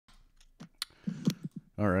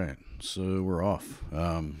All right, so we're off.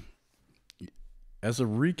 As a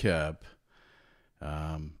recap,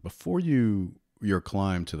 before your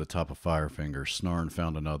climb to the top of Firefinger, Snarn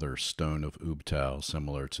found another stone of Ubtao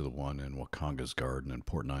similar to the one in Wakanga's garden in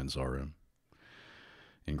Port Nine Zaru.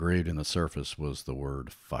 Engraved in the surface was the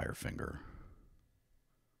word Firefinger.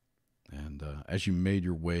 And as you made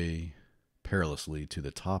your way perilously to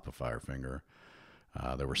the top of Firefinger,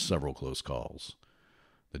 there were several close calls.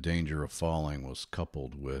 The danger of falling was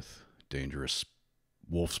coupled with dangerous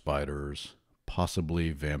wolf spiders,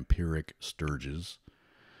 possibly vampiric sturges.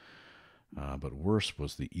 But worse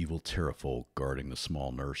was the evil terrafolk guarding the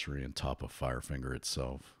small nursery and top of Firefinger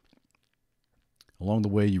itself. Along the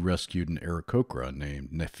way, you rescued an Aarakocra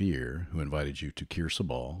named Nephir, who invited you to Kir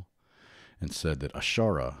Sabal, and said that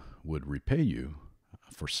Ashara would repay you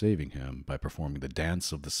for saving him by performing the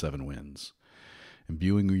Dance of the Seven Winds,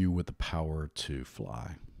 imbuing you with the power to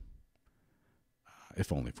fly,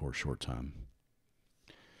 if only for a short time.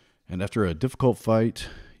 And after a difficult fight,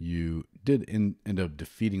 you did end up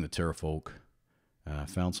defeating the Terrafolk,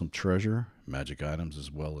 found some treasure, magic items, as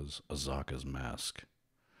well as Azaka's mask.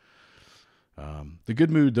 The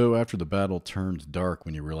good mood, though, after the battle turned dark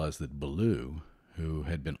when you realized that Baloo, who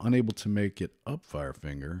had been unable to make it up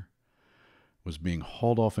Firefinger, was being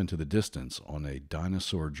hauled off into the distance on a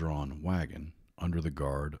dinosaur-drawn wagon under the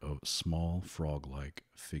guard of small frog-like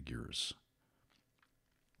figures.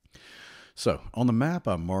 So, on the map,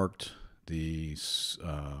 I marked the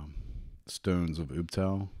stones of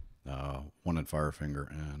Ubtao, one in Firefinger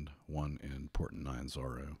and one in Port Nine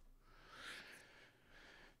Zaru.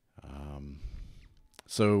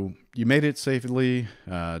 So you made it safely,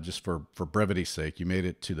 just for brevity's sake, you made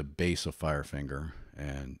it to the base of Firefinger,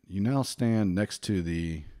 and you now stand next to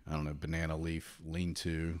the, banana leaf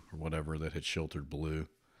lean-to or whatever that had sheltered Blue.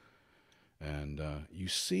 And you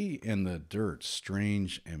see in the dirt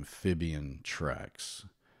strange amphibian tracks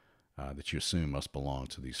that you assume must belong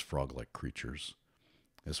to these frog-like creatures,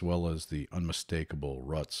 as well as the unmistakable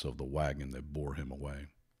ruts of the wagon that bore him away.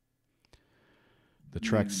 The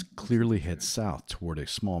tracks clearly head south toward a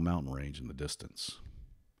small mountain range in the distance.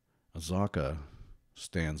 Azaka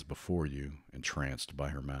stands before you, entranced by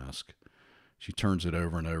her mask. She turns it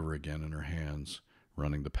over and over again in her hands,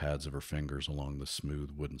 running the pads of her fingers along the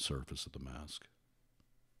smooth wooden surface of the mask.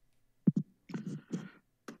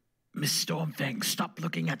 Miss Stormfang, stop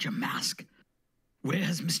looking at your mask. Where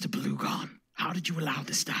has Mr. Blue gone? How did you allow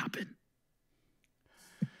this to happen?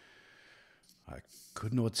 I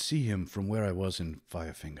could not see him from where I was in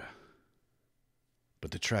Firefinger.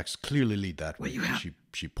 But the tracks clearly lead that way.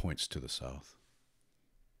 She points to the south.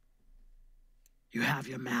 You have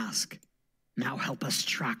your mask. Now help us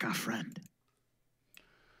track our friend.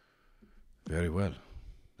 Very well.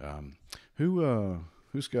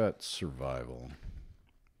 Who's got survival?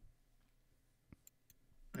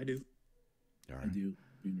 I do. All right. I do.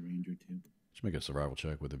 Being a ranger too. Just make a survival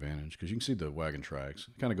check with advantage, because you can see the wagon tracks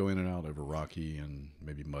kind of go in and out over rocky and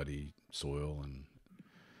maybe muddy soil, and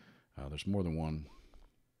there's more than one.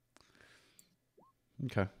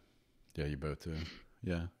 Okay. Yeah, you both do.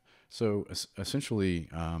 Yeah. So essentially,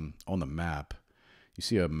 on the map, you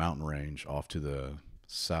see a mountain range off to the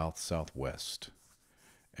southwest,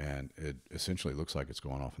 and it essentially looks like it's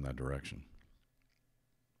going off in that direction.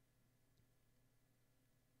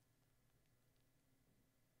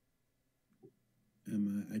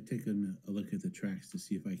 I take a look at the tracks to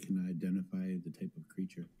see if I can identify the type of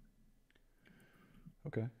creature.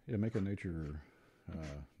 Okay. Yeah, make a nature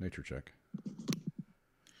check.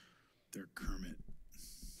 They're Kermit.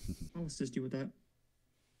 I'll assist you with that.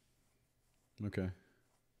 Okay.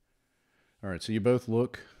 All right, so you both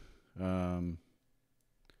look. All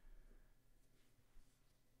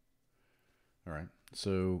right,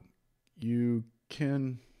 so you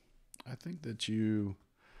can, I think that you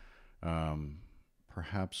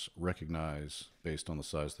perhaps recognize, based on the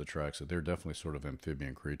size of the tracks, that they're definitely sort of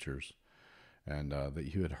amphibian creatures, and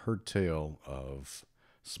that you had heard tale of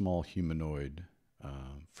small humanoid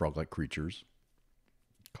frog-like creatures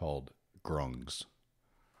called grungs.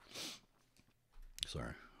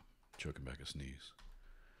 Sorry, choking back a sneeze.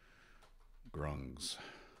 Grungs,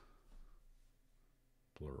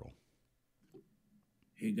 plural.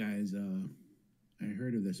 Hey guys, I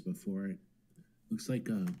heard of this before. It looks like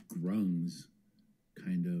grungs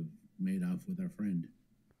kind of made off with our friend.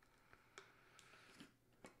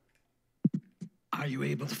 Are you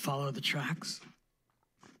able to follow the tracks?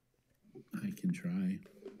 I can try.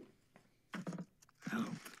 Oh.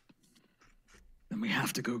 Then we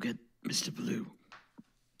have to go get Mr. Blue.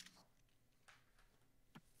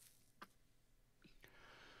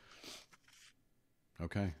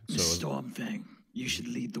 Okay. Miss Stormfang, You should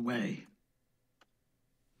lead the way.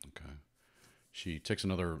 Okay. She takes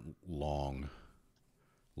another long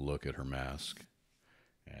look at her mask,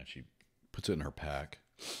 and she puts it in her pack,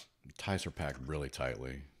 ties her pack really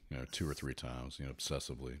tightly, 2 or 3 times,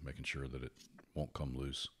 obsessively, making sure that it won't come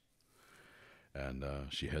loose. And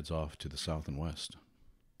she heads off to the south and west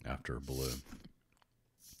after Baloo.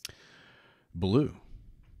 Baloo,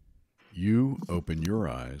 you open your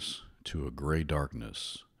eyes to a gray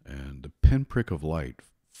darkness, and the pinprick of light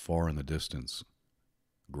far in the distance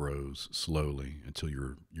grows slowly until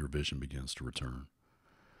your vision begins to return.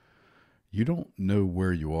 You don't know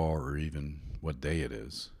where you are or even what day it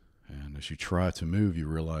is, and as you try to move, you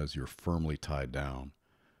realize you're firmly tied down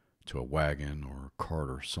to a wagon or a cart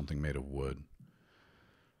or something made of wood.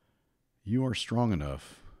 You are strong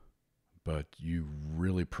enough, but you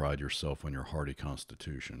really pride yourself on your hardy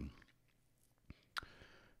constitution.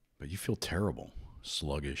 But you feel terrible,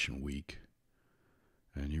 sluggish and weak,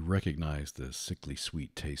 and you recognize the sickly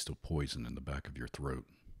sweet taste of poison in the back of your throat.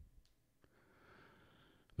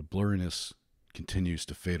 The blurriness continues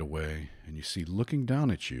to fade away, and you see looking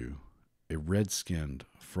down at you a red-skinned,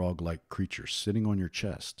 frog-like creature sitting on your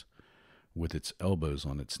chest with its elbows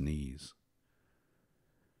on its knees.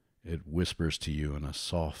 It whispers to you in a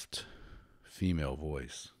soft female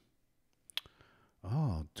voice.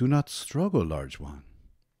 "Ah, do not struggle, large one.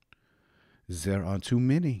 There are too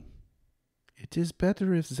many. It is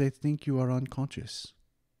better if they think you are unconscious.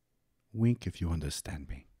 Wink if you understand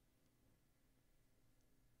me."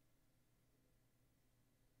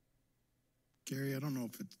 Gary, I don't know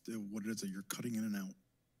if it's what it is that you're cutting in and out.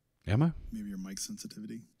 Am I? Maybe your mic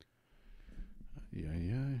sensitivity.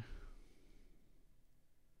 Yeah.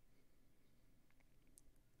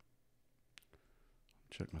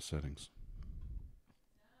 Check my settings.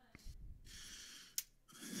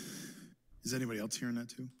 Is anybody else hearing that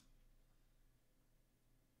too?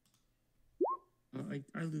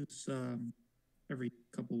 I lose every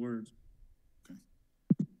couple words.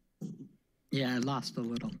 Yeah, I lost a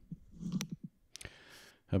little.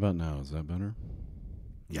 How about now? Is that better?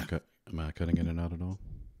 Yeah. Am I cutting in and out at all?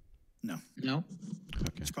 No. No?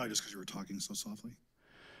 Okay. It's probably just because you were talking so softly.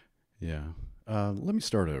 Yeah. Let me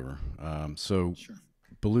start over. So, Sure.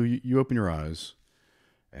 Baloo, you open your eyes,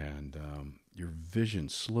 and your vision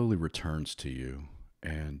slowly returns to you,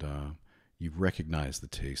 and you recognize the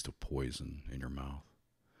taste of poison in your mouth.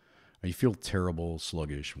 You feel terrible,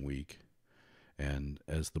 sluggish, weak, and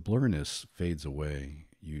as the blurriness fades away,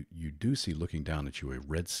 you do see looking down at you a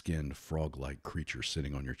red-skinned, frog-like creature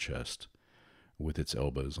sitting on your chest with its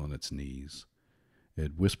elbows on its knees.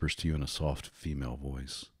 It whispers to you in a soft female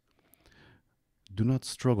voice. "Do not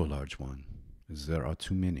struggle, large one, as there are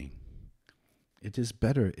too many. It is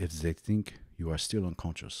better if they think you are still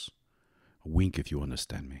unconscious. Wink if you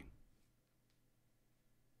understand me."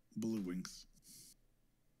 Blue winks.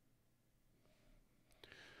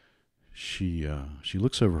 She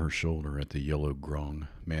looks over her shoulder at the yellow grung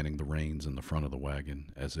manning the reins in the front of the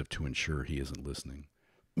wagon as if to ensure he isn't listening.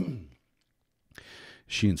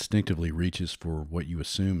 She instinctively reaches for what you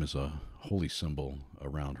assume is a holy symbol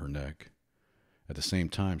around her neck. At the same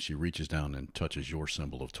time, she reaches down and touches your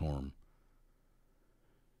symbol of Torm.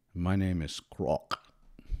 "My name is Croc,"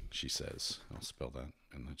 she says. I'll spell that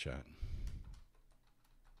in the chat.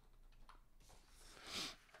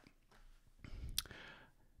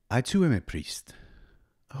 "I too am a priest.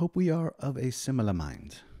 I hope we are of a similar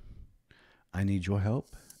mind. I need your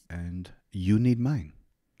help, and you need mine.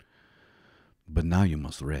 But now you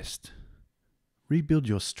must rest. Rebuild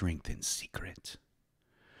your strength in secret.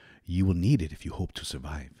 You will need it if you hope to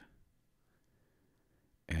survive."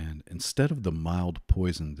 And instead of the mild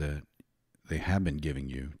poison that they have been giving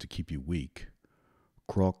you to keep you weak,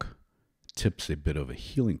 Croc tips a bit of a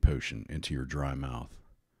healing potion into your dry mouth.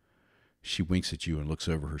 She winks at you and looks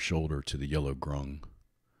over her shoulder to the yellow grung.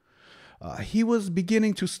 "He was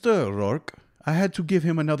beginning to stir, Rourke. I had to give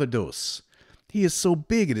him another dose. He is so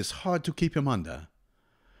big it is hard to keep him under."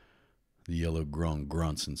 The yellow grung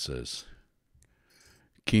grunts and says,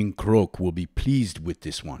 "King Croak will be pleased with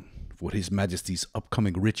this one. For His Majesty's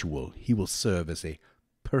upcoming ritual, he will serve as a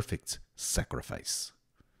perfect sacrifice."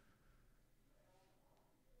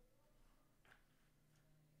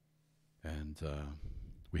 And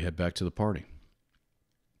we head back to the party.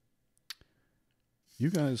 You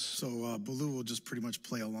guys... So Baloo will just pretty much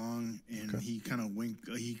play along, and Okay. he kind of wink.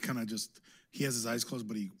 He kind of just, he has his eyes closed,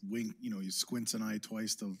 but he wink. He squints an eye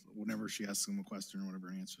twice to whenever she asks him a question or whatever,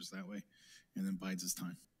 he answers that way, and then bides his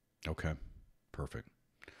time. Okay, perfect.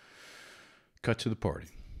 Cut to the party.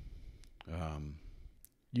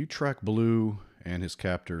 You track Baloo and his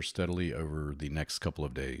captor steadily over the next couple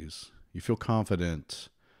of days. You feel confident.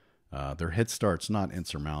 Their head start's not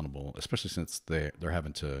insurmountable, especially since they're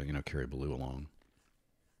having to, carry Baloo along.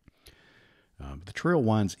 The trail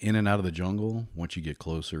winds in and out of the jungle once you get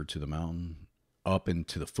closer to the mountain, up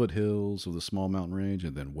into the foothills of the small mountain range,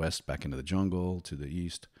 and then west back into the jungle to the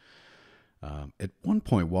east. At one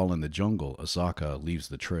point while in the jungle, Azaka leaves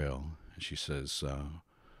the trail. And she says,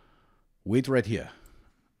 wait right here.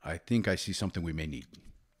 I think I see something we may need.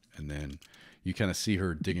 And then you kind of see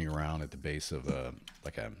her digging around at the base of a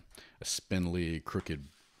spindly, crooked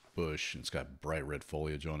bush. And it's got bright red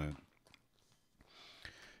foliage on it.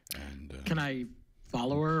 And Can I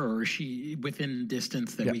follow her, or is she within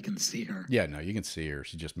distance that we can see her? Yeah, no, you can see her.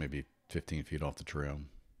 She's just maybe 15 feet off the trail.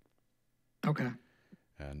 Okay.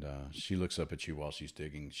 And she looks up at you while she's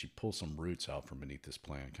digging. She pulls some roots out from beneath this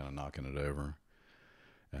plant, kind of knocking it over.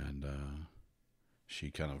 And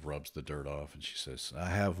she kind of rubs the dirt off, and she says, I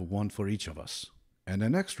have one for each of us, and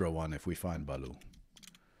an extra one if we find Baloo.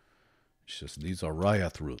 She says, these are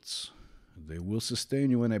Ryath roots. They will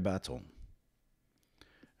sustain you in a battle.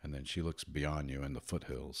 And then she looks beyond you in the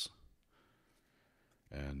foothills.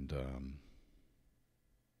 And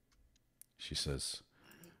she says,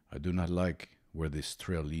 I do not like where this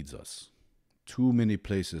trail leads us. Too many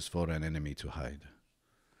places for an enemy to hide.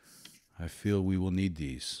 I feel we will need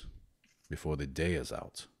these before the day is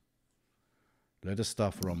out. Let us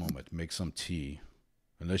stop for a moment, make some tea,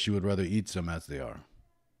 unless you would rather eat them as they are.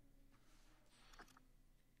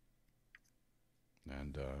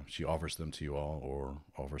 And she offers them to you all, or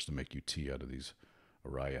offers to make you tea out of these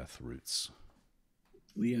Ryath roots.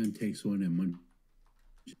 Leon takes one and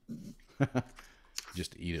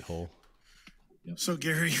Just eat it whole. Yep. So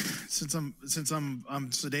Gary, since I'm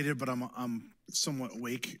sedated, but I'm somewhat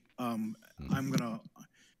awake. I'm gonna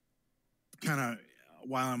kind of,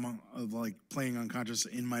 while I'm like playing unconscious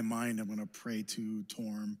in my mind, I'm gonna pray to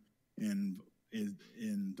Torm and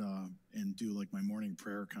do like my morning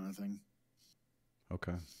prayer kind of thing.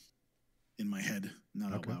 Okay. In my head,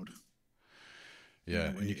 not out loud. Yeah.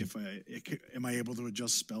 And you can, am I able to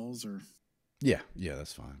adjust spells or? Yeah,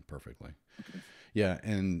 that's fine, perfectly. Okay. Yeah,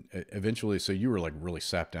 and eventually, so you were like really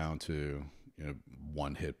sapped down to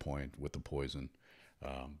 1 hit point with the poison,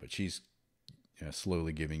 but she's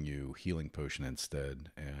slowly giving you healing potion instead,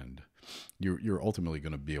 and you're ultimately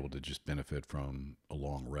going to be able to just benefit from a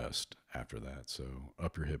long rest after that. So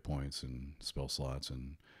up your hit points and spell slots,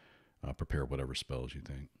 and prepare whatever spells you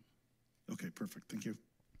think. Okay, perfect. Thank you.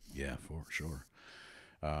 Yeah, for sure.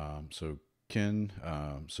 So Ken,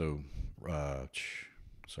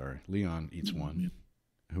 sorry, Leon eats one. Yeah.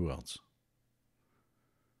 Who else?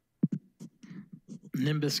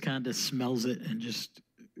 Nimbus kind of smells it and just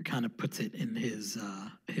kind of puts it in his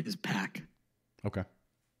pack. Okay.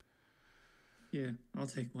 Yeah, I'll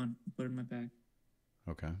take one. Put it in my bag.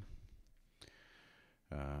 Okay.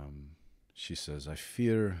 She says, I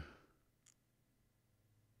fear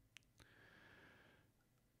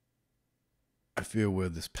where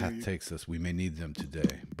this path takes us, we may need them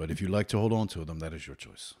today. But if you'd like to hold on to them, that is your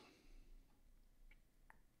choice.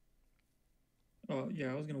 Oh,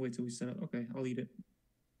 yeah, I was going to wait till we set up. Okay, I'll eat it.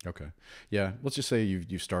 Okay. Yeah, let's just say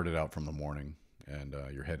you've started out from the morning, and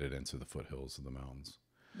you're headed into the foothills of the mountains.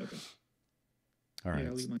 Okay. All right. Yeah,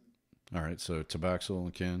 I'll eat mine. All right, so Tabaxel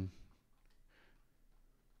and Ken.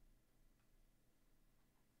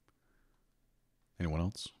 Anyone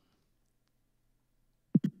else?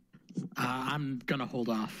 I'm gonna hold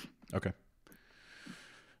off. Okay.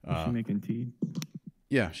 Is she making tea?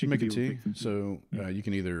 Yeah, she make a could tea. fix some tea. So you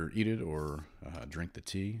can either eat it or drink the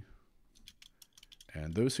tea.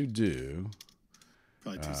 And those who do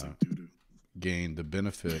Probably tastes like doo-doo. gain the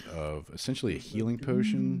benefit of essentially a healing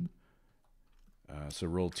potion. So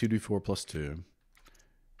roll 2d4 plus 2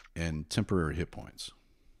 and temporary hit points.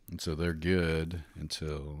 And so they're good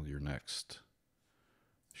until your next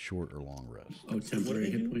short or long rest. Oh, temporary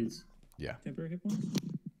they hit do? points. Yeah. Temporary hit points?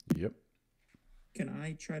 Yep. Can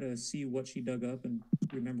I try to see what she dug up and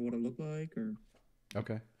remember what it looked like, or?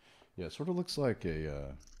 Okay. Yeah, it sort of looks like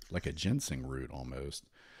a ginseng root almost.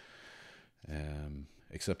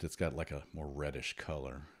 Except it's got like a more reddish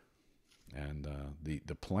color. And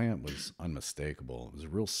the plant was unmistakable. It was a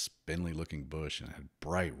real spindly looking bush and it had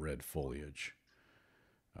bright red foliage.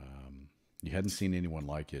 You hadn't seen anyone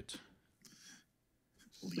like it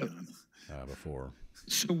Leon. before.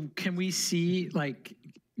 So can we see, like,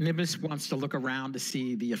 Nimbus wants to look around to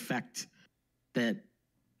see the effect that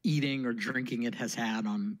eating or drinking it has had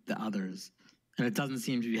on the others, and it doesn't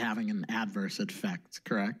seem to be having an adverse effect,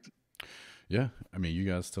 correct? Yeah, I mean, you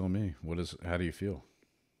guys tell me. How do you feel?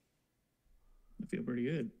 I feel pretty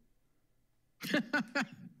good.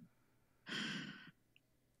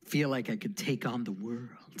 feel like I could take on the world.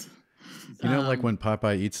 You know, like when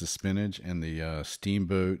Popeye eats the spinach and the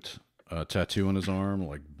steamboat tattoo on his arm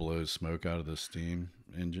like blows smoke out of the steam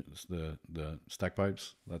engines, the stack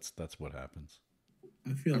pipes. That's what happens.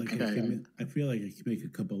 I feel like I feel like I could make a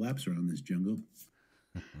couple laps around this jungle.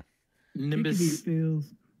 Nimbus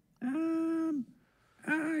feels.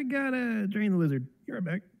 I gotta drain the lizard. You're right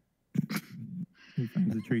back. He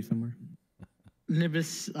finds a tree somewhere.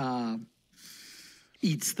 Nimbus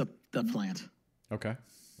eats the plant. Okay.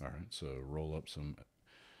 All right. So roll up some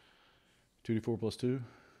 2d4 plus 2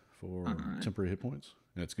 for temporary hit points.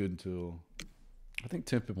 And it's good until, I think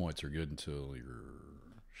 10 hit points are good until your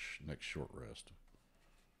next short rest.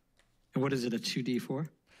 And what is it, a 2d4?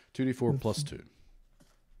 2d4 plus 2.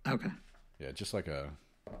 Okay. Yeah, just like a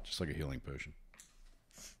healing potion.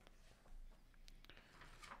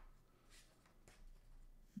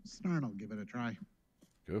 Snarl, give it a try.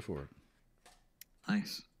 Go for it.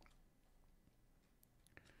 Nice.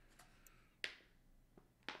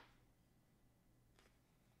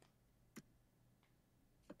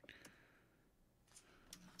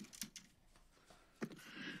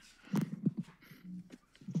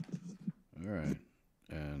 All right.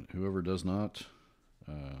 And whoever does not,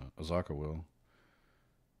 Azaka will.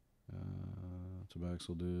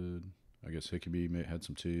 Tabaxel did. I guess Hickey had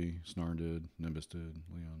some tea. Snarn did. Nimbus did.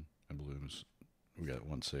 Leon and Blues. We got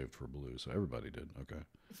one saved for Blue, so everybody did. Okay.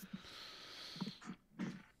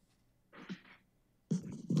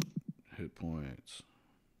 Hit points.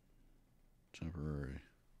 Temporary.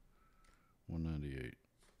 198.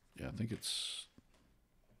 Yeah, I think it's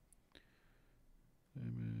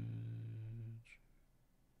damage.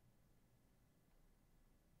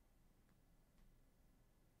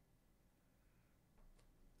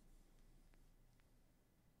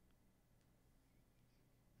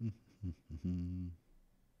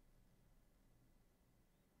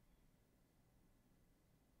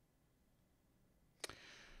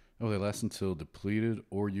 Oh, they last until depleted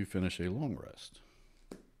or you finish a long rest.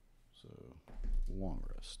 So, long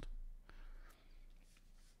rest.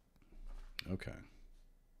 Okay.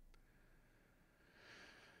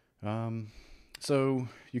 So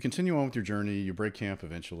you continue on with your journey. You break camp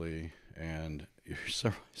eventually, and you're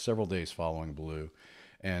several days following Blue.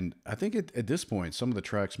 And I think at this point, some of the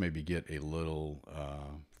tracks maybe get a little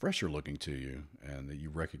fresher looking to you, and that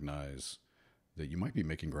you recognize that you might be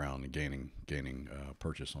making ground and gaining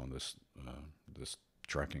purchase on this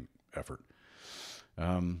tracking effort.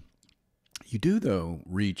 You do, though,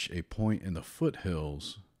 reach a point in the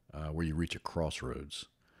foothills where you reach a crossroads,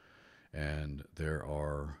 and there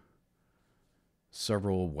are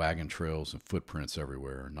several wagon trails and footprints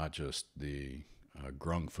everywhere, not just the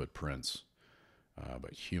grung footprints,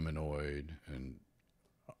 but humanoid and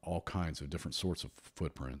all kinds of different sorts of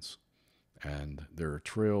footprints. And there are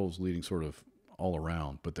trails leading sort of all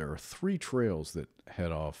around, but there are 3 trails that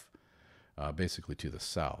head off basically to the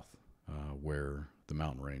south, where the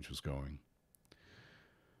mountain range was going.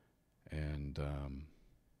 And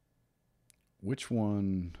which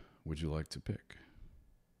one would you like to pick?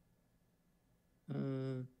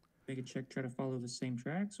 Make a check, try to follow the same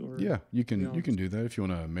tracks, or Yeah, you can do that if you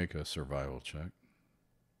want to make a survival check.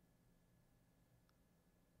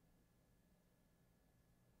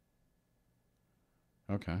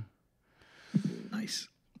 Okay. Nice.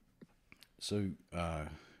 So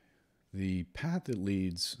the path that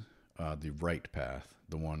leads, the right path,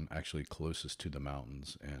 the one actually closest to the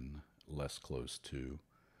mountains and less close to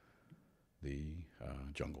the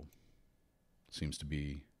jungle, seems to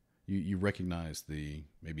be. You recognize the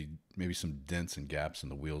maybe some dents and gaps in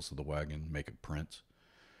the wheels of the wagon make a print,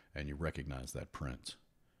 and you recognize that print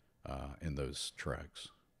in those tracks.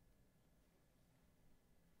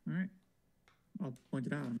 All right. I'll point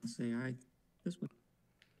it out and say, this way.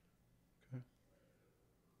 Okay.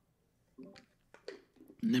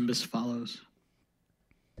 Nimbus follows.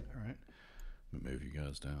 All right. Let me move you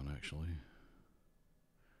guys down, actually.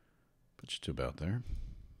 Put you to about there.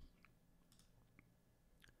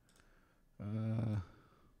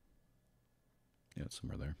 Yeah, it's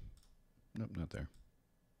somewhere there. Nope, not there.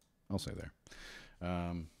 I'll say there.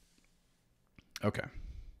 Okay.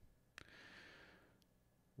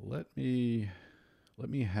 Let me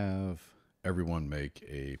have everyone make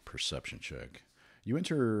a perception check. You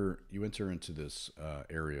enter into this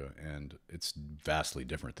area, and it's vastly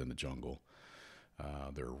different than the jungle.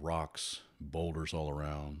 There are rocks, boulders all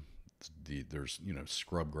around. There's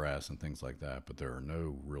scrub grass and things like that, but there are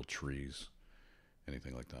no real trees,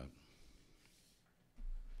 anything like that.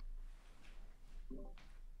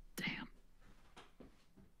 Damn.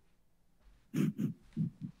 Okay.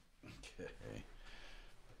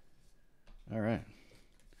 All right.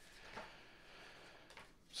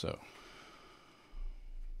 So,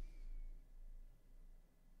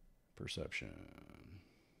 perception.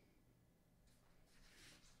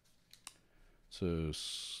 So,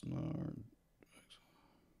 Snarn.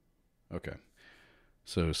 Okay.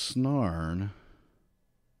 So, Snarn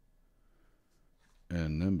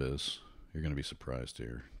and Nimbus, you're going to be surprised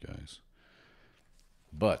here, guys.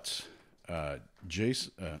 But Tabaxel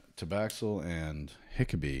and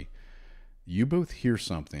Hickabee, you both hear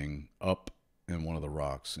something up in one of the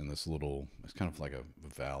rocks in this little, it's kind of like a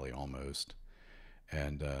valley almost.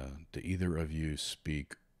 And do either of you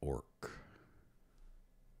speak Orc?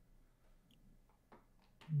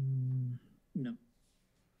 No.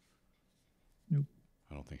 Nope.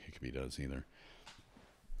 I don't think Hickabee does either.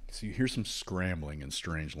 So you hear some scrambling in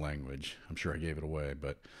strange language. I'm sure I gave it away,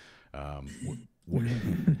 but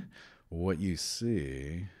what you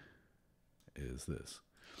see is this.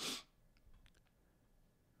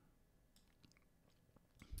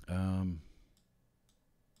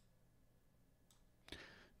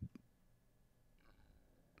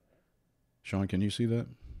 Sean, can you see that?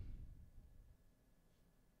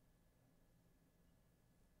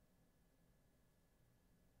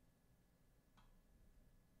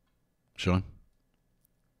 Sean?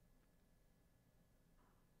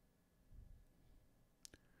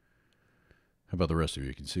 How about the rest of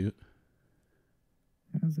you? Can you see it?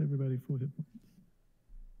 How's everybody full hit points?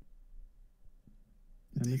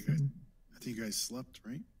 I And think, you guys, I think you guys slept,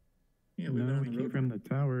 right? Yeah, we've been no, on we the came road. from the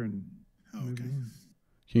tower and Oh, moved okay. on.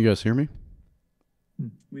 Can you guys hear me?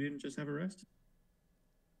 We didn't just have a rest?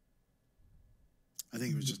 I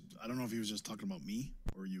think it was just, I don't know if he was just talking about me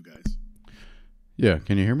or you guys. Yeah,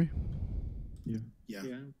 can you hear me? Yeah.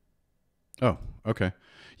 Yeah. Oh, okay.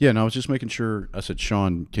 Yeah, no, I was just making sure. I said,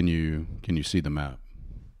 Sean, can you see the map?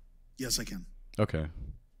 Yes, I can. Okay.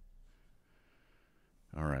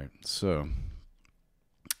 All right. So,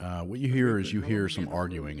 what you hear is you hear some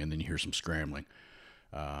arguing and then you hear some scrambling.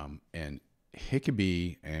 And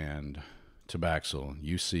Hickabee and Tabaxel,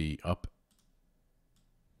 you see up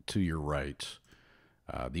to your right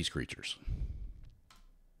these creatures.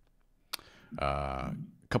 A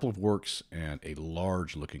couple of orcs and a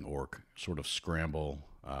large-looking orc sort of scramble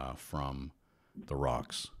from the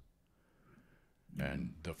rocks.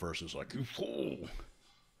 And the first is like, "Whoa!"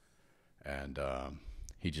 And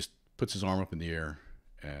he just puts his arm up in the air,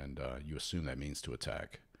 and you assume that means to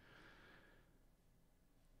attack.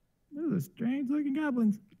 Those are strange looking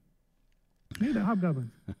goblins. Maybe they're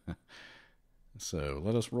hobgoblins. So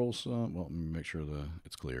let us roll some. Well, let me make sure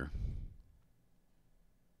it's clear.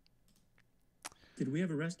 Did we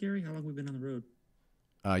have a rest, Gary? How long have we been on the road?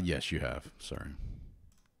 Yes, you have. Sorry.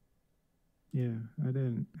 Yeah, I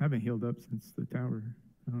haven't healed up since the tower.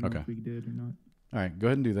 I don't know Okay. if we did or not. All right, go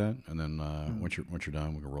ahead and do that, and then once you're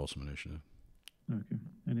done, we can roll some initiative. Okay.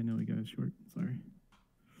 I didn't know we got short. Sorry.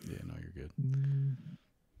 Yeah, no, you're good.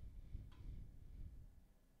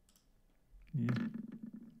 Yeah.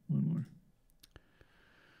 One more.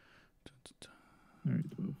 All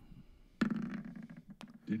right, 12.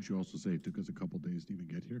 Didn't you also say it took us a couple days to even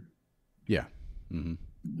get here? Yeah. Mm-hmm.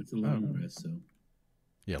 It's a long rest, so.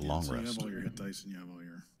 Yeah, long so rest. You have all your hit dice and you have all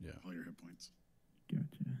your hit points. Gotcha.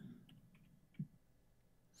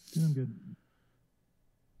 Doing good.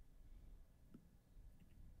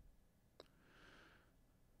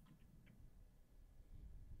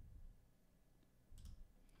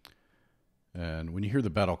 And when you hear the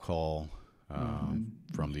battle call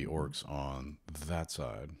from the orcs on that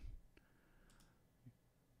side,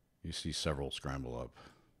 you see several scramble up.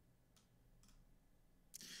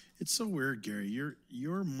 It's so weird, Gary.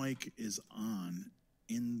 Your mic is on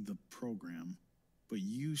in the program, but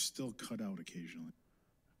you still cut out occasionally.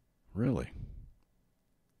 Really?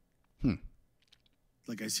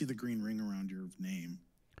 Like I see the green ring around your name,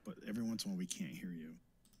 but every once in a while we can't hear you.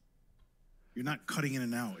 You're not cutting in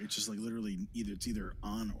and out. It's just like literally it's either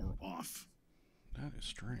on or off. That is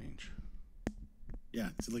strange. Yeah,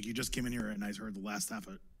 it's like you just came in here and I heard the last half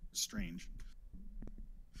of strange.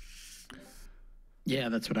 Yeah,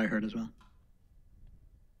 that's what I heard as well.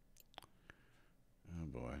 Oh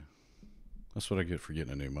boy, that's what I get for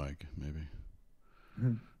getting a new mic. Maybe.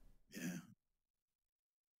 Yeah.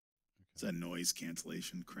 It's that noise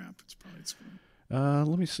cancellation crap. It's probably screwing.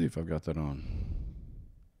 Let me see if I've got that on.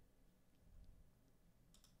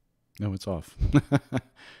 No, it's off.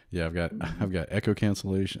 Yeah, I've got echo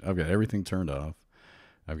cancellation. I've got everything turned off.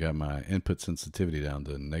 I've got my input sensitivity down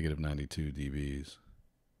to negative 92 dBs.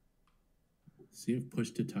 See if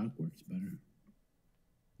push to talk works better.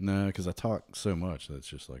 No, because I talk so much that it's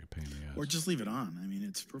just like a pain in the ass. Or just leave it on. I mean,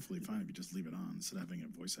 it's perfectly fine if you just leave it on instead of having it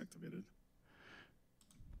voice activated.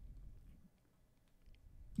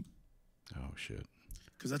 Oh shit.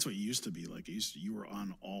 Because that's what it used to be like. You were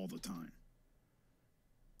on all the time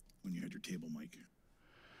when you had your table mic.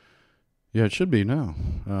 Yeah, it should be now.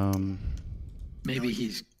 Maybe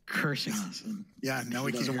he's cursing us. And Yeah, now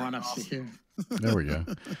we doesn't can't want us to hear. There we go.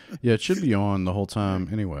 Yeah, it should be on the whole time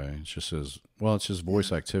anyway. It just says, well, it's just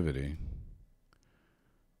voice activity.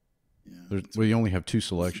 Yeah, We only have 2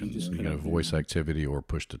 selections. You can have voice activity or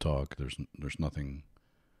push to talk. There's nothing.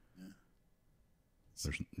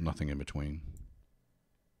 There's nothing in between.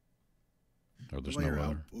 Or there's no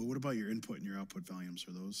other. What about your input and your output volumes?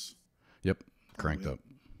 Are those? Yep, cranked up.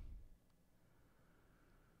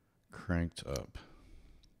 Cranked up.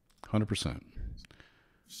 100%.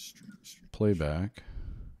 Playback.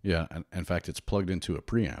 Yeah, and in fact, it's plugged into a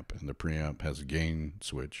preamp, and the preamp has a gain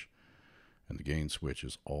switch, and the gain switch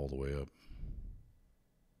is all the way up.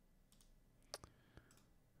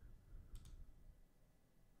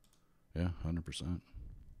 Yeah, 100%.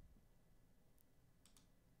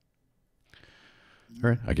 All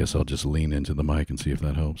right, I guess I'll just lean into the mic and see if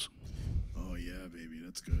that helps. Oh yeah, baby,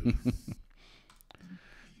 that's good.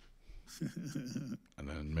 And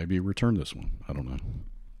then maybe return this one. I don't know.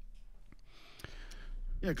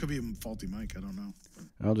 Yeah, it could be a faulty mic. I don't know.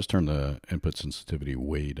 I'll just turn the input sensitivity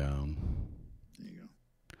way down. There you go.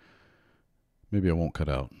 Maybe I won't cut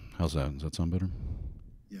out. How's that? Does that sound better?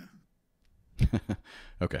 Yeah.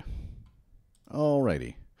 Okay.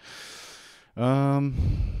 Alrighty.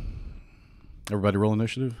 Everybody roll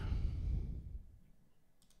initiative.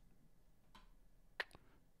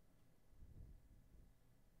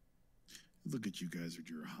 Look at you guys with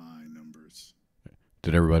your high numbers.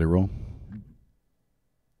 Did everybody roll?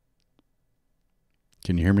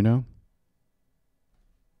 Can you hear me now?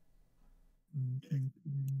 1, 2, 3,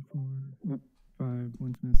 4, 5.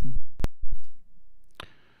 One's missing.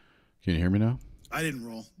 Can you hear me now? I didn't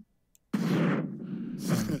roll.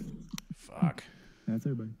 Fuck. That's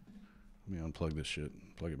everybody. Let me unplug this shit.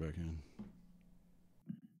 Plug it back in.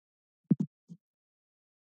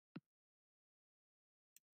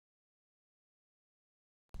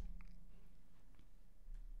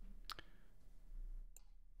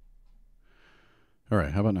 All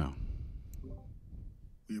right, how about now?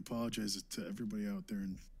 We apologize to everybody out there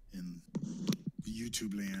in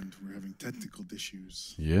YouTube land. We're having technical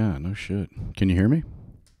issues. Yeah, no shit. Can you hear me?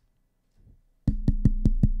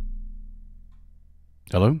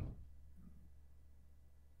 Hello? God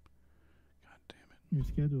damn it. Your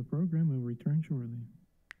scheduled program will return shortly.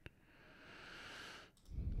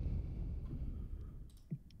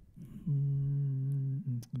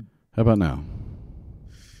 How about now?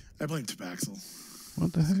 I blame Tabaxel.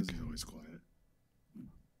 What the heck? He's always quiet.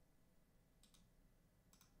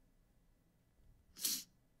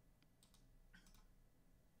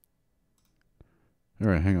 All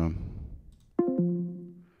right, hang on.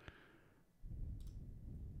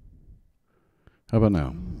 How about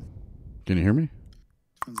now? Can you hear me?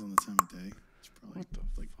 Depends on the time of day. It's probably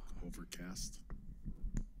like overcast.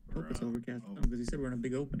 Hope it's overcast. Because he said we're in a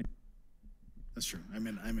big opening. That's true. I'm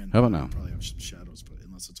in. How about now? Probably have some shadows, but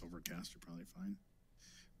unless it's overcast, you're probably fine.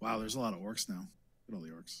 Wow, there's a lot of orcs now. Look at all the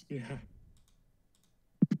orcs. Yeah.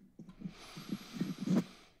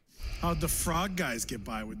 How'd the frog guys get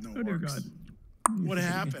by with no Oh dear orcs? God. What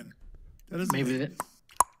happened? That is Maybe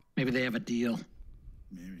they have a deal.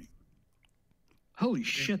 maybe. Holy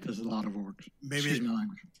shit! There's a lot of orcs. Maybe Excuse my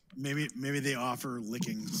language. maybe they offer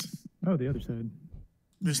lickings. Oh, the other side.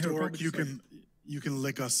 Mr. They're Orc, probably you can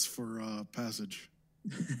lick us for passage.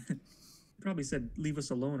 Probably said, leave us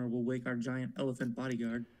alone or we'll wake our giant elephant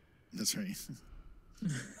bodyguard. That's right.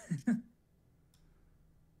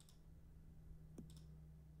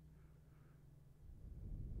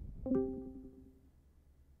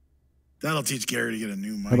 That'll teach Gary to get a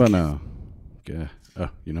new mic. How about now? Okay. Oh,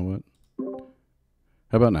 you know what?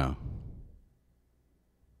 How about now?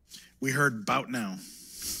 We heard bout now.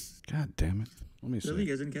 God damn it. Let me see. Really? You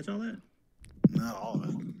guys didn't catch all that? Not all of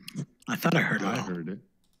it. I thought I heard it. I all. heard it.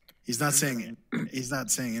 He's not saying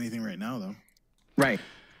anything right now though. Right.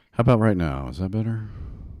 How about right now? Is that better?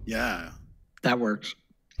 Yeah. That works.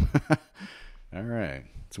 All right.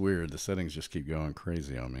 It's weird. The settings just keep going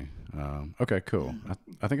crazy on me. Okay, cool.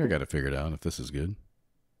 I think I got it figured out if this is good.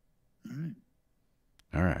 All right.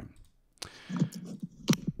 All right.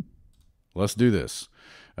 Let's do this.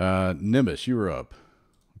 Nimbus, you were up.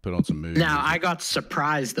 Put on some moves. Now I got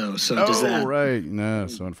surprised though. So does that? Right. No.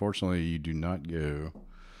 So unfortunately, you do not go.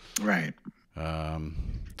 Right.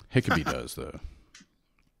 Hickabee does though.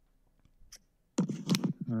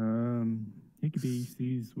 Hickabee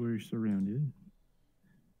sees we're surrounded.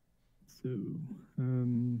 So,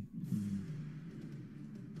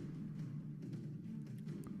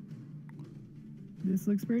 This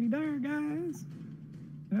looks pretty dire, guys.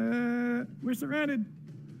 We're surrounded.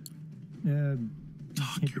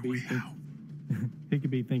 Talk your way out. He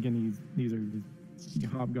could be thinking these are just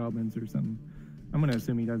hobgoblins or something. I'm gonna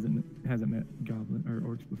assume he hasn't met goblin or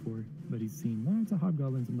orcs before, but he's seen lots of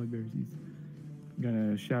hobgoblins and bugbears. He's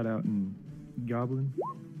gonna shout out in goblin,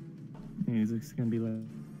 and he's just gonna be like,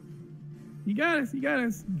 "You got us! You got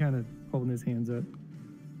us!" Kind of holding his hands up.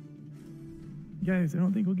 Guys, I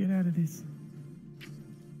don't think we'll get out of this.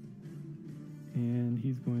 And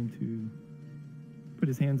he's going to put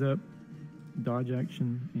his hands up, dodge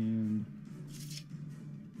action, and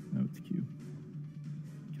no, it's Q.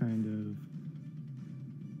 Kind of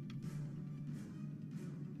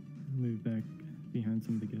move back behind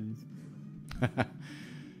some of the guys.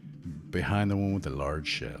 Behind the one with the large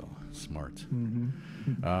shell. Smart.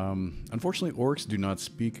 Mm-hmm. Unfortunately, orcs do not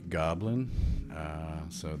speak goblin,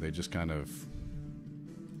 so they just kind of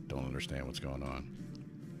don't understand what's going on.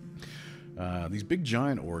 These big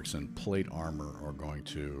giant orcs in plate armor are going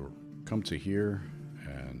to come to here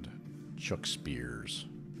and chuck spears.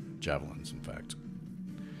 Javelins, in fact.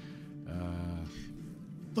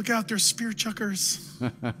 Look out, there's spear chuckers.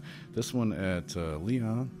 This one at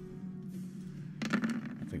Leon.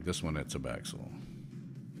 I think this one at Tabaxel.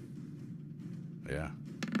 Yeah.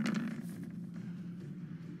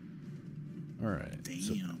 All right. Damn.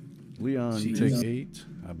 So, Leon, you Jeez. take 8.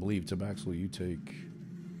 I believe Tabaxel, you take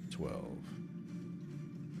 12.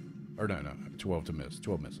 Or no, 12 to miss.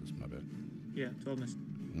 12 misses, my bad. Yeah, 12 missed.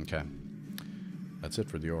 Okay. That's it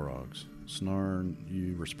for the Orogs. Snarn,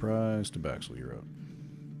 you were surprised. Tabaxel, you're up.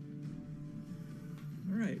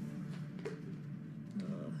 All right.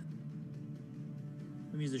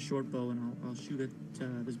 Let me use the short bow and I'll shoot at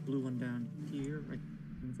this blue one down here right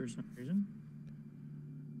for some reason.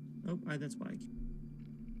 Oh, that's why.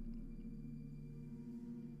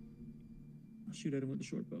 I'll shoot at him with the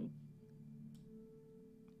short bow.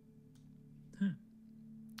 Huh.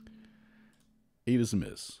 8 is a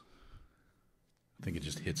miss. I think it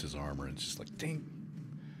just hits his armor and it's just like, ding.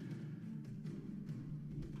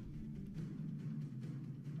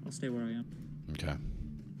 I'll stay where I am. Okay.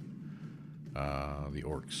 The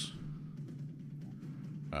orcs.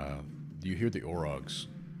 You hear the Orogs,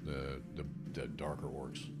 the darker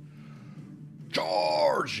orcs.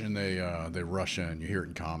 Charge! And they rush in. You hear it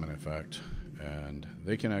in common, in fact. And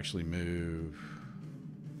they can actually move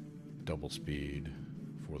double speed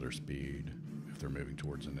for their speed if they're moving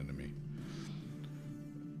towards an enemy.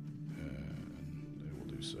 And they will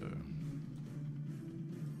do so.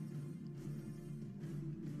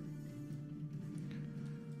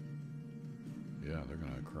 Yeah, they're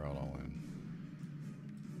going to crowd all in.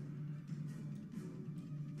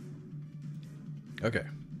 Okay.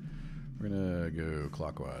 We're going to go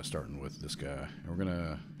clockwise, starting with this guy.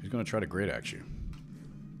 And he's going to try to great axe you.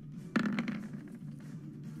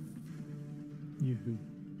 Yoo-hoo.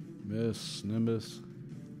 Miss, Nimbus.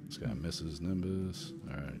 This guy misses Nimbus.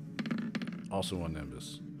 All right. Also on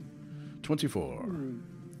Nimbus. 24.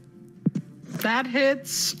 That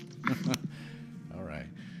hits. All right.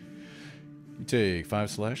 You take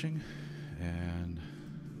 5 slashing, and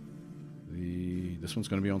this one's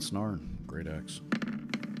going to be on Snarn. Great axe.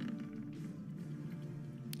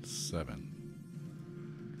 7.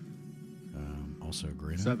 Also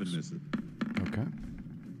great axe. 7 misses. Okay.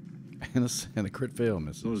 And a crit fail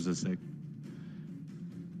misses. So does a 6.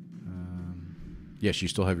 Yes, you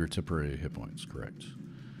still have your temporary hit points, correct.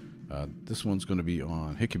 This one's going to be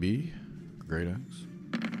on Hickabee. Great axe.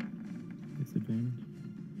 Disadvantage.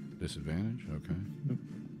 Disadvantage, okay. Nope.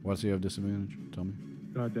 Why does he have disadvantage? Tell me.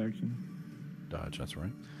 Dodge action. Dodge, that's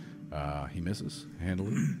right. He misses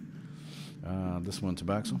handily. This one,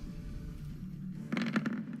 Tabaxel.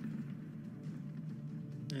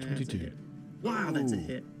 That's a 22. hit. Wow, that's a Ooh.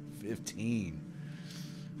 hit. 15.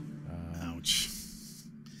 Ouch.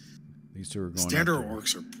 These two are going Standard after,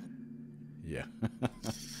 orcs are. Yeah.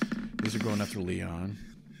 These are going after Leon.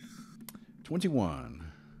 21.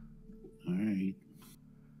 All right.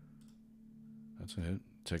 That's a hit.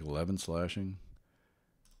 Take 11 slashing.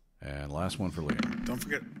 And last one for Leon. Don't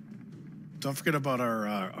forget about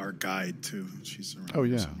our guide too. She's around. Oh,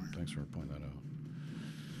 here yeah. somewhere. Thanks for pointing that out.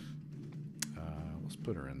 Let's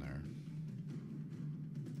put her in there.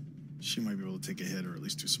 She might be able to take a hit or at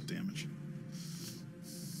least do some damage.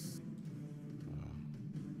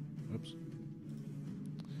 Oops.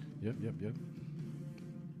 Yep.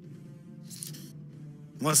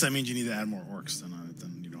 Unless that means you need to add more orcs, then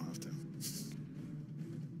you don't have to.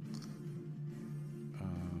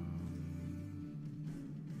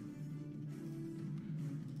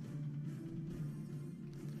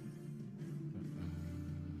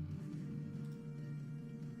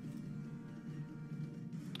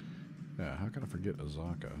 Yeah, how could I forget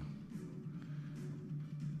Azaka?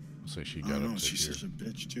 I'll say she I got don't up know. to She's here. such a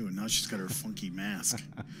bitch too, and now she's got her funky mask.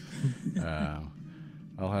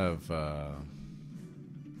 I'll have,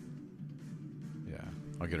 yeah,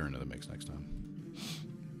 I'll get her into the mix next time.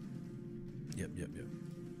 Yep.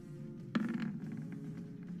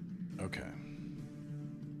 Okay.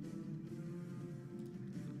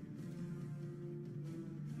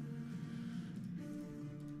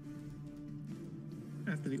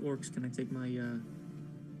 After the orcs, can I take my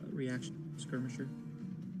reaction skirmisher?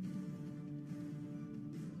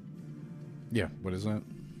 Yeah, what is that?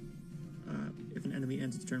 If an enemy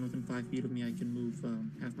ends its turn within 5 feet of me, I can move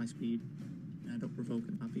half my speed, and I don't provoke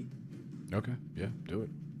a copy. Okay, yeah, do it.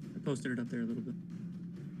 I posted it up there a little bit.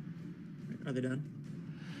 Are they done?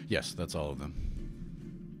 Yes, that's all of them.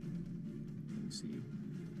 Let me see.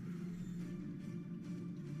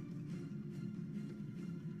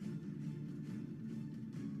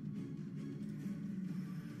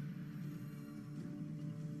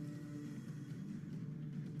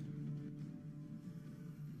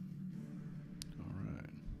 All right.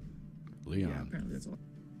 Leon. Yeah, apparently that's all.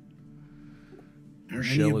 Your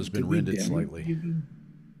shell has been rended slightly.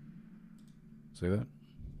 Say that?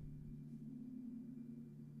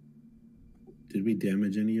 Did we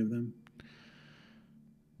damage any of them?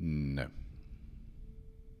 No.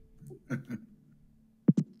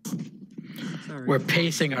 Sorry. We're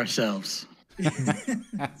pacing ourselves. Right.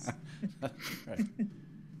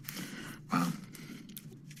 Wow.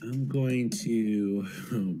 I'm going to,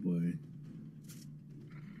 oh boy.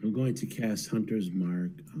 I'm going to cast Hunter's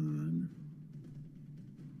Mark on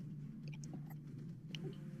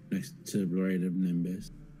next to right of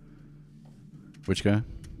Nimbus, Which guy?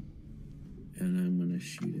 and I'm going to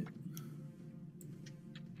shoot it.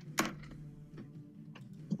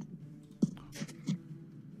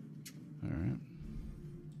 All right.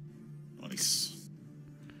 Nice.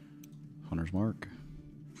 Hunter's Mark.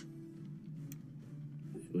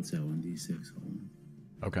 What's that, 1d6? Hold on.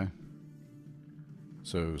 Okay.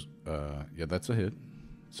 So, yeah, that's a hit.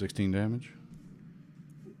 16 damage?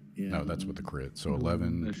 Yeah, No, that's with the crit. So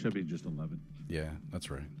 11. That should be just 11. Yeah,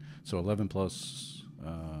 that's right. So 11 plus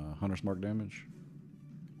Hunter's Mark damage.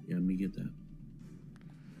 Yeah, let me get that.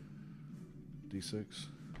 D6.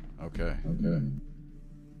 Okay.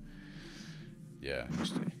 Yeah,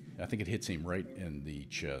 I think it hits him right in the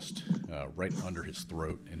chest, right under his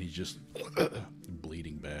throat, and he's just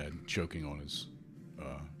bleeding bad, choking on his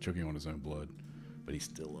own blood, but he's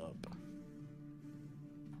still up.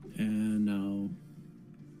 And I'll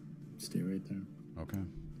stay right there. Okay.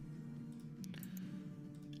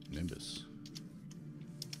 Nimbus.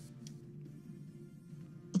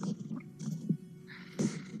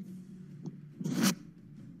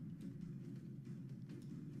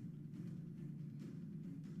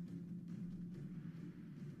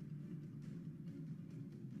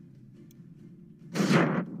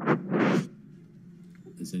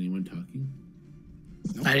 Is anyone talking?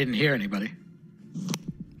 I didn't hear anybody.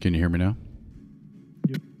 Can you hear me now?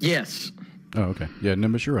 Yes. Oh, okay. Yeah,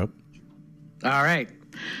 Nimbus, you're up. All right.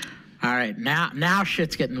 Now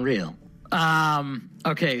shit's getting real.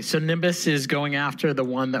 Okay, so Nimbus is going after the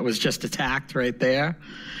one that was just attacked right there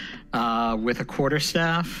with a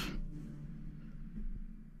quarterstaff.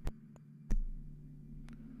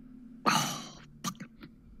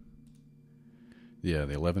 Yeah,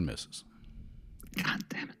 the 11 misses. God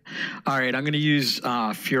damn it. All right, I'm going to use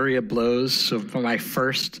Fury of Blows. So for my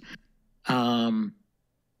first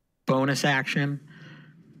bonus action,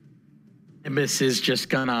 Nimbus is just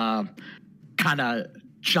going to kind of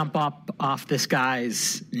jump up off this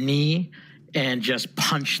guy's knee and just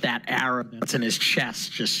punch that arrow that's in his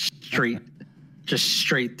chest just straight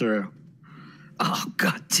through. Oh,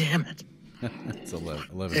 God damn it. It's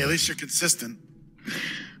 11. Hey, at least you're consistent.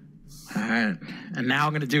 All right, and now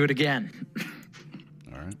I'm going to do it again.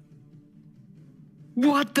 All right.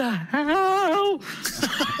 What the hell?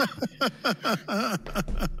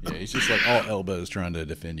 Yeah, he's just like all elbows trying to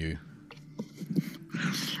defend you.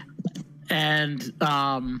 And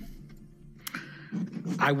I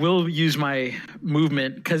will use my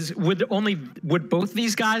movement because would both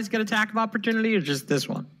these guys get attack of opportunity or just this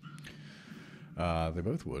one? They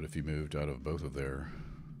both would if you moved out of both of their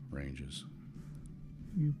ranges.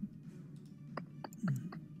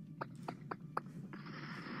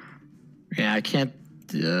 Yeah, I can't.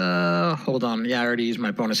 Hold on. Yeah, I already used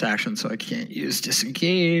my bonus action, so I can't use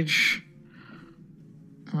disengage.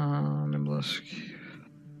 Nimbus.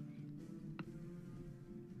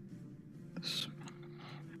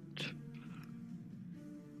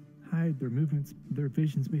 Hide their movements, their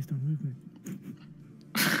visions based on movement.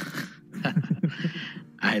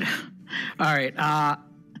 All right.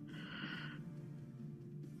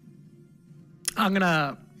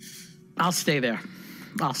 I'll stay there.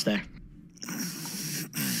 I'll stay.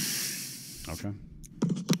 Okay.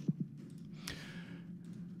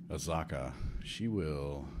 Azaka, she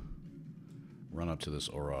will run up to this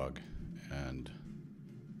Orog and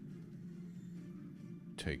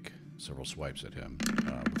take several swipes at him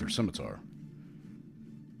with her scimitar.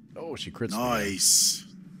 Oh, she crits. Nice.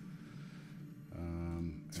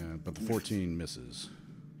 But the 14 misses,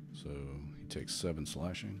 so he takes 7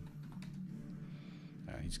 slashing.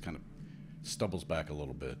 He's kind of stumbles back a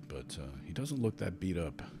little bit, but he doesn't look that beat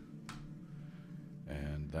up.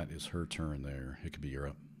 And that is her turn there. Hickabee, you're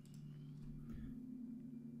up.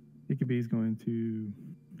 Hickabee's going to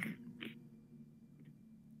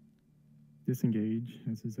disengage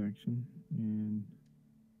as his action, and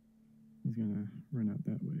he's going to run out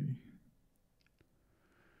that way.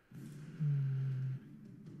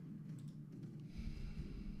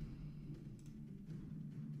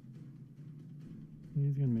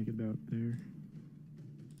 He's going to make it about there.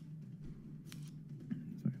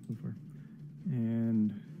 Sorry, so far.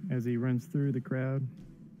 And as he runs through the crowd,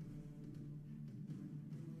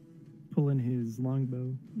 pulling his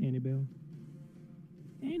longbow, Annabelle.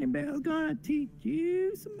 Annabelle's gonna teach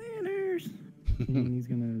you some manners. And he's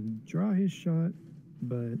gonna draw his shot,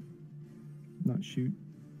 but not shoot,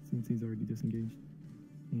 since he's already disengaged.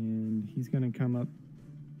 And he's gonna come up,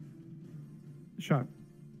 shoot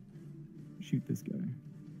this guy.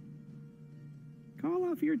 Call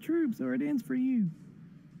off your troops or it ends for you.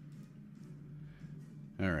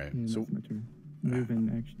 All right. And So that's my turn. Move and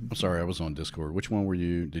action. I'm sorry, I was on Discord. Which one were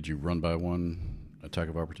you? Did you run by one? Attack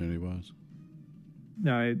of opportunity was?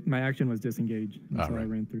 No, my action was disengage. That's why I right.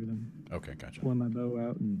 ran through them. Okay, gotcha. Pulling my bow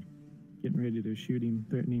out and getting ready to shoot him,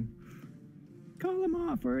 threatening him. Call him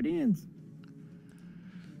off or it ends.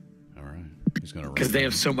 All right. He's going to run. Because they down.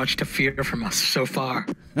 have so much to fear from us so far.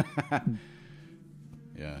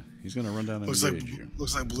 Yeah, he's going to run down and Looks engage you.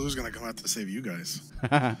 looks like Blue's gonna come out to save you guys.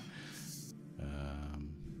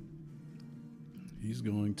 He's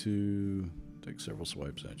going to take several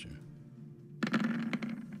swipes at you.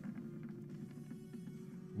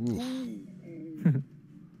 Oof.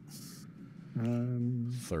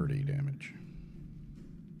 30 damage.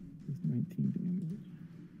 That's 19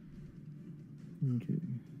 damage. Okay.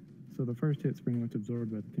 So the first hit's pretty much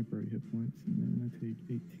absorbed by the temporary hit points, and then I take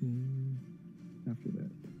 18 after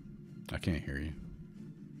that. I can't hear you.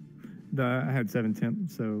 I had 7 temp,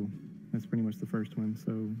 so that's pretty much the first one.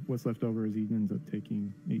 So what's left over is he ends up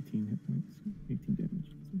taking 18 hit points, 18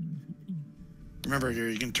 damage. So minus 18. Remember,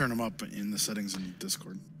 Gary, you can turn them up in the settings in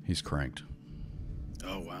Discord. He's cranked.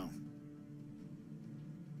 Oh, wow.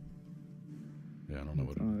 Yeah, I don't know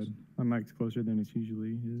what That's it odd. is. My mic's closer than it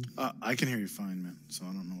usually is. I can hear you fine, man, so I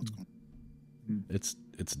don't know what's going on.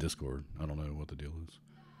 It's Discord. I don't know what the deal is.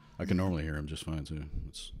 I can normally hear him just fine, too.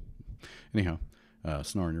 Anyhow,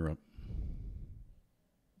 Snarn, you're up.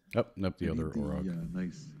 Oh, nope, the other Orog. Yeah,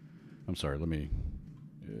 nice. I'm sorry, let me...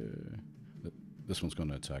 this one's going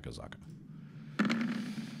to attack Azaka.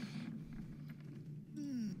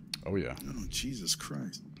 Oh, yeah. Oh, Jesus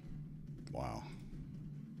Christ. Wow.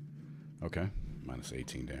 Okay, minus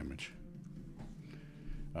 18 damage.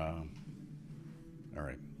 All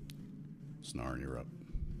right. Snarn, you're up.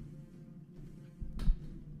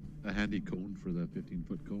 A handy cone for the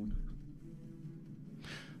 15-foot cone.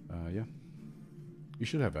 Yeah. You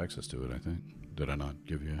should have access to it, I think. Did I not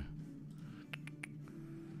give you...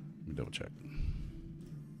 Let me double check.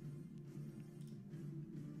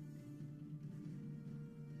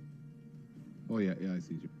 Oh, yeah, I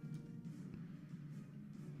see you.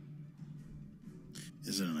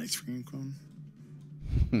 Is it an ice cream cone?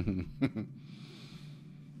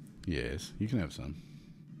 Yes, you can have some.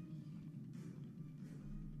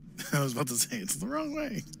 I was about to say, it's the wrong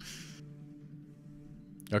way.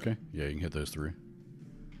 Okay, yeah, you can hit those 3.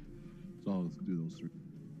 So I'll do those 3.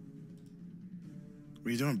 What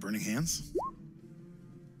are you doing, burning hands?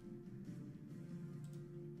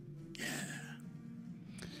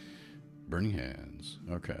 Burning hands.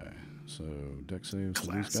 Okay, so deck saves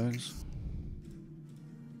for these Classic. guys.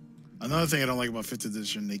 Another thing I don't like about 5th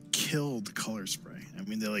edition, they killed color spray. I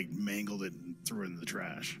mean, they like mangled it and threw it in the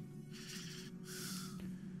trash.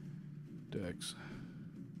 Dex.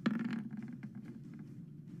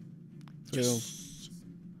 Fails.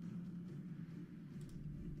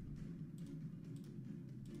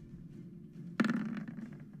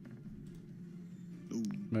 Ooh.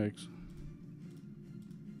 Makes.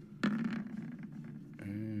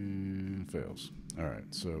 And fails. Alright,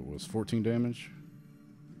 so it was 14 damage.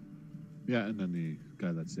 Yeah, and then the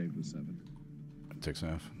guy that saved was 7. It takes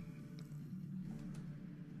half.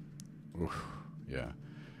 Oof, yeah.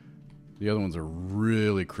 The other ones are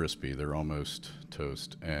really crispy. They're almost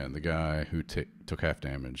toast. And the guy who took half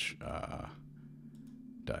damage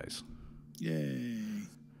dies. Yay.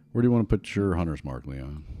 Where do you want to put your hunter's mark,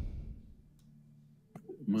 Leon?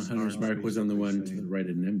 My hunter's mark was on the one to the right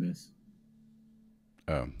of Nimbus.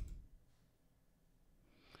 Oh.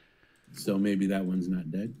 So maybe that one's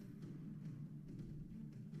not dead.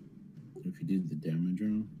 If you did the damage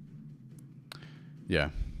wrong. Yeah.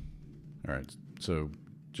 All right. So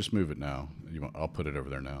just move it now. I'll put it over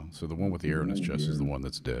there now. So the one with the arrow in its chest is the one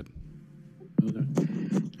that's dead. Okay.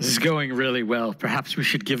 This is going really well. Perhaps we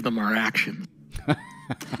should give them our action.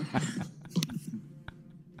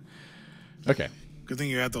 Okay. Good thing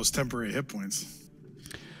you had those temporary hit points.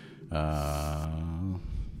 You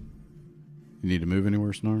need to move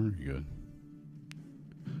anywhere, Snar? You good?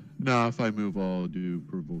 No, if I move, I'll do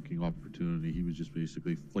provoking opportunity. He was just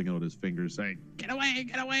basically flinging out his fingers saying, "Get away,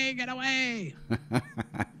 get away, get away!" I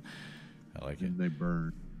like it. And they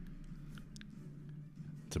burn.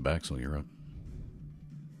 Tabaxel, you're up.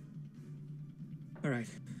 All right.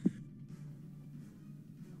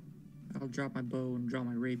 I'll drop my bow and draw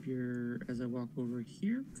my rapier as I walk over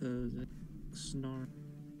here, because Snar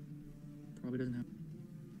probably doesn't have.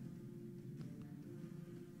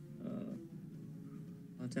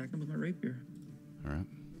 I'll attack him with my rapier. All right.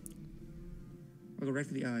 I'll go right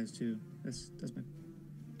for the eyes too. That's my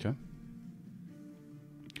Okay.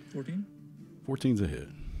 14. 14's a hit.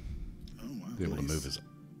 Oh, wow. Be able to Nice. move his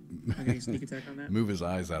I get a sneak attack on that. move his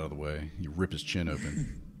eyes out of the way. You rip his chin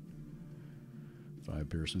open. 5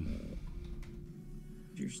 piercing.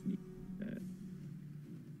 Your sneak.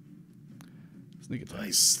 Sneak attack.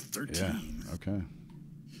 Nice. 13. Yeah. Okay.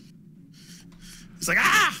 He's like,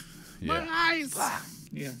 ah! Yeah. My eyes!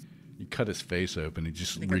 Yeah. You cut his face open. He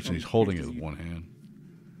just think I reaches. He's probably holding it with pierced one hand.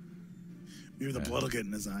 Maybe the Yeah. blood will get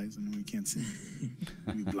in his eyes and we can't see.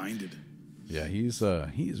 He'll be blinded. Yeah, he's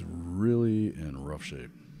really in rough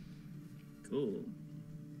shape. Cool.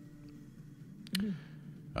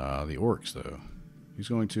 The orcs, though, he's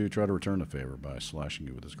going to try to return the favor by slashing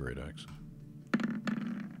you with his great axe.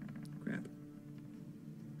 Crap.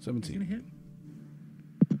 He's 17. gonna hit.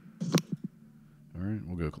 All right,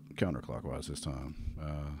 we'll go counterclockwise this time.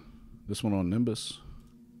 This one on Nimbus.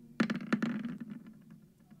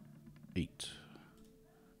 8.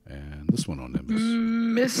 And this one on Nimbus.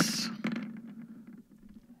 Miss.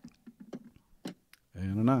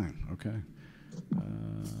 And a 9. Okay.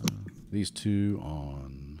 These two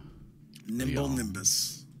on Nimble Leon.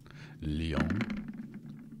 Nimbus. Leon.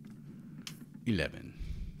 11.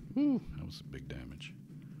 Ooh, that was big damage.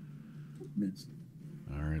 Miss.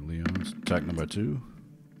 All right, Leon's attack number 2.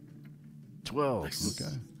 12. Nice.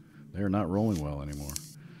 Okay. They're not rolling well anymore.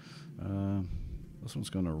 This one's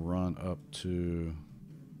going to run up to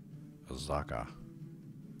Azaka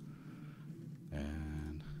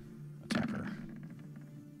and attack her.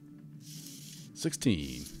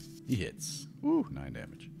 16. He hits. Woo, 9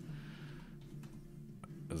 damage.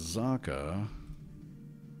 Azaka.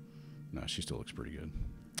 No, she still looks pretty good.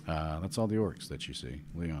 That's all the orcs that you see.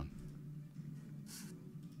 Leon.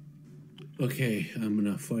 Okay, I'm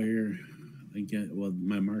gonna fire again. Well,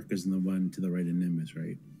 my mark is in the one to the right of Nimbus,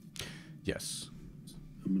 right? Yes.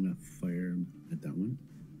 I'm gonna fire at that one.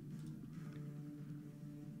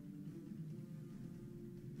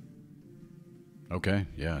 Okay.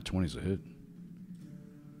 Yeah, 20's a hit.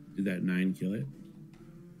 Did that 9 kill it?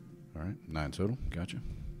 All right. 9 total. Gotcha.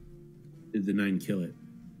 Did the 9 kill it?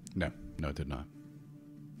 No, it did not.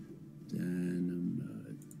 Then I'm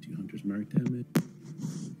gonna do Hunter's Mark damage.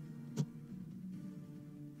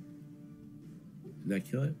 Did that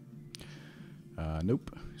kill it?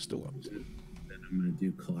 Nope. Still up. Then I'm gonna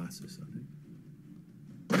do Colossus on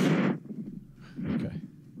it. Okay.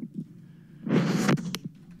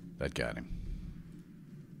 That got him.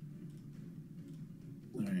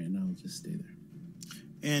 All right, and I'll just stay there.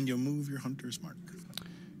 And you'll move your hunter's mark.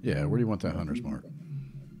 Yeah, where do you want that hunter's mark?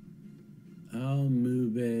 I'll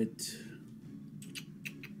move it.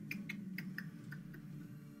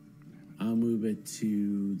 I'll move it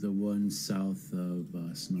to the one south of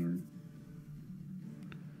Snarn.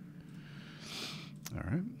 All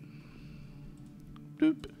right.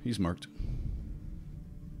 Doop. He's marked.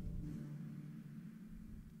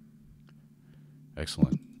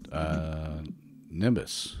 Excellent.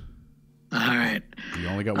 Nimbus. All right. You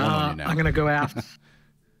only got one on you now. I'm gonna go after.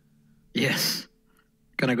 Yes.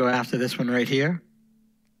 Gonna go after this one right here.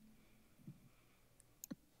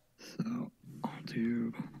 So I'll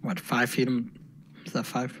do what, 5 feet? Is that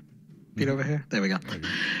 5 feet over here? There we go. There you go.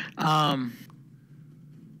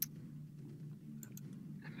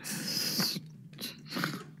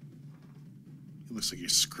 looks like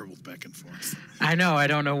he scribbled back and forth. I know. I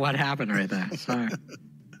don't know what happened right there. Sorry.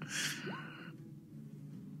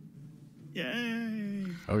 Yay!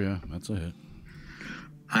 Oh yeah, that's a hit.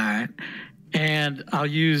 All right. And I'll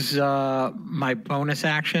use my bonus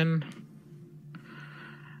action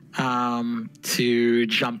to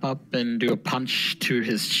jump up and do a punch to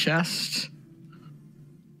his chest.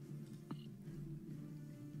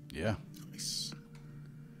 Yeah. Nice.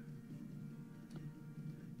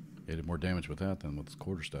 You did more damage with that than with the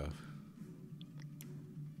quarterstaff.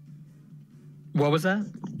 What was that?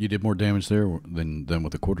 You did more damage there than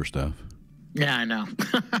with the quarterstaff. Yeah, I know.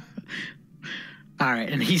 All right,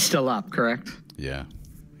 and he's still up, correct? Yeah.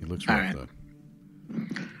 He looks All rough right.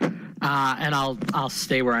 though. And I'll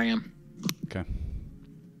stay where I am. Okay.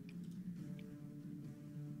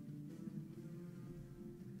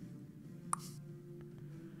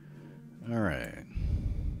 All right.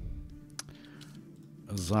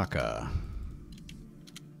 Azaka.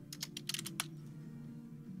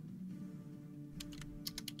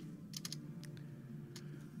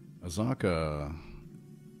 Azaka,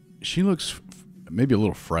 she looks maybe a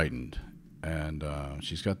little frightened, and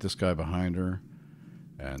she's got this guy behind her,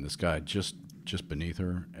 and this guy just beneath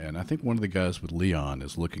her, and I think one of the guys with Leon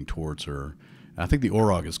is looking towards her. I think the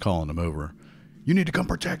Orog is calling him over. You need to come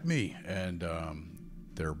protect me, and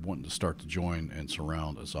they're wanting to start to join and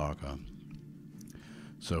surround Azaka.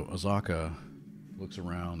 So Azaka looks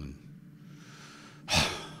around and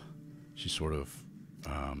she sort of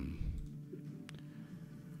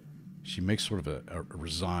she makes sort of a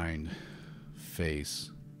resigned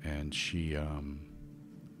face, and she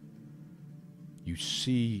you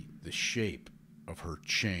see the shape of her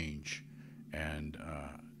change, and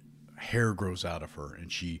hair grows out of her,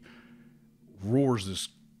 and she roars this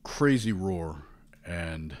crazy roar,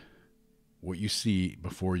 and what you see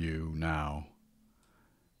before you now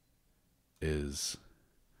is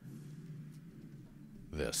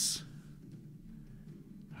this.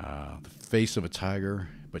 The face of a tiger,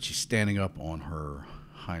 but she's standing up on her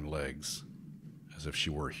hind legs as if she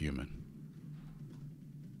were a human.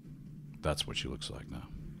 That's what she looks like now.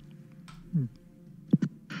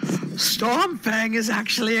 Stormfang is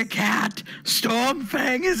actually a cat.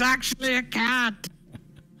 Stormfang is actually a cat.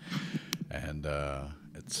 And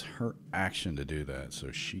it's her action to do that,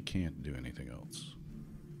 so she can't do anything else.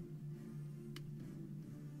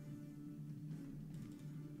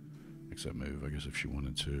 Except move, I guess, if she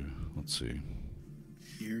wanted to. Let's see.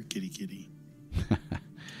 Here, kitty kitty.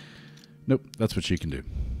 Nope, that's what she can do.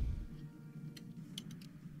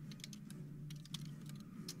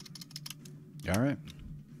 All right.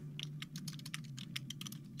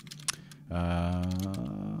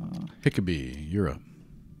 Hickabee, you're up.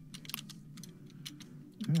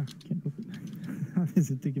 Can't open. How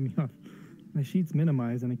is it taking me off? My sheet's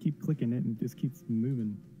minimized, and I keep clicking it, and it just keeps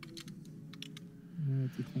moving.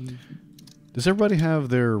 It's a tiny sheet. Does everybody have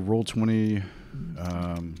their Roll20,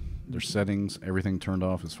 their settings, everything turned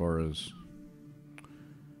off as far as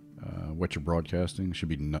what you're broadcasting? Should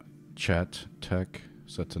be chat tech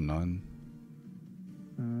set to none.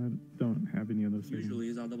 Don't have any of those settings. Usually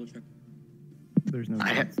is. I'll double check. There's no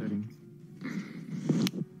settings.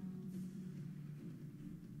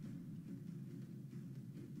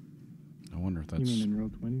 I wonder if that's... You mean in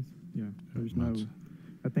Roll20s? Yeah. There's no...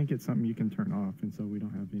 I think it's something you can turn off, and so we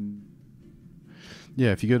don't have any...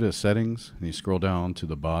 Yeah, if you go to settings and you scroll down to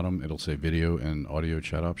the bottom, it'll say video and audio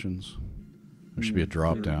chat options. There should be a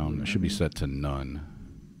drop down. It should be set to none.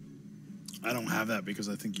 I don't have that because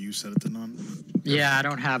I think you set it to none. Yeah, I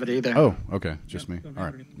don't have it either. Oh, okay. Just me. don't All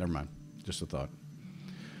have right. it. Never mind. Just a thought.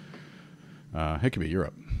 Hickabee, you're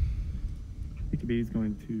up. Hickabee is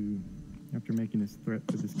going to, after making this threat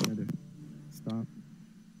to this guy to stop...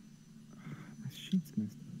 My sheet's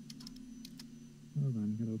messed up. Hold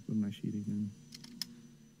on, I gotta open my sheet again.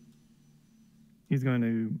 He's going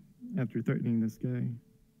to, after threatening this guy,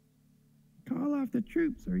 call off the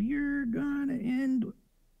troops or you're gonna end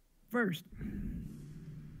first.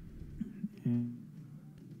 And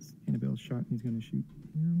Annabelle's shot, and he's gonna shoot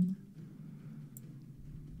him.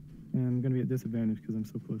 And I'm gonna be at disadvantage because I'm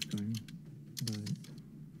so close to him. But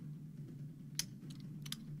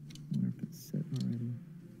I wonder if it's set already.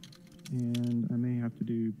 And I may have to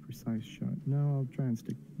do precise shot. No, I'll try and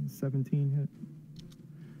stick 17 hit.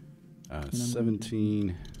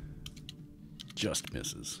 17 just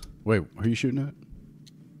misses. Wait, who are you shooting at?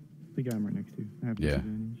 The guy I'm right next to. I have Yeah.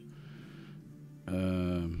 disadvantage.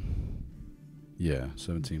 Yeah,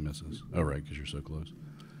 17 misses. Oh, right, because you're so close.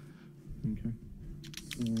 Okay.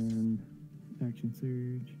 And action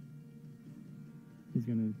surge. He's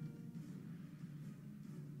gonna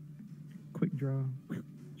quick draw,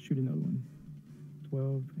 shoot another one.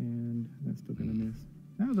 12, and that's still gonna miss.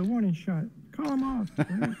 That was a warning shot. Call him off.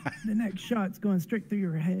 Right? The next shot's going straight through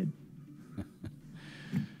your head.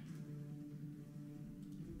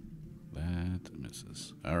 That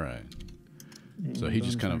misses. All right. And So he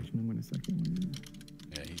just kind of. bonus action, I'm gonna second move.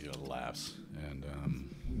 Yeah, he just laughs. And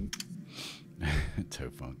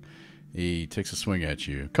Tofunk. He takes a swing at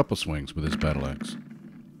you. A couple swings with his battle axe.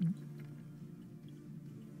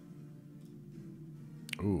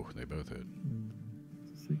 Ooh, they both hit.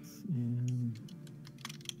 6 and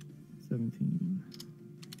 17.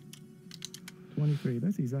 23.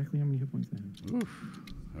 That's exactly how many hit points I have. Oof.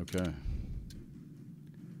 Okay.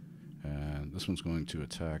 And this one's going to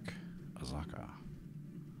attack Azaka.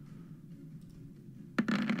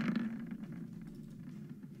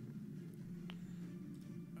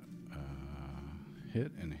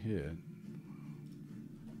 Hit and hit.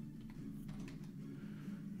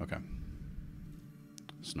 Okay.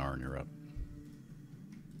 Snarn, you're up.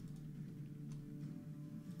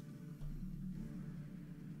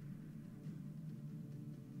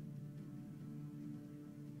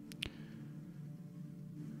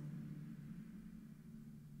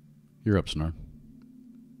 You're up, Snarn.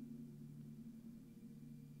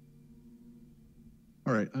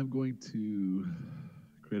 All right, I'm going to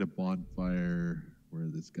create a bonfire where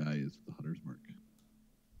this guy is with the hunter's mark.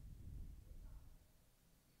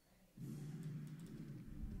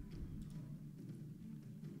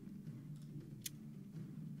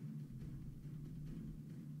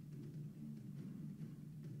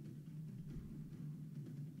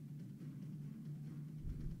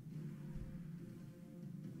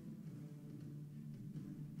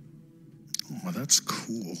 Oh, that's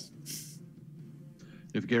cool.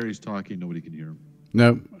 If Gary's talking, nobody can hear him.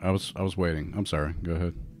 No, I was waiting. I'm sorry. Go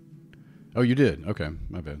ahead. Oh, you did. Okay,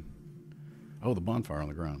 my bad. Oh, the bonfire on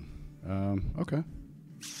the ground. Okay.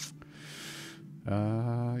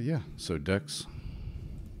 Yeah. So Dex.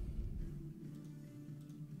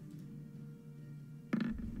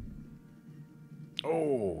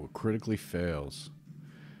 Oh, critically fails.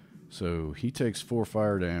 So he takes 4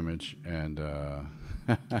 fire damage, and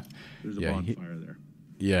There's a yeah, bonfire there.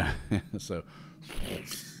 yeah. So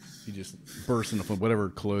he just bursts into whatever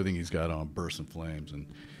clothing he's got on, bursts in flames, and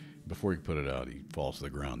before he can put it out, he falls to the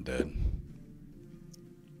ground dead.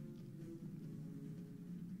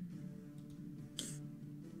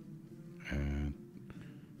 And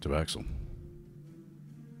Tabaxel.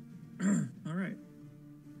 All right.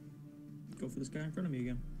 Go for this guy in front of me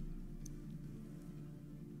again.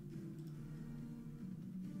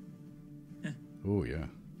 Oh, yeah.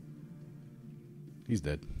 He's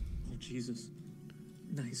dead. Oh, Jesus.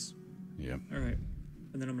 Nice. Yep. All right.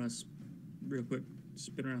 And then I'm going to, real quick,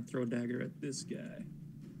 spin around, throw a dagger at this guy.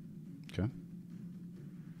 Okay.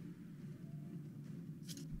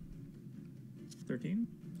 13?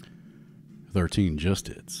 13 just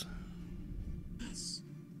hits. Yes.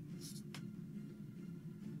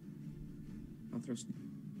 I'll throw some.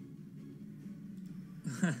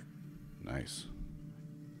 Nice.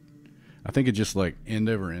 I think it just like end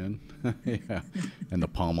over end. Yeah. And the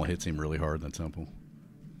pommel hits him really hard in the temple.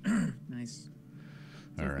 Nice.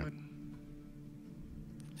 All right.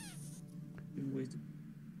 Been wasted.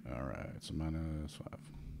 All right. So -5.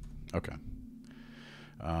 Okay.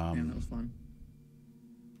 Damn, that was fun.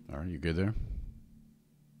 All right. You good there?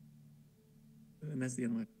 And that's the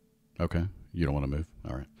end of my. Okay. You don't want to move?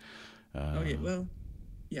 All right. Oh yeah. Well,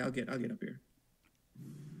 yeah. I'll get up here.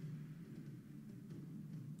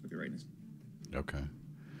 Look at rightness. Okay.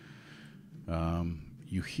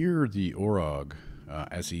 You hear the Orog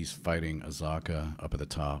as he's fighting Azaka up at the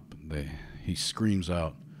top. He screams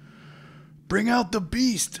out, "Bring out the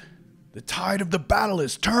beast! The tide of the battle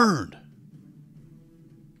is turned!"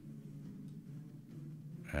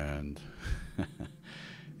 And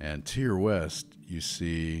and to your west, you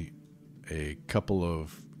see a couple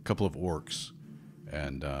of orcs,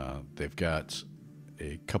 and they've got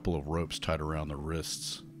a couple of ropes tied around the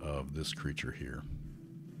wrists of this creature here.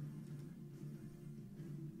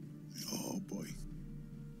 Oh boy.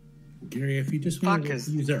 Gary, if you just wanted Fuck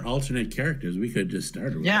to use our alternate characters, we could just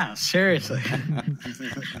start with Yeah, seriously.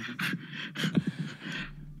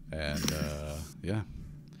 And yeah,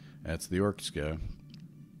 that's the orcs go.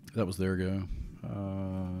 That was their go.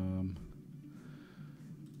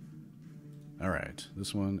 All right,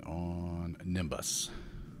 this one on Nimbus.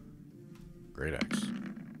 Great axe.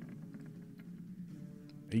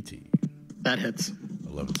 18. That hits.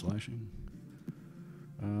 11 slashing.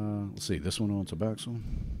 Let's see, this one on Tabaxel.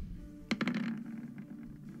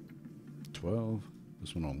 12.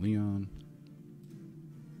 This one on Leon.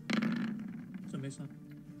 So based on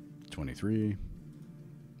 23.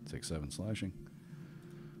 Take 7 slashing.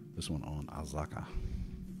 This one on Azaka.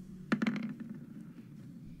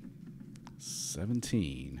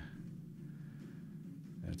 17.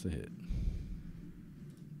 That's a hit.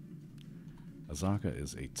 Azaka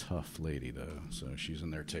is a tough lady, though, so she's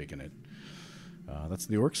in there taking it. That's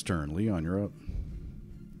the orc's turn. Leon, you're up.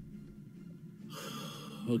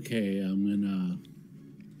 Okay, I'm gonna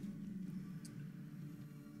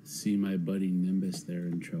see my buddy Nimbus there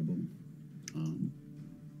in trouble.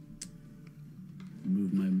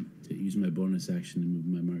 Use my bonus action to move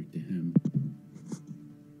my mark to him.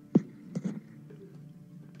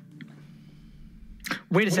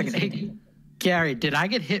 Wait a second. Hey, Gary, did I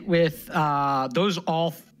get hit with those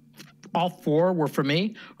all four were for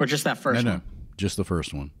me, or just that first No, one? just the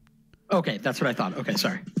first one. Okay, that's what I thought. Okay,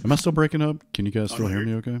 sorry. Am I still breaking up? Can you guys still hear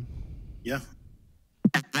me okay? Yeah.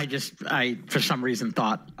 I for some reason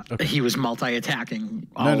thought Okay. he was multi-attacking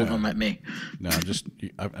all of them at me. No,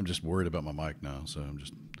 I'm just worried about my mic now, so I'm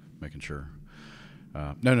just making sure.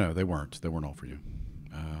 No, they weren't. They weren't all for you.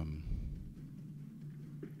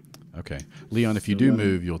 Okay, Leon, if you do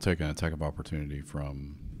move, you'll take an attack of opportunity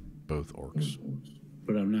from both orcs.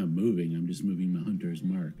 But I'm not moving. I'm just moving my hunter's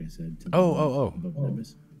mark. I said. To Oh. above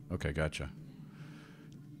Nimbus. Okay, gotcha.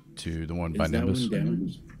 To the one Is by that Nimbus. one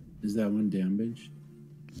damaged? Is that one damaged?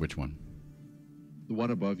 Which one? The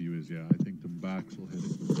one above you is, yeah. I think the backs will hit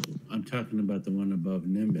it. I'm talking about the one above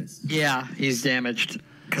Nimbus. Yeah, he's damaged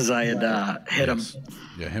because I had hit him. Yes.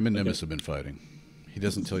 Yeah, him and Nimbus have been fighting. He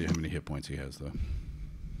doesn't tell you how many hit points he has, though.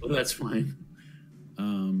 Well, that's fine.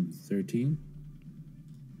 13.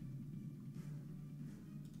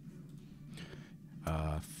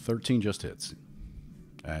 13 just hits,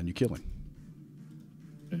 and you kill him.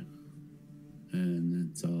 Okay. And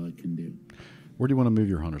that's all I can do. Where do you want to move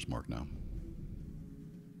your hunter's mark now?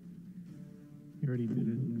 You already did it.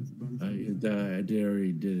 In this bonus. I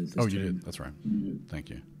already did it. Oh, you did. That's right. Thank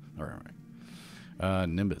you. All right.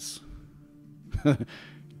 Nimbus.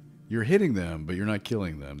 You're hitting them, but you're not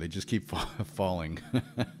killing them. They just keep falling.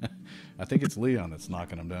 I think it's Leon that's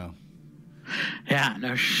knocking them down. Yeah,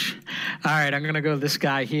 no. All right, I'm gonna go this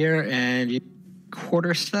guy here and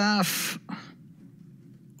quarterstaff.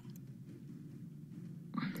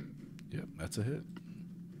 Yep, that's a hit.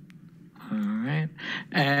 All right,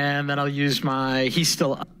 and then I'll use my. He's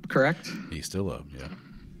still up, correct? He's still up.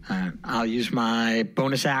 Yeah. I'll use my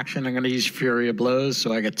bonus action. I'm gonna use Fury of Blows,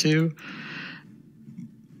 so I get 2.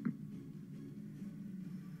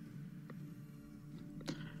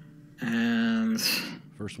 And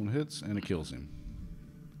First one hits and it kills him.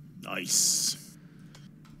 Nice.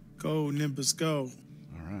 Go, Nimbus, go.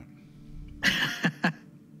 All right.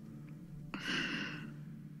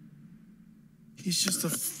 He's just a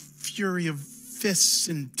fury of fists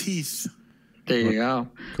and teeth. there you go.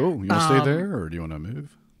 Cool. You want to stay there, or do you want to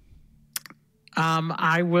move?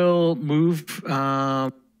 I will move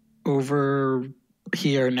over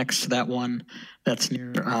here next to that one that's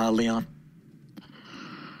near Leon.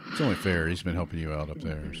 It's only fair. He's been helping you out up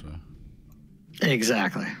there, so.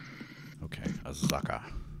 Exactly. Okay, Azaka.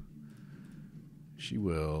 She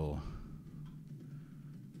will.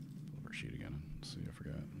 Pull up her sheet again. Let's see, I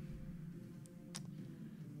forgot.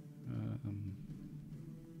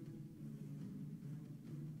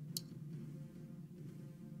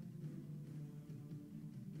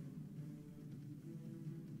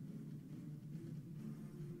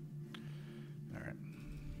 All right.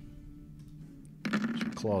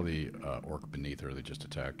 She'll claw the orc beneath her that just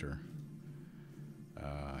attacked her.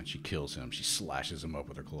 And she kills him. She slashes him up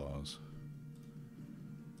with her claws.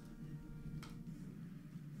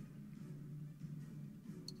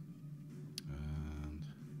 And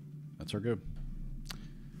that's our go.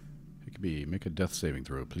 It could be make a death saving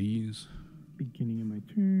throw, please. Beginning of my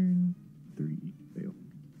turn. 3 fail.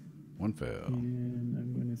 1 fail. And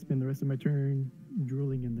I'm going to spend the rest of my turn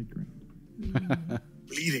drooling in the ground.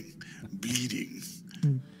 Bleeding.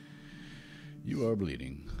 You are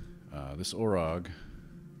bleeding. This Orog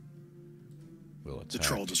will attack. The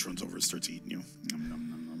troll just runs over and starts eating you. Nom, nom,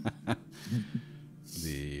 nom, nom.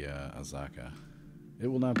 The Azaka. It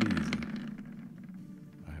will not be easy.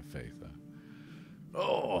 I have faith, though.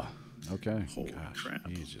 Oh, okay. Holy Gosh, crap.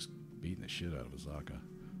 he's just beating the shit out of Azaka.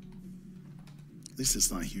 At least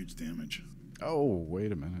it's not huge damage. Oh,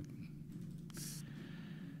 wait a minute.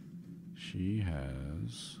 She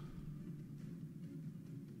has.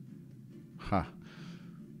 Ha.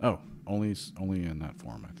 Oh, only in that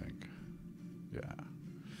form, I think. Yeah.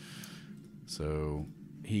 So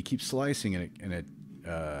he keeps slicing it, and it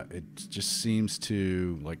just seems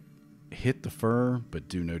to like hit the fur, but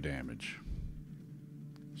do no damage.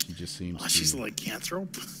 She just seems. Oh, she's a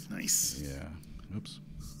lycanthrope. Nice. Yeah. Oops.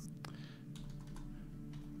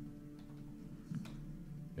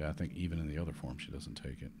 Yeah, I think even in the other form, she doesn't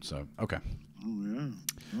take it. So, okay. Oh, yeah.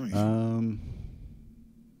 Oh, yeah.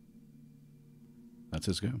 That's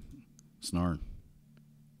his go. Snarn.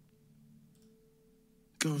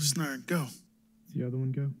 Go, Snarn, go. Does the other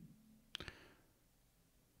one go?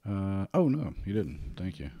 Oh, no, he didn't.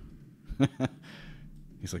 Thank you.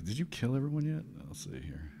 He's like, did you kill everyone yet? Let's see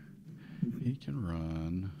here. He can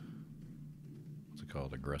run. What's it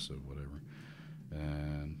called? Aggressive, whatever.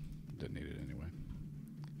 And didn't need it anyway.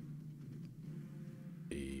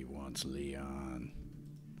 He wants Leon.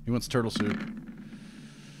 He wants turtle soup.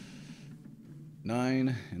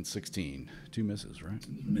 9 and 16. 2 misses, right?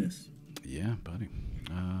 Miss. Yeah, buddy.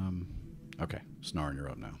 Okay, Snarn, you're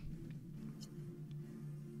up now.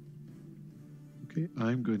 Okay,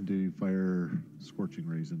 I'm going to fire Scorching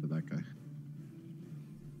Rays into that guy.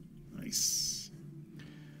 Nice.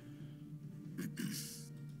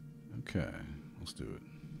 Okay, let's do it.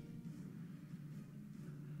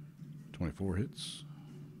 24 hits.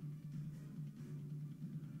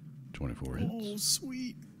 24 hits. Oh,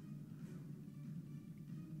 sweet.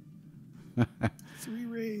 3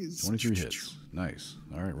 rays. 23 hits. Nice.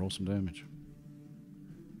 All right, roll some damage.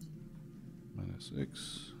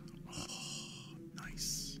 -6.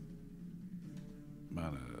 Nice.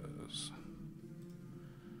 Minus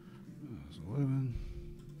 11.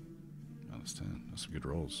 -10. That's some good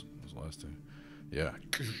rolls. Those last 2. Yeah.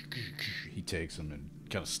 He takes them and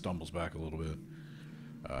kind of stumbles back a little bit.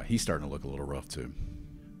 He's starting to look a little rough, too.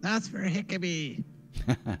 That's for Hickabee.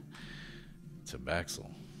 It's a Baxel.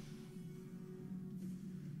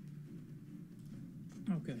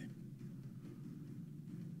 Okay.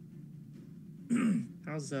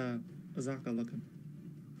 How's Azaka looking?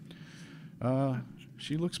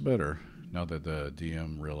 She looks better now that the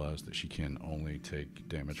DM realized that she can only take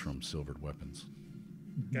damage from silvered weapons.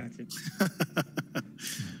 Gotcha.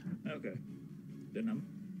 Okay. Then I'm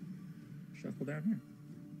shuffle down here.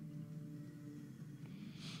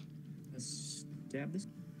 Let's stab this.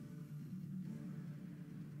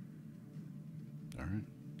 All right.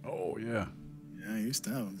 Oh, yeah. Yeah, you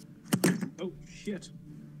stab him. Oh shit.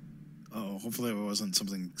 Oh, hopefully it wasn't some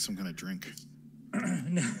kind of drink.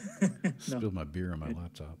 No. Spilled my beer on my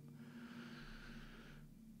laptop.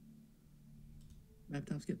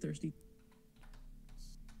 Laptops get thirsty.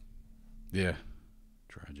 Yeah.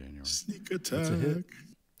 Dry January. Sneak attack. That's a hit.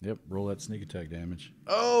 Yep, roll that sneak attack damage.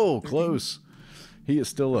 Oh, close. He is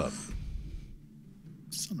still up.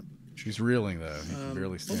 Son of He's reeling, though. He can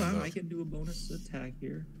barely stand Hold on, up. I can do a bonus attack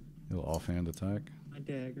here. A little offhand attack. My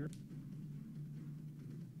dagger.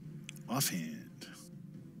 offhand.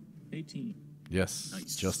 18. Yes,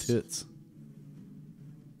 Nice. just hits.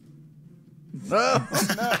 No,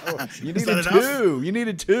 no. You Is that needed enough? 2. You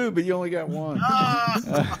needed 2, but you only got 1.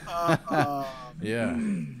 Yeah.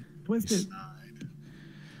 Twist it.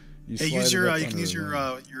 You Hey, slide use it your up you can under use the your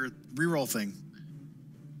line. reroll thing.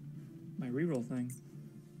 My reroll thing.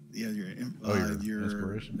 Yeah, your your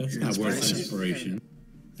inspiration. That's your not worth inspiration.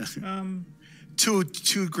 inspiration.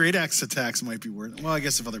 Two great axe attacks might be worth. Well, I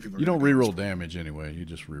guess if other people. You don't reroll damage anyway. You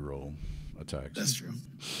just reroll attacks. That's true.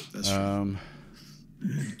 That's true.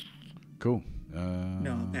 Cool.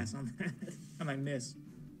 No, I'll pass on that. I might miss.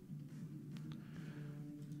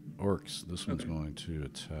 Orcs. This one's Okay. going to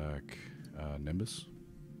attack Nimbus.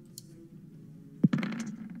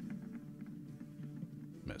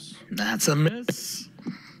 Miss. That's a miss.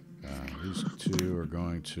 These 2 are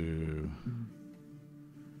going to.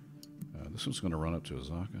 This one's going to run up to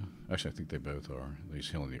Azaka. Actually, I think they both are. He's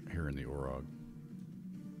here in the Orog.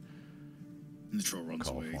 And the troll runs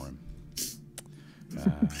Call away. for him.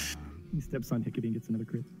 He steps on Hickabee and gets another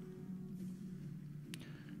crit.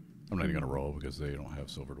 I'm not even going to roll because they don't have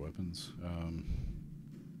silvered weapons.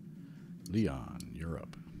 Leon, you're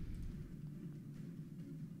up.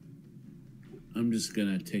 I'm just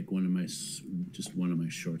gonna take one of my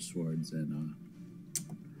short swords and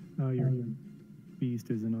Your beast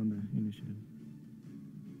isn't on the initiative.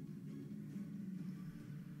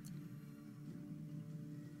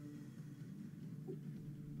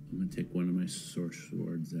 I'm gonna take one of my short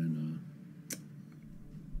swords and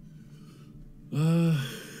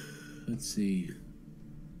let's see,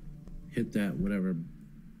 hit that whatever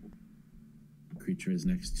creature is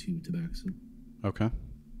next to Tabaxi. Okay.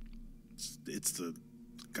 It's the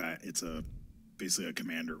guy. It's basically a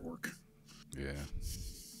commander orc. Yeah.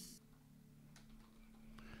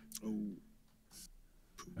 Oh,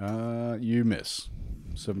 You miss.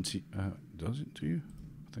 17. Does it to you?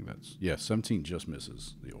 I think that's. Yeah, 17 just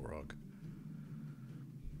misses the Orog.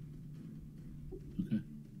 Okay.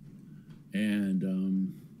 And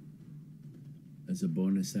as a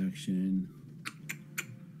bonus action,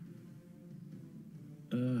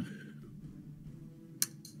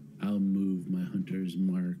 I'll move my hunter's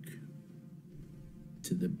mark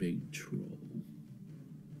to the big troll.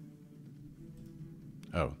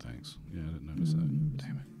 Oh, thanks. Yeah, I didn't notice that.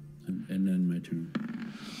 Damn it. And then my turn.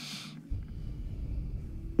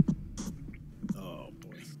 Oh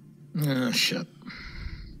boy. Oh, shit.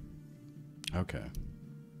 Okay.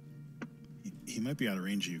 He might be out of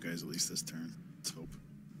range of you guys at least this turn. Let's hope.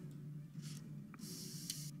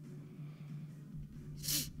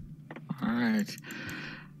 All right.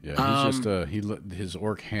 Yeah, he's just his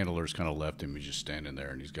orc handler's kind of left him. He's just standing there,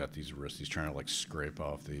 and he's got these wrists. He's trying to like scrape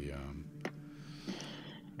off the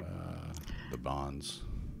bonds.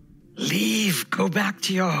 Leave. Go back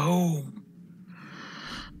to your home.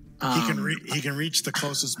 He can reach the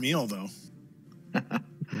closest meal though. Yeah.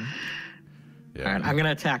 All right, I'm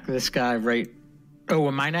gonna attack this guy right. Oh,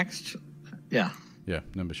 am I next? Yeah. Yeah,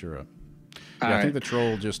 Nimbus, you're up. All Yeah, I right. think the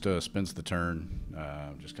troll just spends the turn,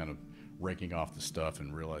 just kind of raking off the stuff,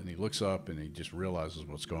 and he looks up and he just realizes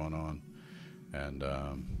what's going on, and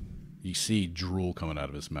you see drool coming out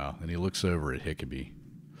of his mouth, and he looks over at Hickabee.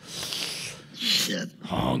 Shit.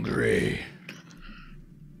 Hungry.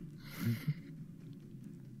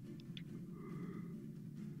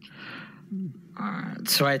 All right,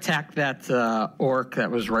 so I attacked that orc that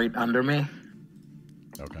was right under me.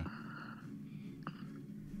 Okay.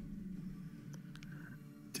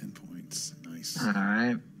 10 points. Nice. All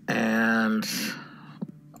right, and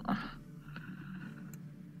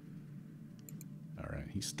All right,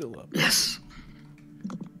 he's still up. yes.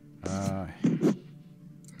 Good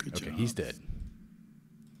Okay, job. he's dead.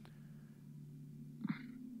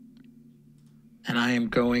 And I am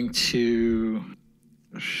going to.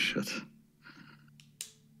 Oh, shit.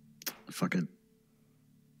 Fuck it.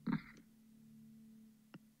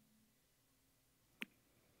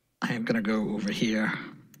 I am going to go over here.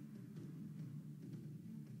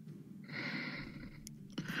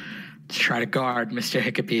 To try to guard Mr.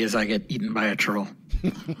 Hickabee as I get eaten by a troll.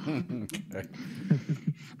 Okay.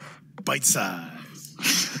 Bite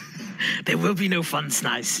size. There will be no fun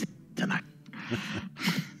snice tonight.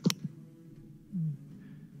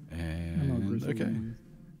 And okay.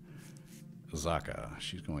 Zaka,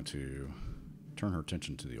 she's going to turn her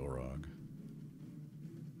attention to the Orog.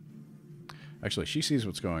 Actually, she sees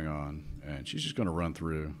what's going on, and she's just going to run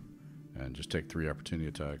through and just take 3 opportunity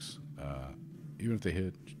attacks. Even if they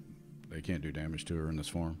hit, they can't do damage to her in this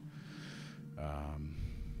form.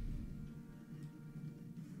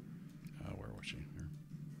 Where was she? Here.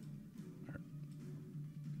 All right.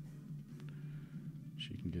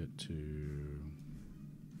 She can get to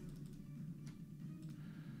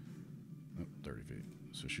 30 feet.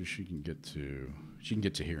 So she can get to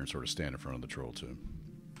here and sort of stand in front of the troll too.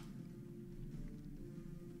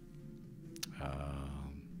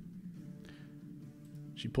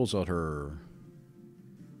 She pulls out her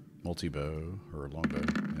multi-bow, her longbow,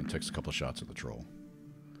 and takes a couple of shots at the troll.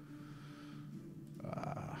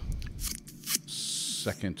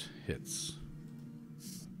 Second hits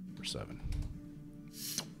for 7.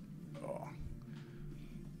 Oh.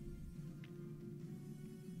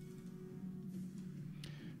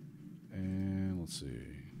 And let's see.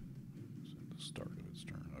 It's at the start of its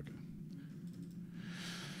turn. Okay.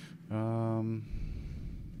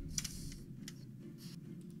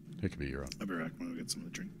 Hickabee, you're up. I'll be back when we get some of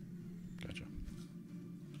the drink. Gotcha.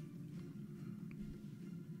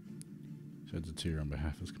 Sheds a tear on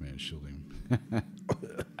behalf of his command, shielding him.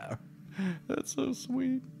 That's so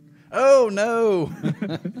sweet. Oh, no!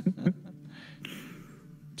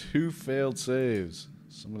 2 failed saves.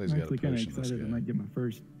 Somebody's I'm got a actually kind of potion this excited. I guy. might get my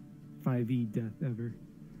first 5e death ever.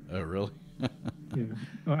 Oh, really? Yeah.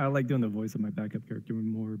 Oh, I like doing the voice of my backup character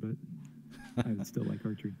more, but I still like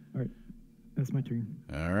archery. All right. That's my turn.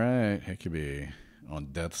 All right, Hickabee on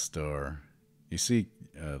Death Star. You see,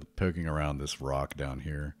 poking around this rock down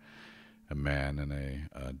here, a man in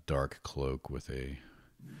a dark cloak with a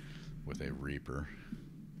reaper.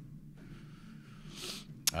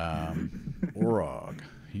 Orog.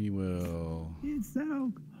 He will. It's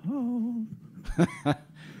so cold.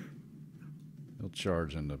 He'll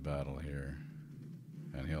charge into battle here,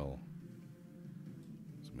 and he'll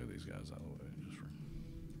move these guys out of the way just for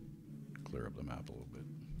clear up the map a little bit.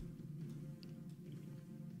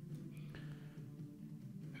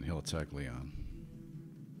 And he'll attack Leon.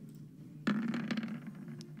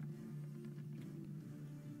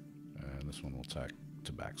 And this one will attack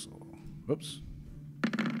Tabaxel. Whoops.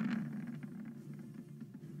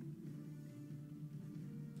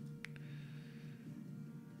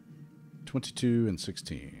 $22 and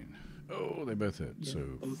 16. Oh, they both hit. Yeah, So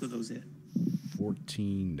both of those hit.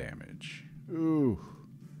 14 damage. Ooh.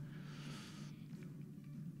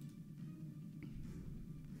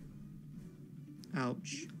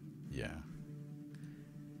 Ouch. Yeah.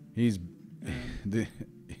 He's you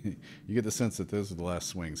get the sense that those are the last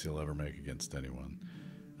swings he'll ever make against anyone.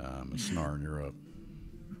 Snarn, you're up.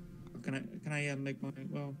 Can I make my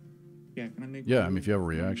yeah? Can I make? Yeah, I mean if you have a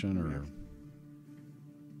reaction or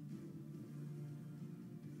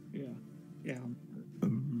yeah.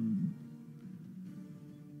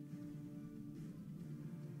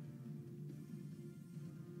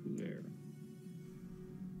 There.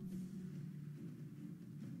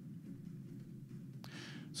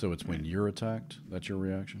 so it's when you're attacked. That's your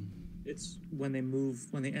reaction. It's when they move,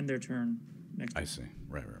 when they end their turn. Next. I see.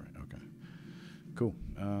 Right. Okay. Cool.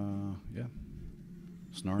 Yeah.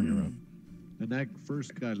 Snarn, you're up. And that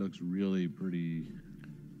first guy looks really pretty.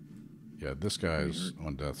 Yeah, this guy's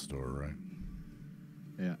on death's door, right?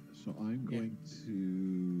 Yeah, so I'm going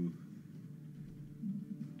to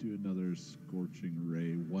do another scorching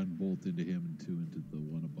ray. 1 bolt into him and 2 into the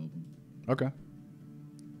one above him. Okay.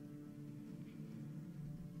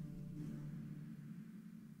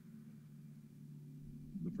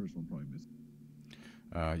 The first one probably missed.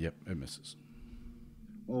 Yep, it misses.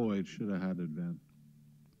 Oh, it should have had advantage.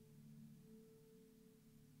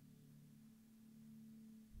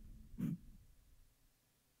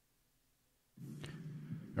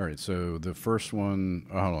 All right, so the first one,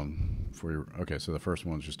 hold on. Okay, so the first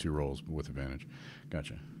one's just 2 rolls with advantage.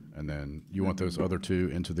 Gotcha. And then you want those other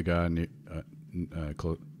 2 into the guy to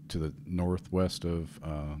the northwest of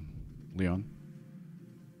Leon?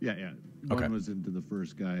 Yeah. Okay. One was into the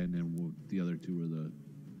first guy, and then the other 2 were the...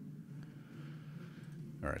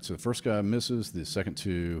 All right, so the first guy misses. The second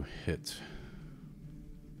 2 hit.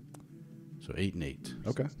 So 8 and 8.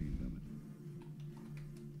 Okay. 16 damage.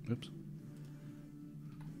 Oops.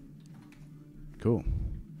 Cool.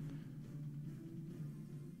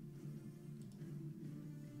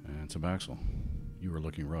 And Tabaxel, you were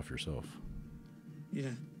looking rough yourself. Yeah.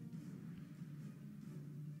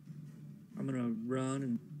 I'm gonna run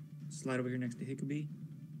and slide over here next to Hickabee.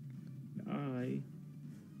 I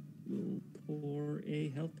will pour a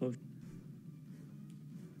health potion.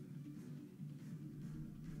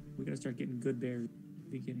 We gotta start getting good berries at the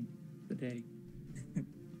beginning of the day.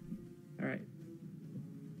 All right.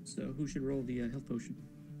 So who should roll the health potion?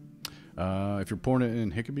 If you're pouring it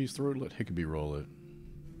in Hickabee's throat, let Hickabee roll it.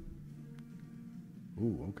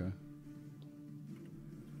 Ooh, okay.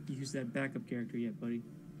 You use that backup character yet, buddy?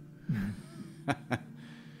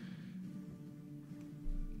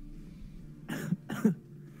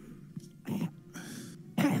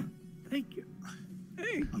 Thank you.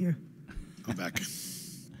 Thank you. I'm back.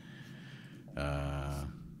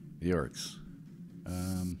 The orcs.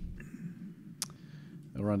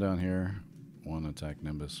 They'll run down here. 1 attack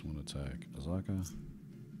Nimbus, 1 attack Azaka.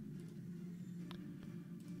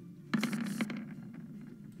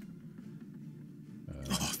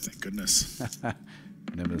 Oh, thank goodness.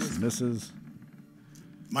 Nimbus misses.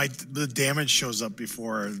 The damage shows up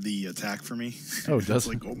before the attack for me. Oh, it does?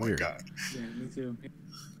 It's like, oh my Weird. god. Yeah, me too.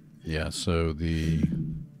 Yeah, so the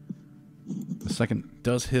second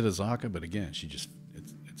does hit Azaka, but again, she just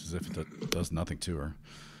it's as if it does nothing to her.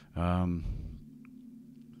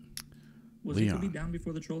 Was Leon. Hickabee down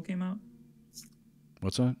before the troll came out?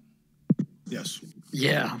 What's that? Yes.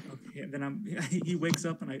 Yeah. Okay, then he wakes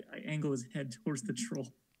up and I angle his head towards the troll.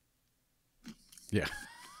 Yeah.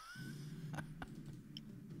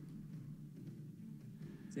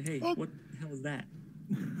 Say, hey, what the hell is that?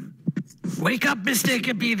 Wake up, Mr.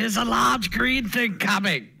 Hickabee. There's a large green thing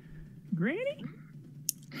coming. Granny?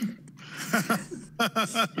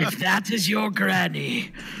 If that is your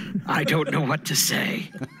granny, I don't know what to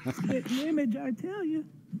say. The image, I tell you.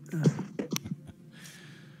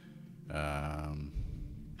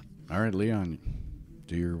 All right, Leon,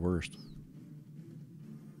 do your worst.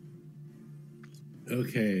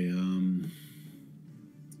 Okay,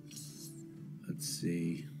 let's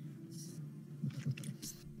see.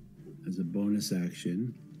 As a bonus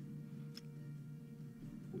action,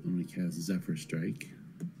 I'm going to cast Zephyr Strike.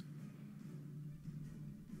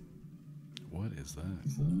 What is that?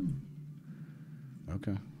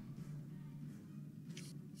 Okay.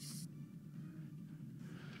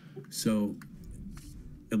 So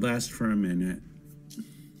it lasts for a minute.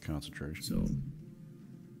 Concentration. So,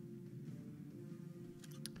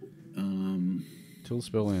 Till the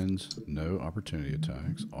spell ends, no opportunity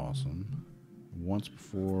attacks. Awesome. Once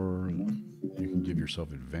before, you can give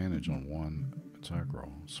yourself advantage on 1 attack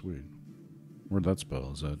roll. Sweet. Where'd that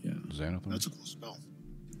spell? Is that Xanathar? That's a cool spell.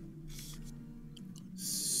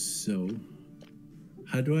 So,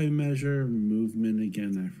 how do I measure movement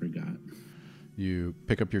again? I forgot. You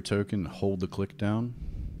pick up your token, hold the click down,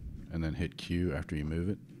 and then hit Q after you move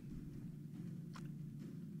it.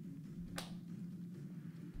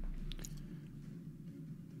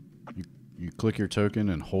 click your token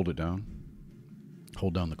and hold it down.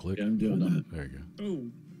 Hold down the click. Yeah, I'm doing that. There you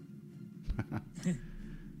go. Oh.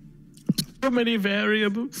 So many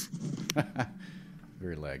variables.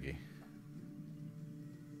 Very laggy.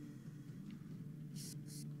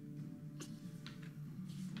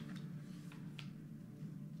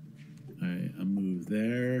 I'll move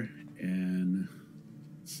there, and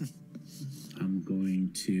I'm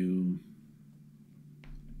going to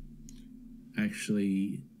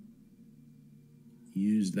actually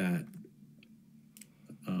use that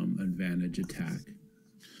advantage attack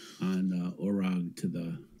on Orog to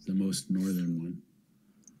the most northern one.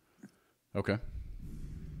 Okay.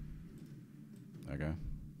 Okay.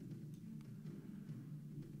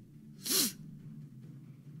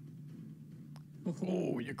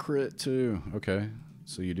 Oh, you crit too. Okay.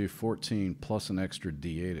 So you do 14 plus an extra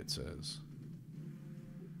D8, it says.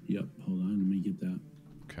 Yep, hold on, let me get that.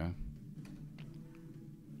 Okay.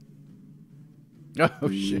 Oh,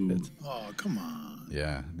 Ooh. shit. Oh, come on.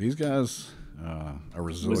 Yeah, these guys are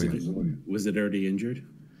resilient. Was it already injured?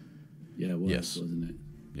 Yeah, it was, Yes. wasn't it?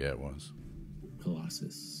 Yeah, it was.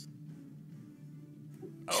 Colossus.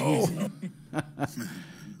 Oh.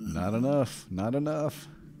 Not enough. Not enough.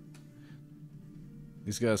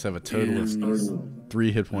 These guys have a total of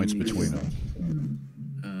 3 hit points between them.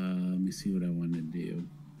 Let me see what I want to do.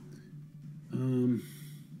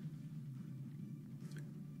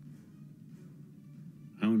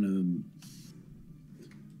 I want to.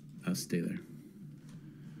 I'll stay there.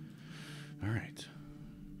 All right.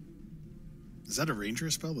 Is that a ranger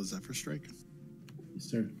spell? Is that for strike? Yes,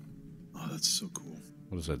 sir. Oh, that's so cool.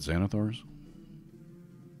 What is that, Xanathar's?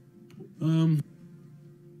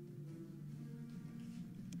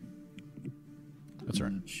 That's all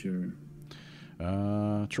right. Not sure.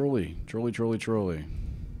 Trolley.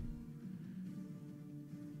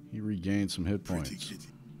 He regained some hit Pretty points. kitty.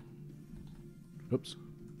 Oops.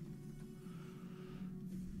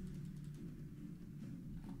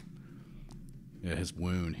 Yeah, his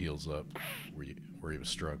wound heals up where he was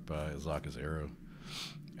struck by Azaka's arrow,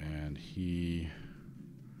 and he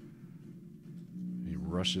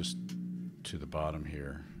rushes to the bottom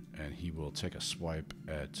here, and he will take a swipe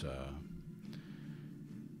at.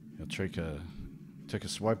 He'll take a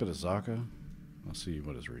swipe at Azaka. I'll see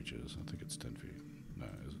what his reach is. I think it's 10 feet. No,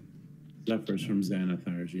 it isn't. Lefers from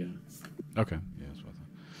Xanathar's, yeah. Okay. Yeah, that's what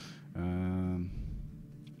I thought.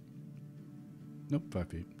 Nope, 5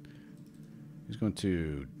 feet. He's going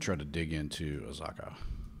to try to dig into Azaka.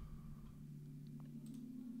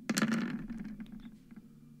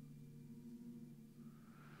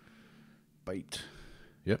 Bite.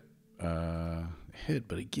 Yep. Hit,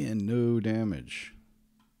 but again, no damage.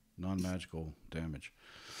 Non-magical damage.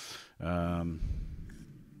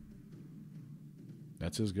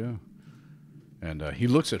 That's his go. And he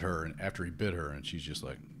looks at her, and after he bit her, and she's just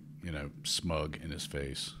like, smug in his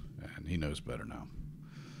face, and he knows better now.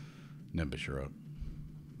 Nimbus, you're up.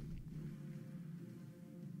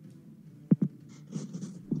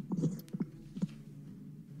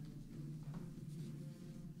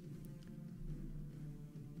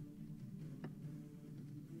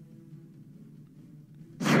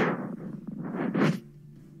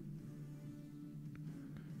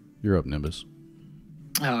 You're up, Nimbus.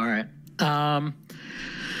 All right.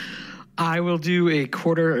 I will do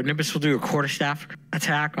Nimbus will do a quarterstaff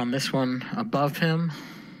attack on this one above him.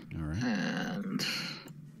 All right. And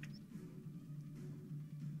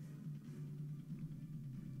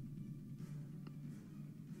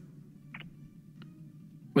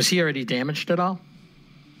was he already damaged at all?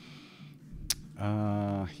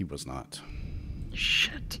 He was not.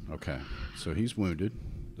 Shit. Okay. So he's wounded.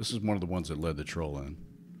 This is one of the ones that led the troll in.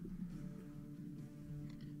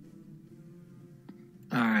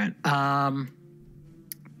 All right. All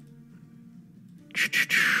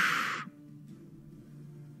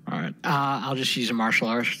right. I'll just use a martial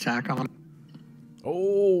arts attack on him.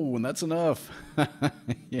 Oh, and that's enough.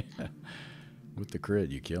 Yeah. With the crit,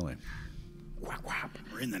 you kill him. Whap, whap.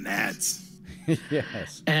 We're in the nats.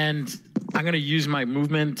 Yes. And I'm going to use my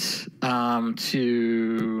movement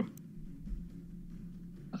to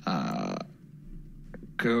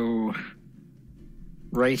go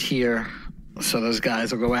right here. So those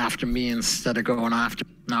guys will go after me instead of going after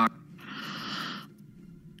now.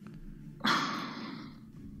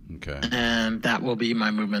 Okay. And that will be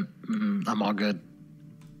my movement. I'm all good.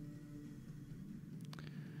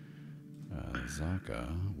 Zaka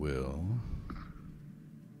will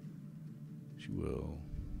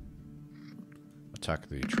attack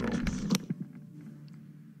the troll.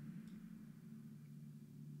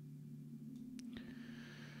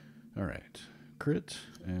 All right. Crit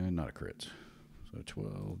and not a crit. So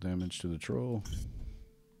 12 damage to the troll.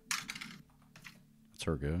 That's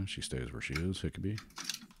her go. She stays where she is. Hickabee.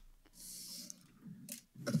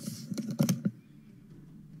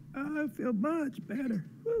 I feel much better.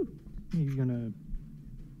 Woo. He's gonna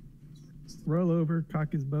roll over,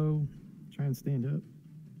 cock his bow, try and stand up.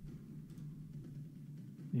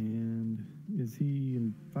 And is he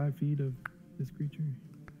in 5 feet of this creature?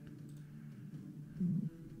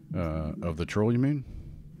 Of the troll, you mean?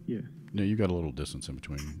 Yeah. No, you got a little distance in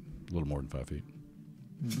between. A little more than 5 feet.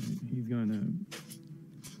 He's gonna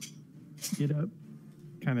get up,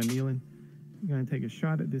 kind of kneeling. He's gonna take a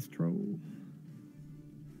shot at this troll.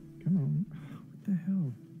 Come on. What the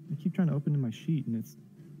hell? I keep trying to open my sheet and it's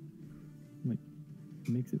like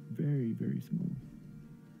makes it very, very small.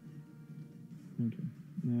 Okay.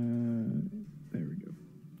 There we go.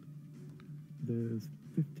 Does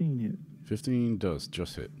 15 hit? 15 does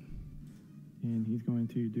just hit. And he's going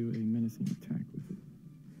to do a menacing attack with it.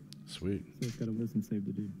 Sweet. So it's got a wisdom save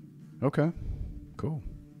to do. Okay. Cool.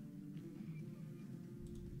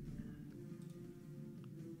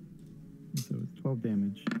 So it's 12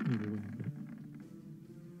 damage either way. But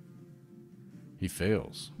He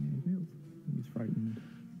fails. yeah, he fails. He's frightened.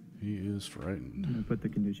 He is I'm frightened. going to put the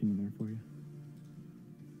condition in there for you.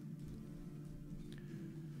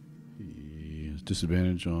 He has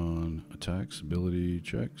disadvantage on attacks, ability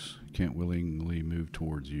checks. Can't willingly move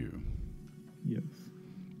towards you. Yes.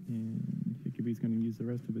 And Hickabee's going to use the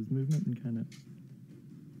rest of his movement and kind of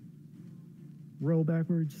roll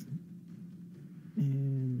backwards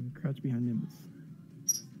and crouch behind Nimbus.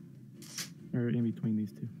 Or in between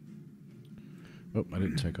these two. Oh, I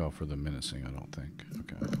didn't take off for the menacing, I don't think.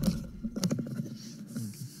 Okay.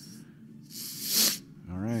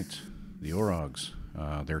 All right. The Orogs.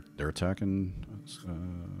 They're attacking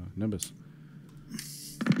Nimbus.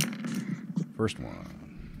 First one.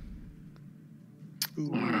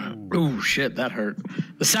 Oh shit, that hurt.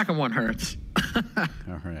 The second one hurts.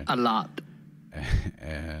 All right. A lot.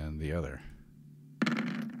 And the other.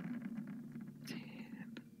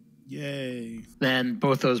 Yay. Then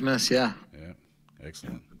both those miss, yeah. Yeah.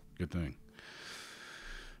 Excellent. Good thing.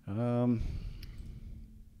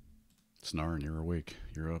 Snarn, you're awake.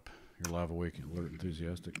 You're up. You're live, awake, alert,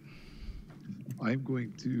 enthusiastic. I'm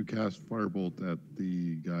going to cast Firebolt at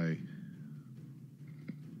the guy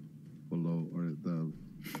below, or the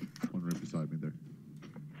one right beside me there.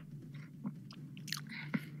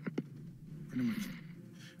 Pretty much.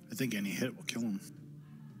 I think any hit will kill him.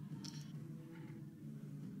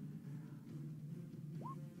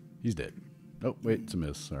 He's dead. Oh, wait, it's a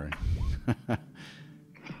miss. Sorry.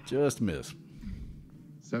 Just miss.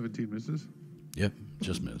 17 misses. Yep,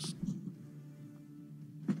 just miss.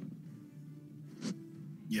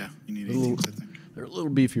 Yeah, you need A little- 18s, I think. They're a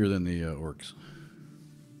little beefier than the orcs.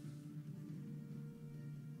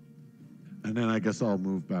 And then I guess I'll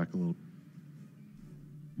move back a little.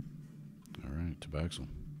 All right, Tabaxel.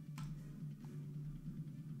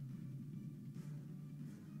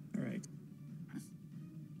 All right.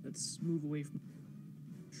 Let's move away from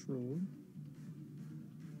troll.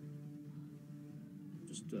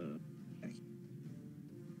 Just back.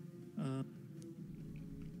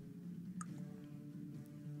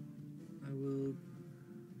 I will.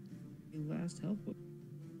 The last help.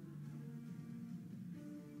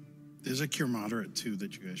 There's a cure moderate too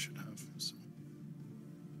that you guys should have. So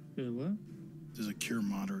What? there's a cure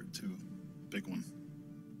moderate too, big one.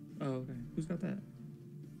 Oh, okay. Who's got that?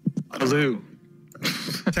 Blue.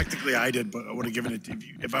 Technically, I did, but I would have given it to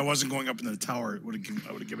you. If I wasn't going up in the tower, I would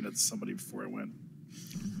have given it to somebody before I went.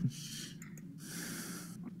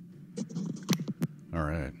 All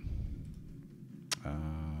right.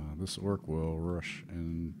 This orc will rush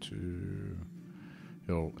into.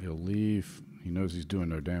 He'll leave. He knows he's doing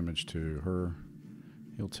no damage to her.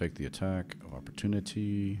 He'll take the attack of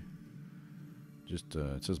opportunity. Just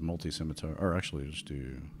it says multi-scimitar, or actually just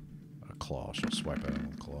do a claw. She'll swipe at him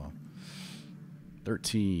with a claw.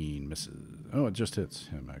 13 misses. Oh, it just hits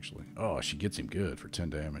him actually. Oh, she gets him good for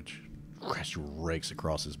 10 damage. She rakes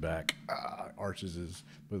across his back, arches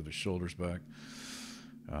both of his shoulders back.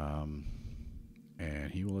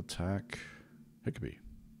 And he will attack Hickabee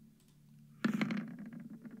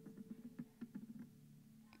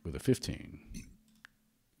with a 15.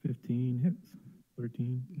 15 hits.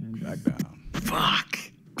 13. And Back down. Fuck.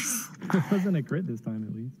 it wasn't a crit this time,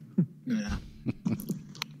 at least. Yeah.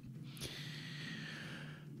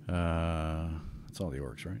 That's all the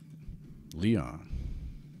orcs, right? Leon.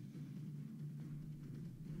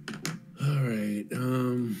 All right.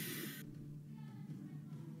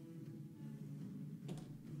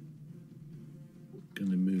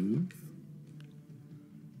 Gonna move.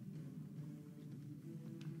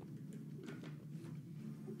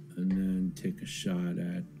 take a shot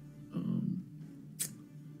at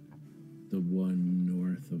the one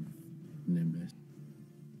north of Nimbus.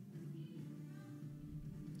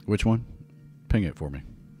 Which one? Ping it for me.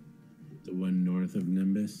 The one north of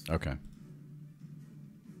Nimbus. Okay.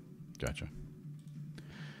 Gotcha.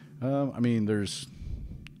 I mean,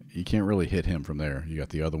 you can't really hit him from there. You got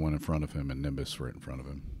the other one in front of him and Nimbus right in front of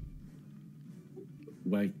him.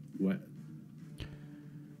 Why? What?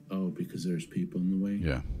 Oh, because there's people in the way?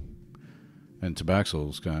 Yeah. And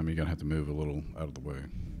Tabaxel's you're going to have to move a little out of the way.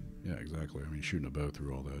 Yeah, exactly. I mean, shooting a bow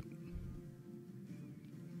through all that.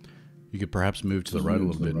 You could perhaps move to the right a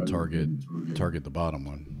little bit and target the bottom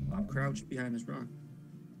one. I'm crouched behind this rock.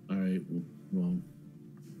 All right. Well,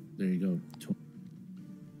 there you go.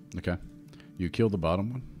 Okay. You killed the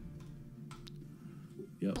bottom one?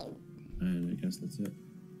 Yep. And I guess that's it.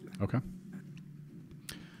 Okay.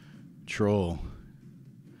 Troll.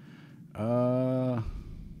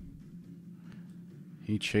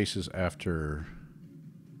 He chases after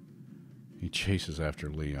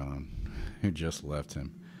Leon, who just left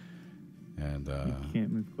him. And he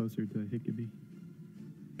can't move closer to Hickabee.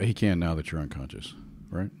 He can now that you're unconscious,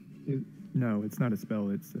 right? No, it's not a spell.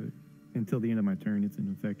 It's until the end of my turn. It's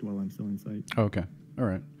in effect while I'm still in sight. Oh, okay. All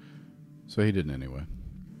right. So he didn't anyway.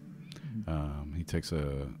 He takes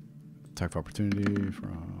a attack of opportunity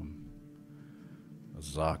from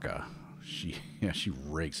Zaka. She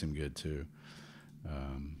rakes him good too.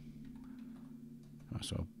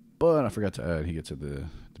 But I forgot to add, he gets at the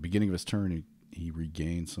beginning of his turn, he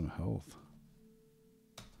regains some health.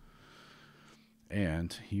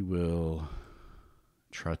 And he will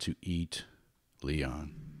try to eat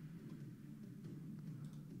Leon.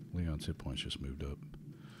 Leon's hit points just moved up.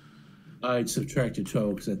 I subtracted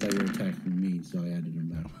 12 because I thought you were attacking me, so I added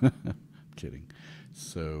them back. Kidding.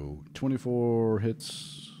 So 24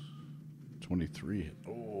 hits, 23 hit.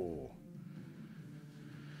 Oh.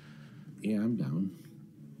 Yeah, I'm down.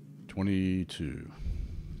 22.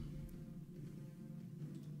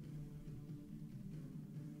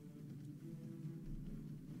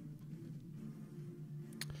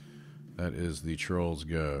 That is the troll's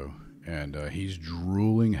go. And he's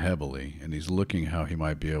drooling heavily, and he's looking how he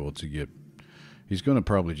might be able to get... He's going to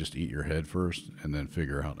probably just eat your head first, and then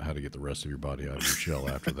figure out how to get the rest of your body out of your shell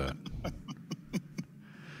after that.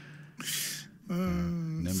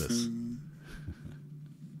 Nimbus.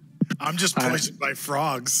 I'm just poisoned by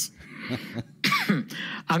frogs.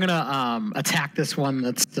 I'm gonna attack this one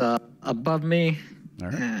that's above me. All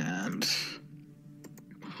right. And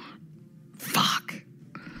fuck.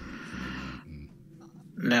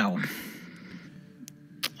 No.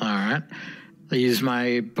 All right. I use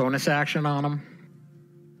my bonus action on him.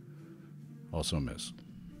 Also a miss.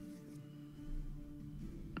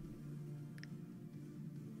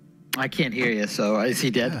 I can't hear you, so is he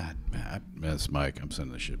dead? God, man, that's Mike. I'm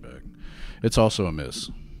sending this shit back. It's also a miss.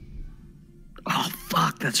 Oh,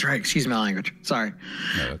 fuck. That's right. Excuse my language. Sorry.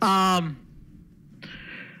 No, All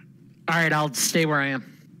right. I'll stay where I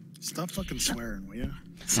am. Stop fucking swearing, will you?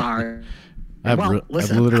 Sorry. I've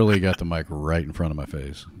listen. literally got the mic right in front of my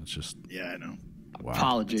face. It's just... Yeah, I know. Wow.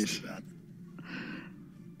 Apologies.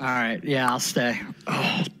 All right. Yeah, I'll stay.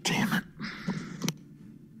 Oh, damn it.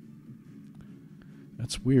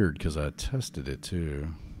 That's weird because I tested it too.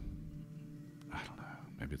 I don't know.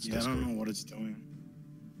 Maybe it's I Discord. don't know what it's doing.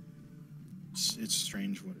 It's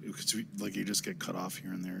strange. Because like you just get cut off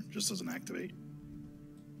here and there. It just doesn't activate.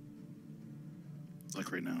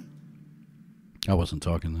 Like right now. I wasn't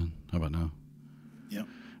talking then. How about now? Yep.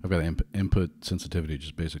 I've got the input sensitivity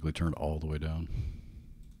just basically turned all the way down.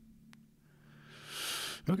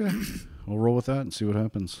 Okay. We'll roll with that and see what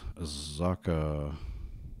happens. Zaka.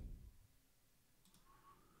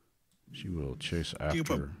 She will chase after. You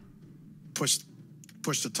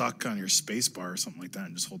push the talk on your space bar or something like that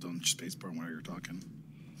and just hold down your space bar while you're talking.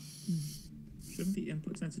 Shouldn't the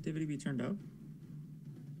input sensitivity be turned up?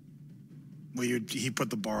 Well, he put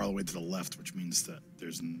the bar all the way to the left, which means that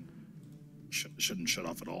shouldn't shut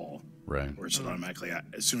off at all. Right. Or it should automatically,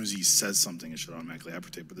 as soon as he says something, it should automatically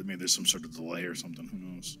aperitate. But maybe there's some sort of delay or something. Who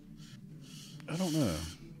knows? I don't know.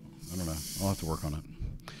 I'll have to work on it.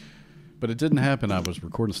 But it didn't happen. I was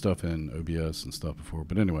recording stuff in OBS and stuff before.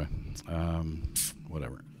 But anyway,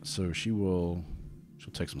 whatever. So she'll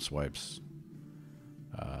take some swipes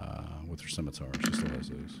with her scimitar. She still has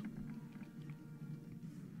those.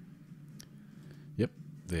 Yep,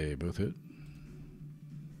 they both hit.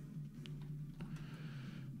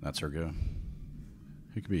 That's her go.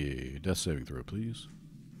 It could be a death saving throw, please.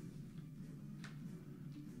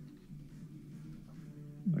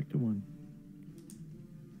 Back to 1.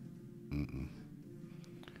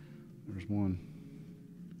 There's one.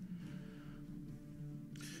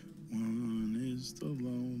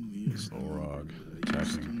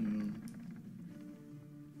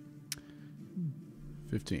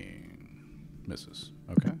 15. Misses.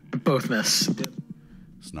 Okay. Both miss.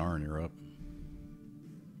 Snarn, you're up.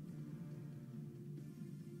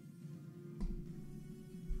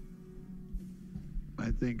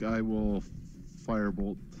 I think I will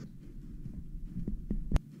firebolt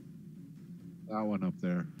that one up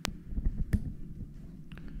there.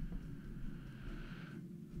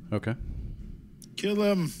 Okay. Kill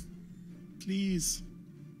him. Please.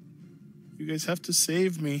 You guys have to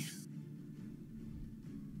save me.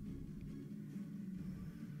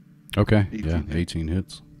 Okay. 18 yeah, hits. 18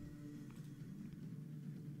 hits.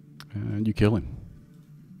 And you kill him.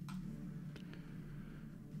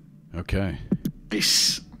 Okay.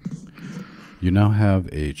 Nice. You now have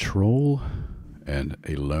a troll and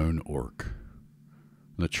a lone orc.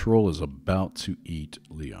 The troll is about to eat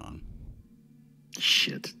Leon.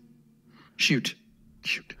 Shit. Shoot.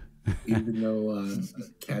 Even though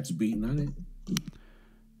cat's beating on it.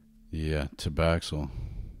 Yeah, Tabaxel.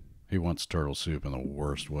 He wants turtle soup in the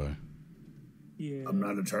worst way. Yeah. I'm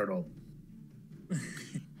not a turtle. He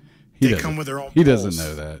They doesn't- come with their own He doesn't bowls.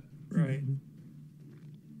 know that. Right.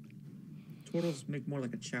 Turtles make more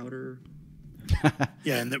like a chowder.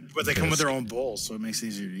 Yeah, but they come with their own bowls, so it makes it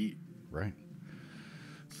easier to eat. Right.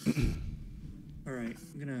 All right,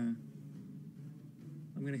 I'm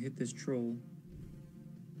gonna hit this troll.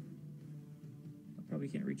 I probably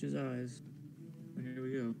can't reach his eyes. But here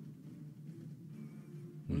we go.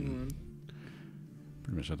 21.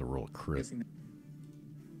 Pretty much have to roll a crit. Guessing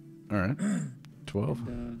All right. 12.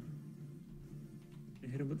 and, I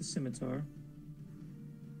hit him with the scimitar.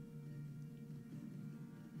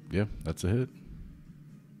 Yeah, that's a hit.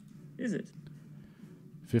 Is it?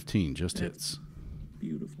 15 just That's- hits.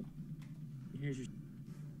 Beautiful. Here's your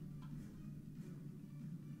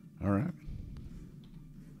All right.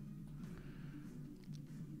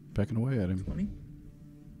 Pecking away at him. 20.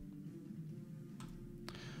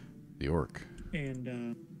 The orc.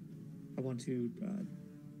 And I want to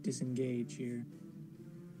disengage here.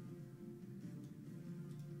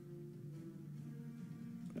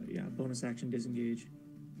 Yeah, bonus action disengage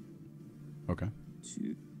Okay.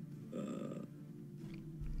 to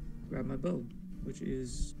grab my bow, which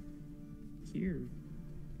is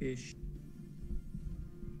here-ish.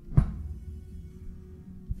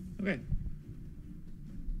 Okay.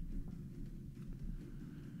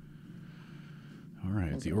 All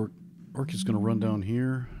right. The Also- orc is going to run down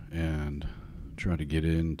here and try to get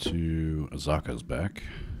into Azaka's back.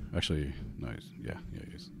 Actually, nice. Yeah, he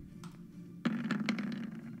is.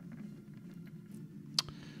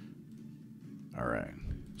 All right.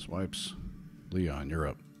 Swipes. Leon, you're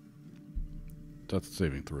up. Death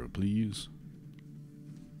saving throw, please.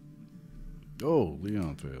 Oh,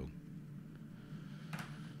 Leon failed.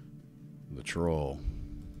 The troll.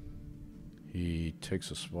 He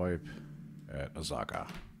takes a swipe at Azaka.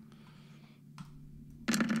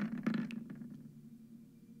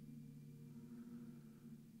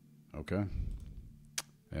 Okay.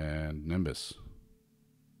 And Nimbus.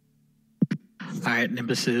 All right,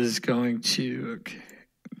 Nimbus is going to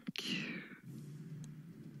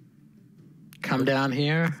come down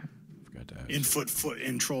here. Forgot to ask. In foot,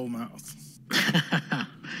 in troll mouth.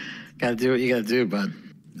 Gotta do what you gotta do, bud.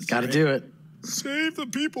 Gotta do it. Save the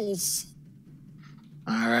peoples.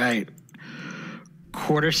 All right.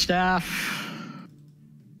 Quarterstaff.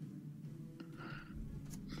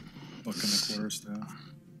 Bucking the quarterstaff.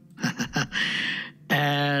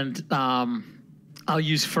 And I'll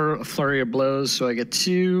use flurry of blows, so I get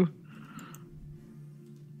 2.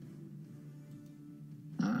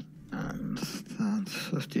 And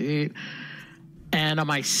 58. And on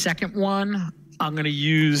my second one, I'm going to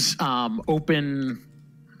use open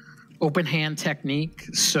hand technique.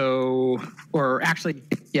 So, or actually,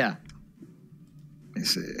 yeah. Let me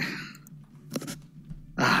see.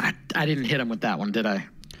 I didn't hit him with that one, did I?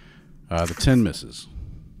 The 10 misses.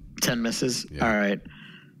 10 misses. Yeah. All right.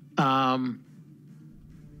 All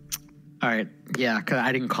right. Yeah, because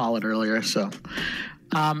I didn't call it earlier. So,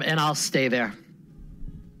 and I'll stay there.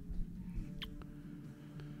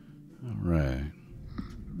 All right.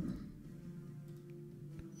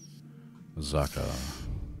 Azaka.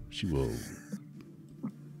 She will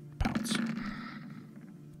pounce.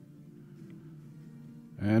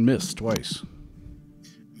 And miss twice.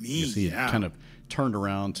 Me, You see it yeah. kind of turned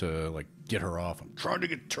around to like get her off. I'm trying to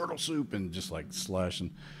get turtle soup and just like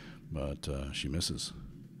slashing, but she misses.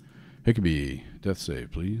 It could be death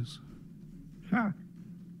save, please. Ha!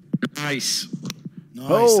 Nice. Nice.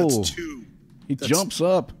 Oh. That's 2. He jumps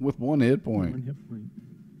up with 1 hit point. 1 hit point.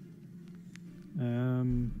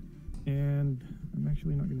 And I'm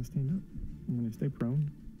actually not going to stand up. I'm going to stay prone.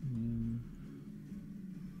 And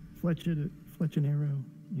fletch an arrow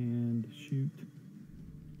and shoot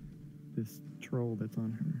this troll that's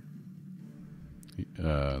on her.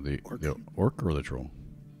 The orc or the troll?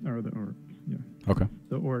 Or the orc, yeah. Okay.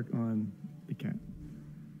 The orc on the cat.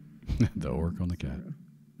 The orc on the cat.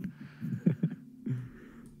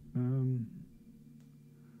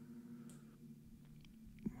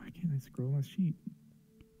 Why can't I scroll my sheet?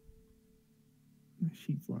 My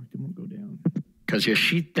sheet's locked. It won't go down. Because your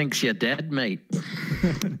sheet thinks you're dead, mate.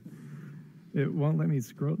 It won't let me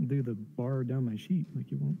scroll and do the bar down my sheet.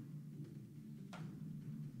 Like, it won't. What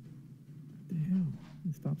the hell?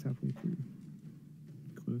 It stops halfway through.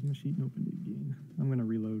 Close my sheet and open it again. I'm going to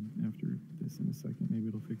reload after this in a second. Maybe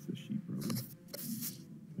it'll fix the sheet problem.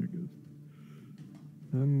 There it goes.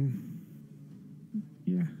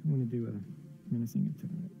 Yeah, I'm going to do a menacing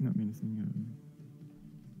attack. Not menacing.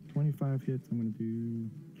 25 hits. I'm going to do...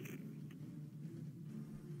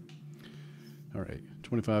 All right.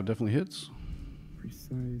 25 definitely hits.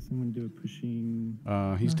 Precise. I'm going to do a pushing...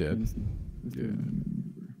 He's not dead. menacing. Let's do a Yeah.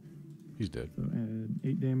 maneuver. He's dead. So add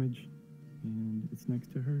 8 damage, and it's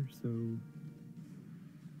next to her, so...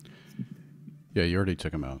 sneak attack. Yeah, you already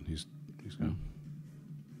took him out. He's gone.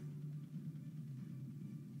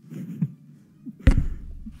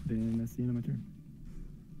 Then that's the end of my turn.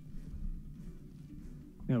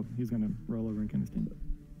 No, he's going to roll over and kind of stand up.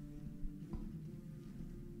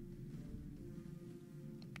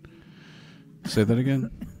 Say that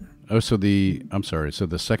again. Oh, I'm sorry. So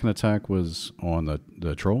the second attack was on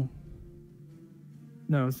the troll?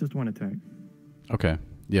 No, it's just one attack. Okay.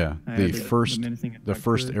 Yeah. I The had first menacing the attack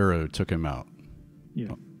first to it. arrow took him out.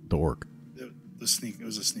 Yeah. The orc. The sneak. It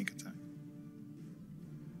was a sneak attack.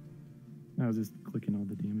 I was just clicking all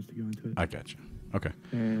the damage to go into it. I got you. Okay.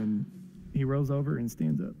 And he rolls over and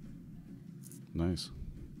stands up, Nice.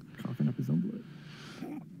 coughing up his own blood.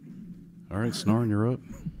 All right, Snarn, you're up.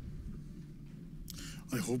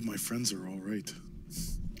 I hope my friends are all right.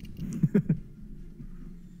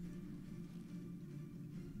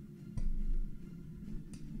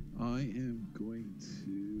 I am going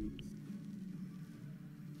to.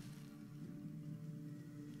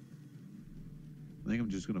 I think I'm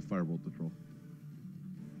just going to firebolt the troll.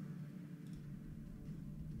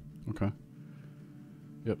 Okay.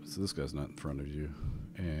 Yep, so this guy's not in front of you.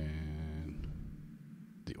 And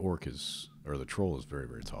the orc is, or the troll is very,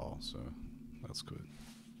 very tall, so that's good.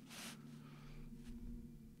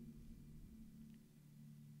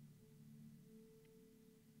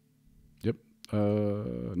 Yep.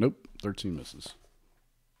 Nope. 13 misses.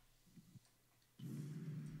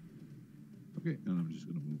 Okay, and I'm just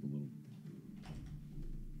going to move a little.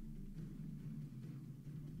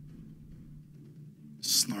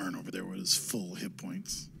 Snarn over there with his full hit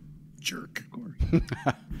points. Jerk. Of course.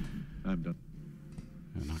 I'm done.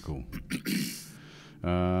 Yeah, not cool.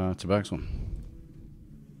 Tabax's one.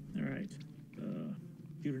 All right.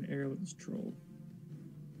 Shoot an arrow at this troll.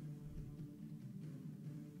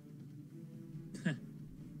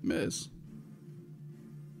 Miss.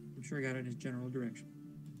 I'm sure I got it in his general direction.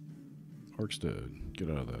 Orc's dead. Get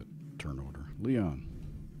out of that turn order. Leon.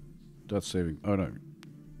 Death saving. Oh, no.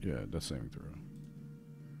 Yeah, death saving throw.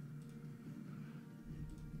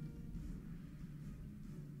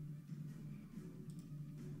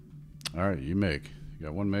 All right, you make. You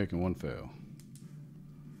got one make and one fail.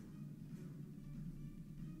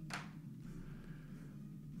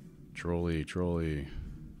 Trolley is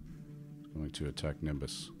going to attack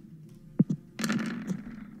Nimbus.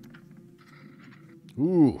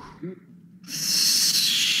 Ooh.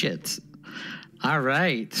 Shit. All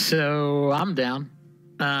right, so I'm down.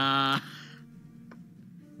 Yeah,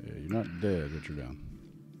 you're not dead, but you're down.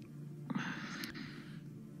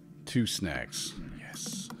 2 snacks.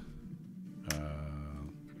 Yes.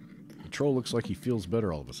 The troll looks like he feels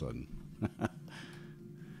better all of a sudden.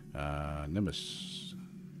 Nimbus.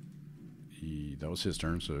 That was his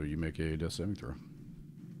turn, so you make a death saving throw.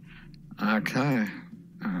 Okay.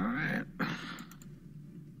 All right.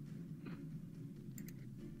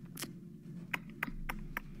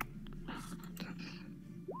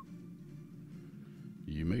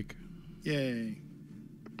 You make. Yay.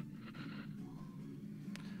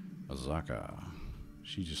 Azaka.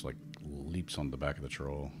 She just like leaps on the back of the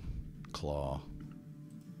troll. Claw.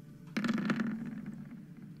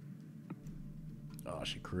 Oh,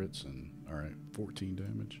 she crits and alright, 14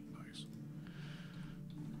 damage. Nice.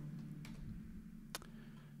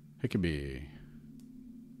 Hickabee.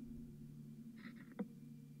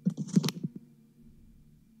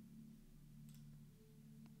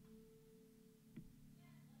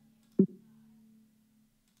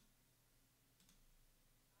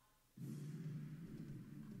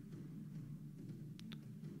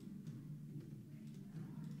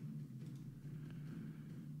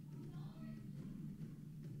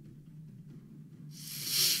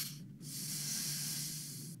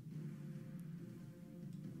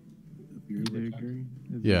 were talking. Gary?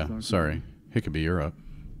 Is Yeah, Zaka- sorry. Hickabee, you're up.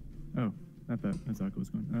 Oh, I thought Azaka was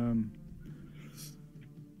going.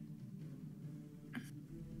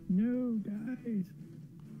 No, guys.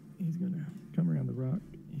 He's gonna come around the rock,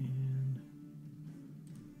 and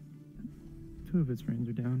 2 of his friends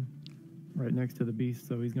are down, right next to the beast.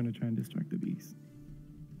 So he's gonna try and distract the beast.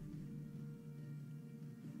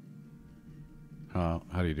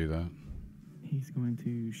 How do you do that? He's going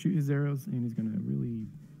to shoot his arrows, and he's gonna really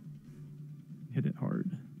hit it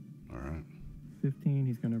hard. All right. 15.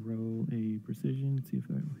 He's gonna roll a precision, see if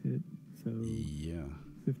that will hit. So Yeah.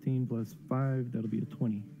 15 plus 5, that'll be a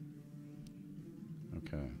 20.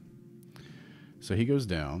 Okay. So he goes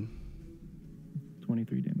down.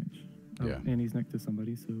 23 damage. Oh, Yeah. And he's next to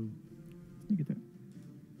somebody, so sneak attack.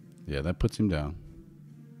 Yeah, that puts him down.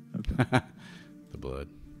 Okay. The blood.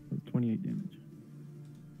 So 28 damage.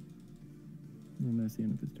 And that's the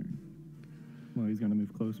end of his turn. Well, he's going to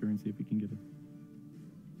move closer and see if he can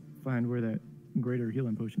find where that greater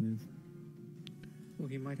healing potion is. Well,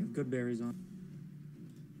 he might have good berries on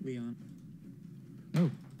Leon. Oh,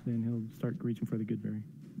 then he'll start reaching for the good berry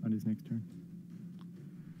on his next turn.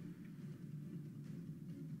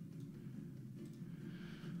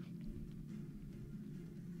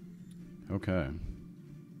 Okay.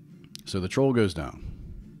 So the troll goes down.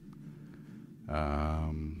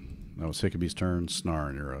 That was Hickabee's turn.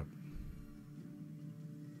 Snarn, you're up.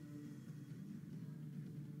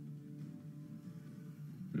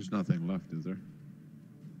 There's nothing left, is there?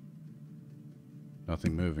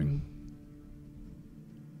 Nothing moving.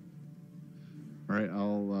 All right,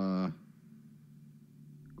 I'll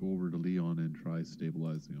go over to Leon and try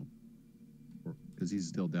stabilizing him. Because he's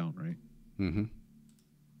still down, right? Mm-hmm.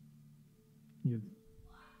 Yes,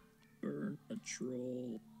 Burn a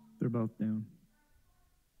troll. they're both down.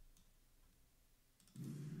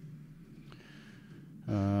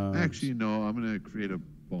 Actually, no, I'm going to create a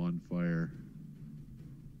bonfire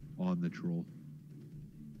on the troll.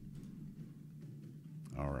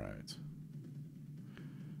 All right.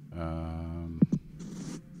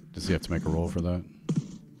 Does he have to make a roll for that?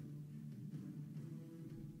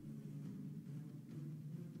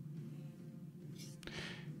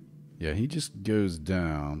 Yeah, he just goes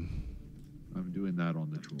down. I'm doing that on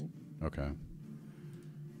the troll. Okay.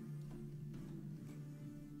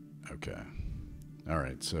 Okay. All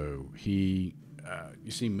right. So he,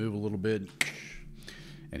 you see him move a little bit,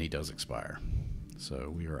 and he does expire.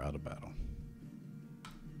 So we are out of battle.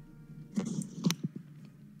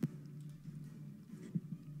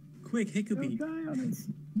 Quick, Don't Hickabee, die on us.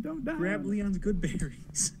 Don't die. grab on us. Leon's good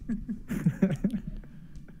berries.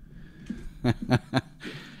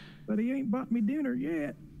 But he ain't bought me dinner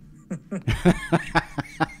yet.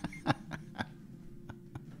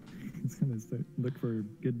 He's gonna look for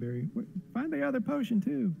good berry. Find the other potion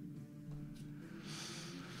too.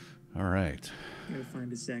 All right. Gotta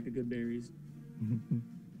find a sack of good berries.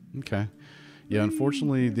 Okay. Yeah,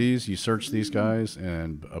 unfortunately, you search these guys,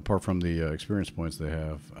 and apart from the experience points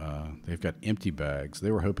they've got empty bags. They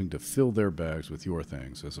were hoping to fill their bags with your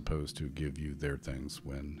things as opposed to give you their things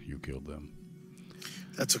when you killed them.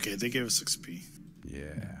 That's okay. They gave us XP.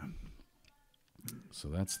 Yeah. So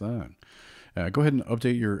that's that. Go ahead and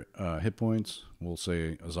update your hit points. We'll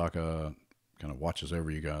say Azaka kind of watches over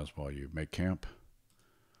you guys while you make camp.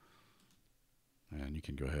 And you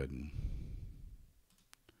can go ahead and...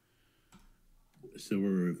 So we're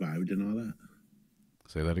revived and all that?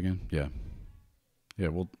 Say that again? Yeah. Yeah,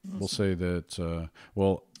 we'll say that...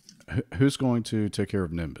 who's going to take care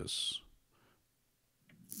of Nimbus?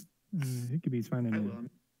 Hickabee's finding I a will.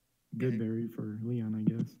 good Yeah. berry for Leon, I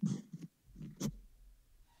guess.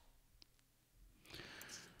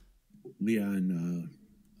 Leon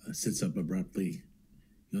sits up abruptly.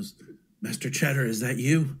 He goes, Master Cheddar, is that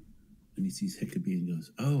you? And he sees Hickabee and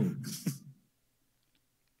goes, oh,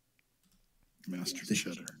 Master Thank-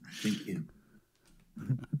 Cheddar. thank you.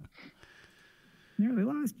 Nearly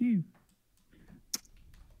lost you.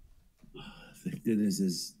 Thank goodness,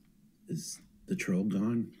 is the troll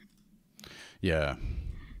gone? Yeah.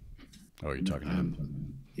 Oh, you're talking to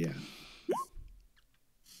him? Yeah.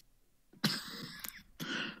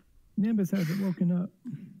 Nimbus hasn't woken up.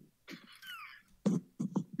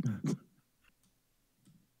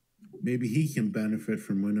 Maybe he can benefit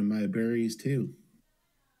from one of my berries too.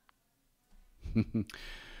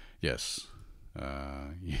 Yes.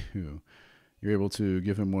 You're able to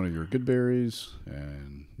give him one of your good berries,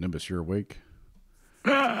 and Nimbus, you're awake.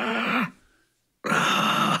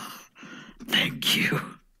 Thank you.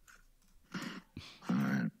 All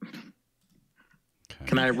right. Okay.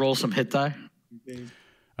 Can I roll some hit die?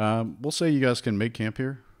 We'll say you guys can make camp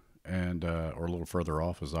here, and or a little further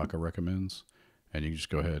off, as Zaka recommends, and you can just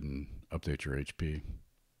go ahead and update your HP.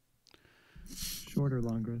 Short or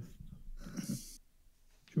long rest?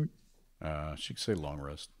 Short. She could say long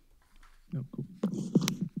rest. Oh, cool.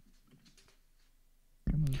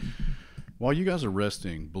 Come on. While you guys are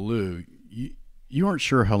resting, Baloo, you aren't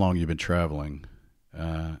sure how long you've been traveling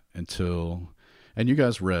and you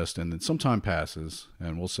guys rest, and then some time passes,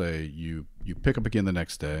 and we'll say you pick up again the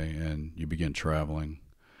next day, and you begin traveling.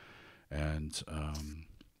 And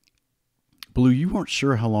Blue, you weren't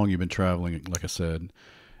sure how long you've been traveling, like I said,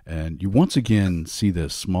 and you once again see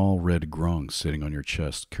this small red grung sitting on your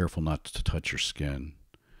chest, careful not to touch your skin.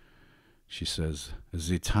 She says,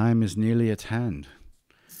 "The time is nearly at hand.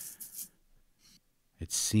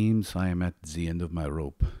 It seems I am at the end of my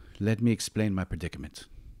rope. Let me explain my predicament.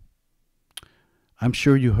 I'm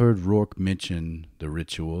sure you heard Rourke mention the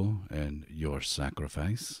ritual and your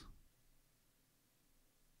sacrifice."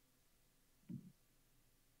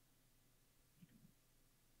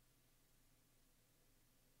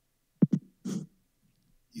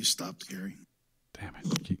 You stopped, Gary. Damn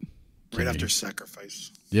it. Right after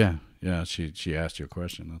sacrifice. Yeah. She asked you a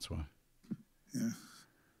question, that's why. Yeah.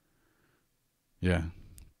 Yeah.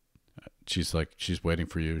 She's waiting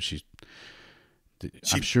for you.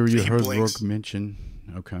 I'm sure you heard Rourke mention.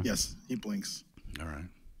 Okay. Yes, he blinks. All right.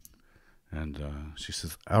 And she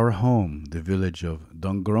says, "Our home, the village of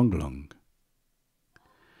Dungronglung,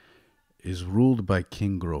 is ruled by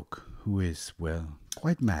King Grok, who is, well,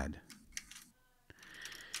 quite mad.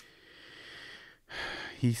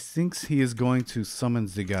 He thinks he is going to summon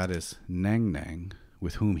the goddess Nang Nang,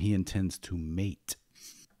 with whom he intends to mate."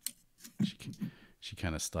 She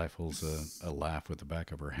kind of stifles a laugh with the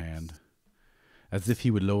back of her hand, as if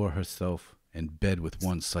he would lower herself and bed with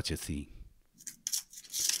one such as he.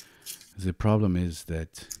 The problem is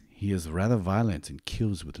that he is rather violent and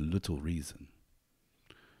kills with little reason.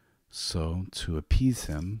 So, to appease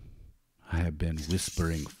him, I have been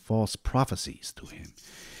whispering false prophecies to him.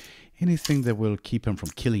 Anything that will keep him from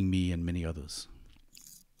killing me and many others.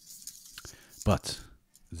 But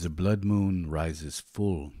the blood moon rises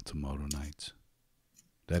full tomorrow night.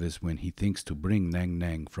 That is when he thinks to bring Nang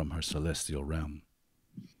Nang from her celestial realm.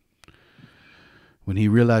 When he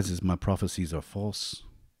realizes my prophecies are false,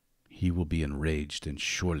 he will be enraged and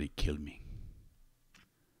surely kill me.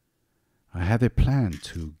 I have a plan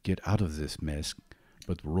to get out of this mess,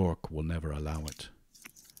 but Rourke will never allow it.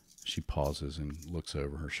 She pauses and looks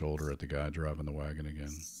over her shoulder at the guy driving the wagon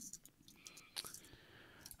again.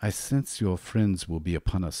 I sense your friends will be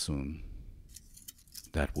upon us soon.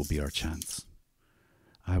 That will be our chance.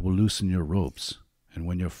 I will loosen your ropes, and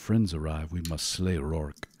when your friends arrive, we must slay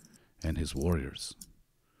Rourke and his warriors.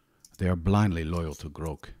 They are blindly loyal to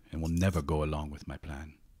Grok and will never go along with my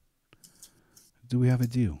plan. Do we have a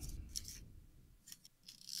deal?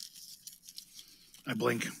 I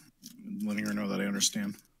blink, letting her know that I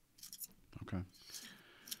understand. Okay.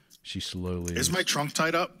 She slowly... Is my trunk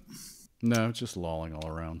tied up? No, it's just lolling all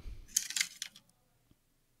around.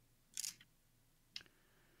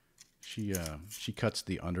 She cuts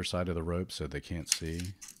the underside of the rope so they can't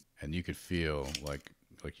see, and you could feel like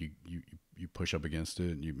you push up against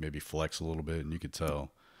it, and you maybe flex a little bit, and you could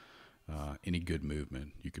tell any good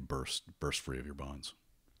movement, you could burst free of your bonds.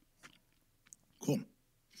 Cool.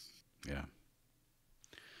 Yeah.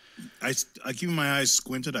 I keep my eyes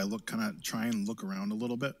squinted. I try and look around a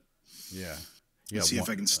little bit. Yeah. See if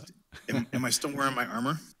I can. Am I still wearing my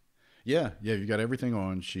armor? Yeah. You got everything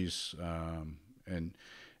on. She's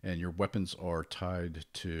and your weapons are tied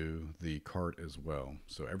to the cart as well.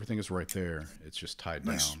 So everything is right there. It's just tied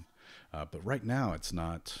down. But right now it's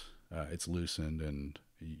not. It's loosened, and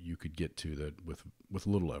you could get to that with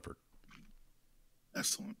little effort.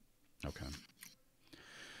 Excellent. Okay.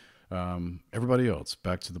 Everybody else,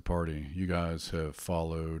 back to the party. You guys have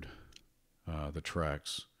followed the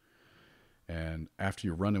tracks, and after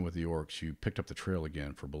you're running with the orcs, you picked up the trail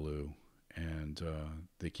again for Baloo, and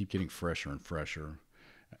they keep getting fresher and fresher.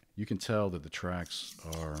 You can tell that the tracks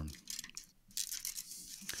are,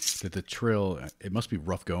 that the trail, it must be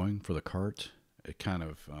rough going for the cart. It kind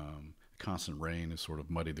of, constant rain has sort of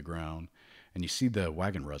muddied the ground. And you see the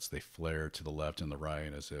wagon ruts, they flare to the left and the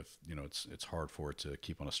right as if, it's hard for it to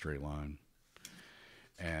keep on a straight line.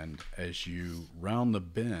 And as you round the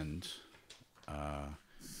bend,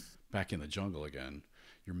 back in the jungle again,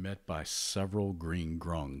 you're met by several green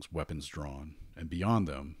grungs, weapons drawn. And beyond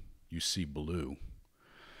them, you see Baloo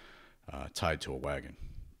tied to a wagon.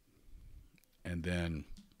 And then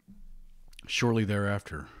shortly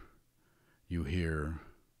thereafter, you hear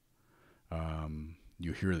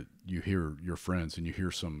your friends, and you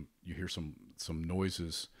hear some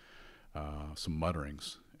noises some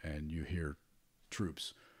mutterings, and you hear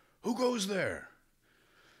troops. Who goes there?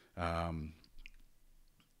 And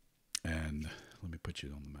let me put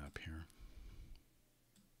you on the map here.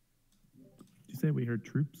 Did you say we heard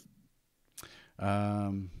troops?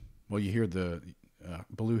 Well, you hear the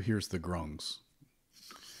Baloo hears the grungs,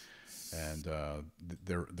 and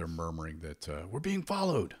they're murmuring that we're being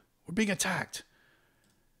followed, we're being attacked,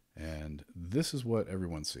 and this is what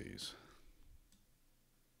everyone sees.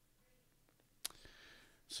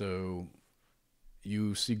 So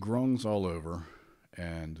you see grungs all over,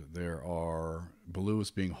 and there are Baloo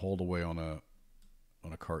is being hauled away on a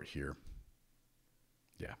cart here.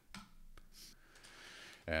 Yeah,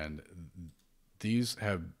 and these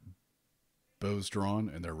have bows drawn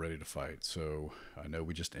and they're ready to fight. So I know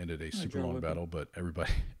we just ended a super long battle, but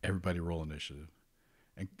everybody roll initiative,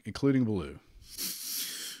 including Baloo.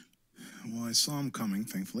 Well, I saw him coming,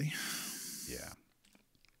 thankfully. Yeah.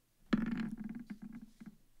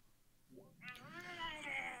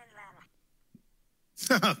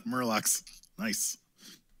 Murlocs. Nice.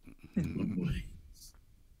 Oh boy.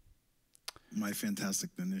 My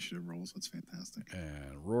fantastic initiative rolls. That's fantastic.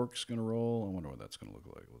 And Rourke's going to roll. I wonder what that's going to look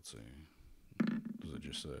like. Let's see. Does it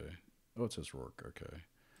just say? Oh, it says Rourke. Okay.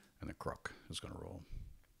 And then Croc is going to roll.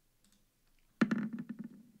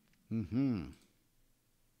 Mm-hmm.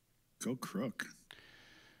 Go Crook.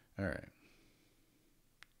 All right.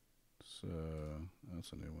 So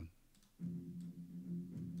that's a new one.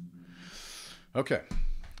 Okay.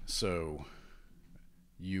 So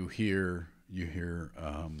you hear your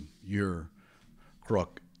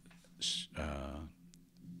Croc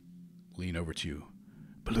lean over to you.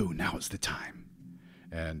 Baloo, now is the time.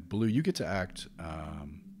 And Baloo, you get to act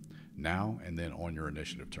now and then on your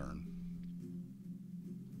initiative turn.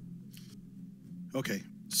 Okay,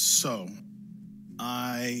 so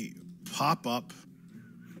I pop up,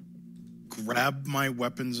 grab my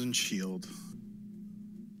weapons and shield,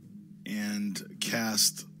 and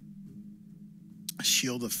cast a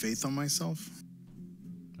Shield of Faith on myself.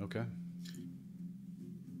 Okay.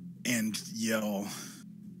 And yell,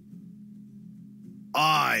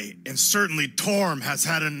 I, and certainly Torm, has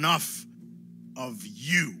had enough of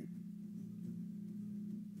you.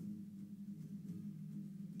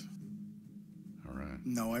 All right.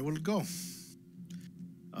 No, I will go.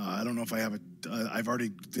 I don't know if I have I've already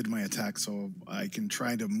did my attack, so I can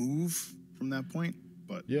try to move from that point.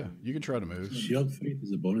 But yeah, you can try to move. Shield Faith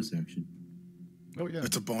is a bonus action. Oh yeah,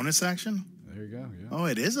 it's a bonus action. There you go. Yeah. Oh,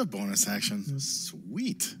 it is a bonus action.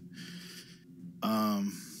 Sweet.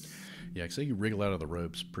 Yeah, so you wriggle out of the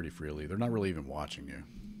ropes pretty freely. They're not really even watching you.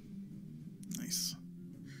 Nice.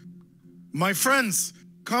 My friends,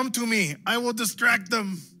 come to me. I will distract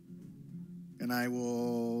them. And I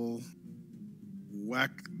will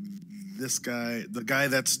whack this guy, the guy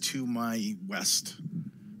that's to my west.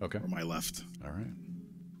 Okay. Or my left. All right.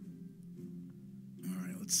 All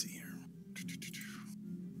right, let's see here.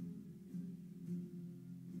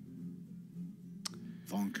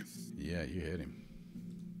 Thunk. Yeah, you hit him.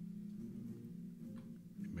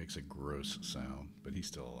 He makes a gross sound, but he's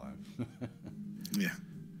still alive. Yeah.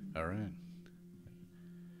 All right.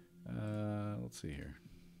 Let's see here.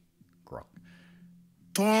 Croc.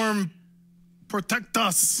 Torm, protect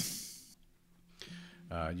us.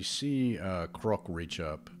 You see Croc reach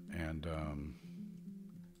up, and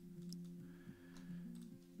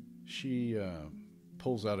she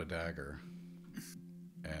pulls out a dagger,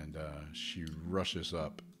 and she rushes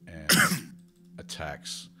up and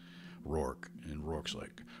attacks Rourke. And Rourke's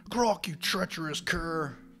like, Croc, you treacherous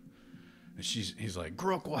cur. And he's like,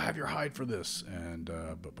 Croc, we'll have your hide for this. And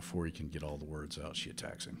but before he can get all the words out, she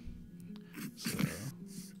attacks him. So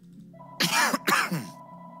I'll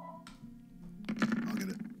get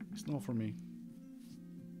it. It's not for me.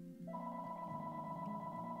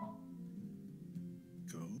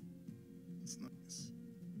 Go. That's nice.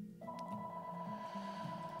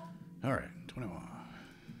 All right, 21.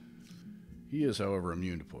 He is, however,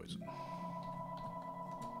 immune to poison.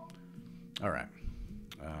 All right.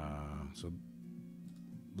 So,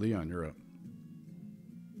 Leon, you're up.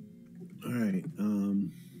 All right.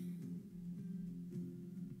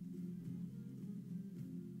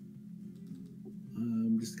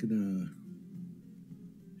 I'm just gonna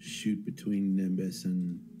shoot between Nimbus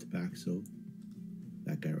and Tabaxo.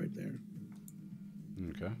 That guy right there.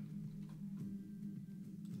 Okay.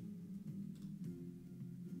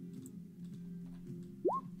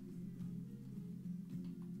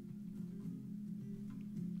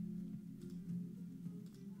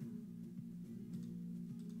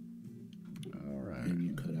 All right. And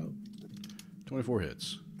you cut out. 24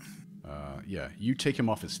 hits. Yeah, you take him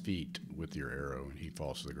off his feet with your arrow, and he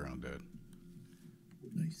falls to the ground dead.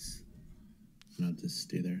 Nice. And I'll just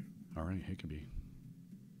stay there. All right, Hickabee.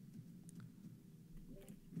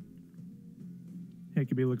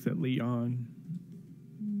 Hickabee looks at Leon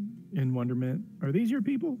in wonderment. Are these your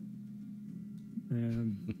people?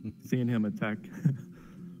 And seeing him attack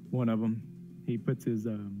one of them, he puts his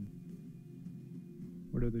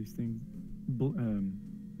what are these things?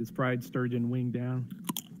 His fried sturgeon wing down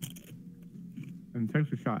and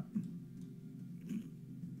takes a shot.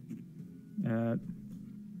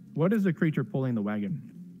 What is the creature pulling the wagon?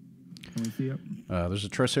 Can we see it? There's a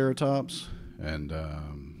Triceratops, and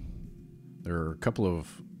there are a couple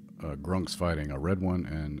of grunks fighting, a red one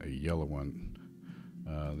and a yellow one.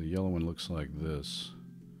 The yellow one looks like this.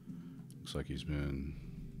 Looks like he's been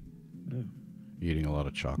eating a lot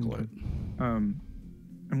of chocolate. Okay.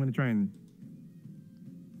 I'm going to try and...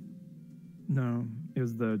 No.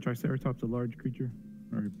 Is the Triceratops a large creature?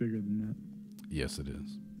 Or bigger than that? Yes, it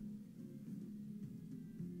is.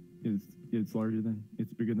 It's larger than...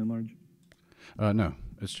 It's bigger than large? No,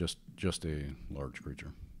 it's just a large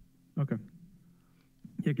creature. Okay.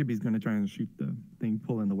 Hickabee's going to try and shoot the thing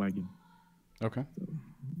pulling the wagon. Okay. So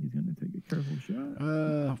he's going to take a careful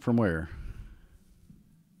shot. From where?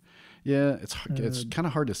 Yeah, it's kind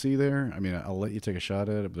of hard to see there. I mean, I'll let you take a shot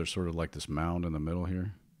at it, but there's sort of like this mound in the middle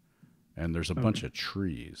here, and there's a bunch of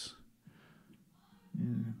trees.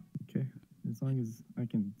 Yeah. Okay. As long as I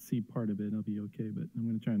can see part of it, I'll be okay. But I'm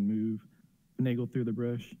going to try and finagle through the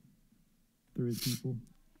brush, through his people.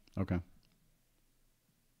 Okay.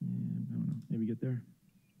 And I don't know. Maybe get there.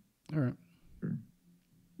 All right. Or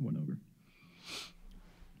one over.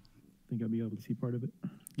 Think I'll be able to see part of it.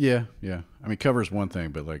 Yeah. I mean, cover's one thing,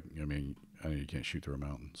 but I know you can't shoot through a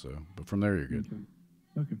mountain, so. But from there, you're good.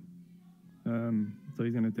 Okay. So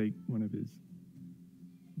he's gonna take one of his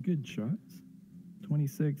good shots,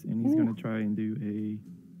 26, and he's gonna try and do a.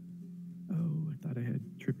 Oh, I thought I had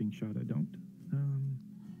tripping shot. I don't.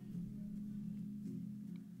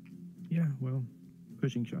 Yeah. Well,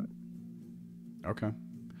 pushing shot. Okay.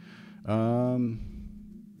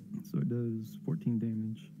 So it does 14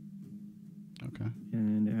 damage. Okay.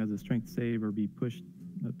 And it has a strength save or be pushed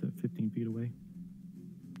up to 15 feet away.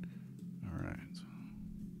 All right.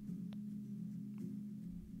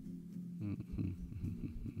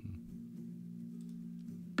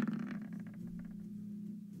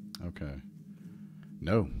 Okay.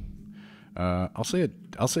 No. I'll say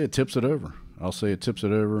it tips it over.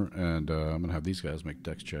 And I'm gonna have these guys make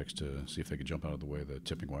dex checks to see if they can jump out of the way of the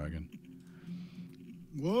tipping wagon.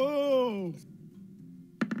 Whoa!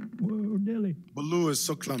 Whoa, Dilly. Baloo is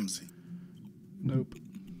so clumsy. Nope.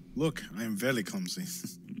 Look, I am very clumsy.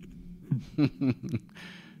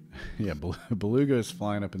 Yeah, Beluga is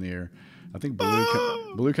flying up in the air. I think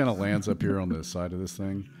Baloo kind of lands up here on the side of this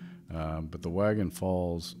thing, but the wagon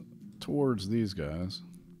falls towards these guys.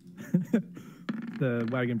 The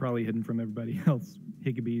wagon probably hidden from everybody else.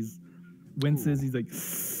 Hickabee's winces. He's like,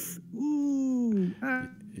 ooh,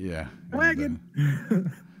 yeah. Wagon.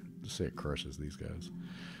 Just say it crushes these guys.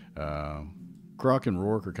 Croc and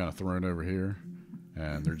Rourke are kind of thrown over here,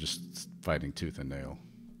 and they're just fighting tooth and nail.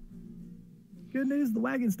 Good news, the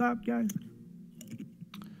wagon stopped, guys.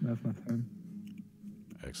 That's my turn.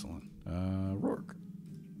 Excellent. Rourke.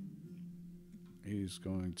 He's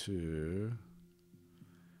going to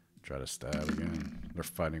try to stab again. They're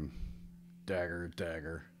fighting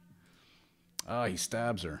dagger. Ah, he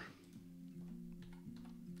stabs her.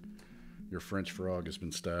 Your French frog has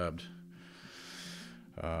been stabbed.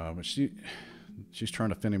 But she's trying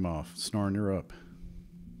to fend him off. Snarn, you're up.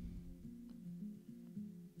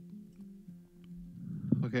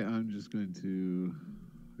 Okay, I'm just going to,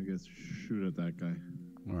 I guess, shoot at that guy.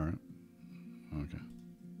 All right. Okay.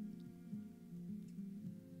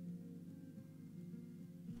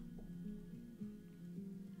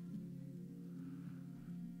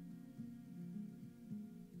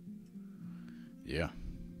 Yeah.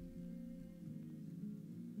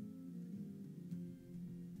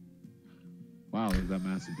 Wow, there's that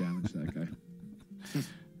massive damage to that guy.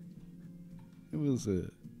 It was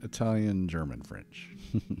Italian, German, French.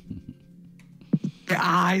 Your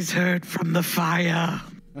eyes hurt from the fire.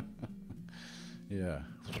 Yeah.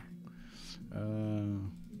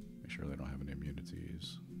 Make sure they don't have any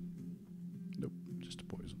immunities. Nope, just a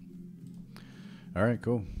poison. All right,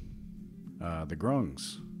 cool. The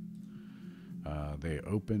grungs. They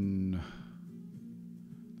open.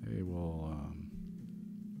 They will.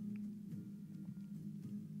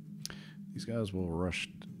 These guys will rush.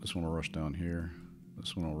 This one will rush down here.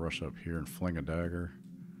 This one will rush up here and fling a dagger.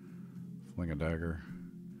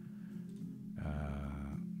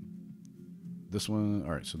 this one.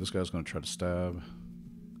 All right, so this guy's going to try to stab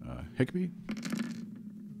Hickby.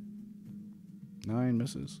 9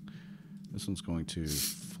 misses. This one's going to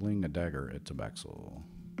fling a dagger at Tabaxel.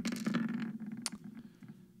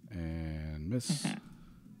 And miss.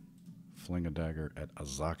 Fling a dagger at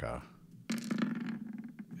Azaka.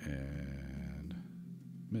 And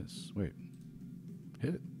miss. Wait.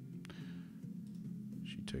 Hit.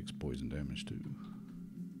 She takes poison damage too.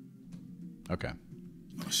 Okay.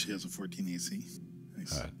 Oh, she has a 14 AC.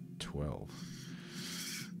 Nice. 12.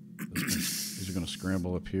 These are going to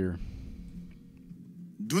scramble up here.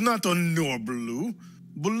 Do not ignore Blue.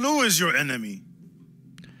 Blue is your enemy.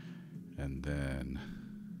 And then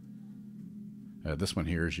this one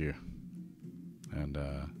hears you. And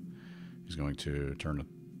he's going to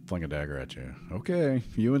fling a dagger at you. Okay,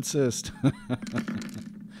 you insist.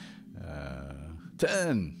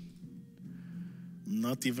 10.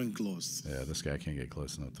 Not even close. Yeah, this guy can't get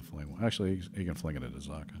close enough to fling one. Actually, he can fling it at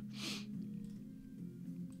Azaka.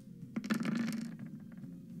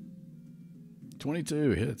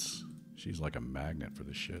 .22 hits. She's like a magnet for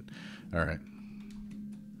this shit. All right.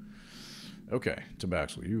 Okay,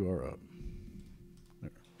 Tabaxel, you are up.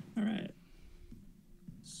 There. All right.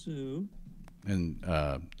 So. And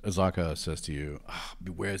Azaka says to you,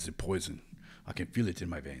 beware the poison. I can feel it in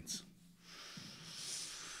my veins.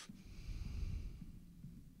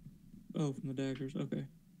 Oh, from the daggers. Okay.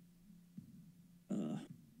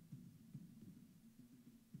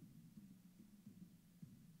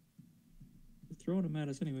 Throwing them at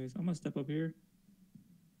us anyways. I'm going to step up here.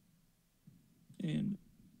 And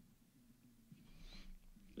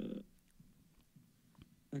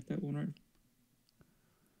like that one right.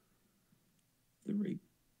 3.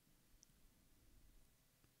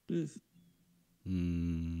 Miss.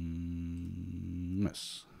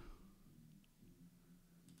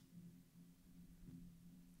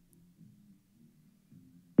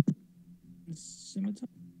 Scimitar.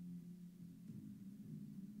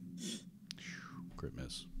 Crit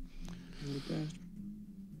miss. Really fast.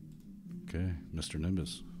 Okay, Mr.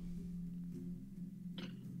 Nimbus.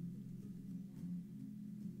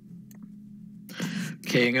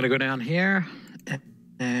 Okay, I'm gonna go down here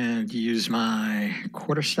and use my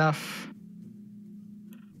quarterstaff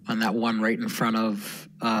on that one right in front of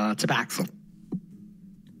Tabaxel.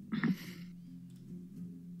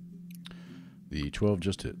 The 12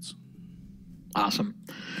 just hits. Awesome.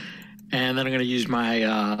 And then I'm going to use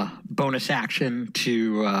my bonus action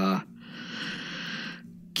to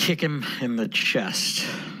kick him in the chest.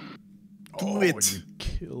 Do it. You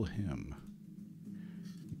kill him.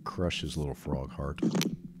 Crush his little frog heart.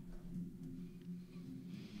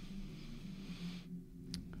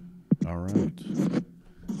 All right.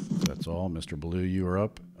 That's all. Mr. Blue, you are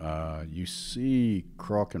up. You see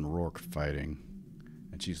Croc and Rourke fighting.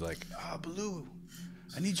 And she's like, Blue,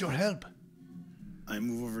 I need your help. I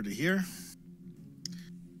move over to here.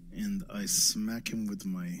 And I smack him with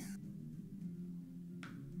my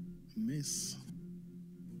mace.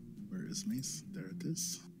 Where is mace? There it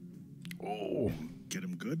is. Oh. Get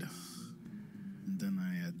him good. And then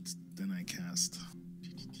I cast.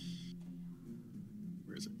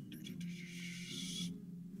 Where is it?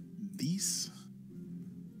 These.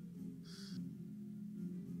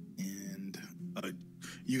 And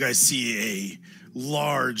you guys see a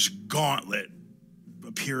large gauntlet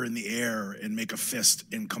appear in the air and make a fist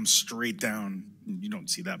and come straight down. You don't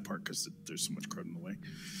see that part because there's so much crud in the way.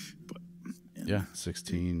 But yeah,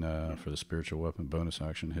 16 for the spiritual weapon bonus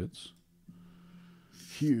action hits.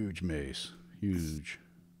 Huge mace. Huge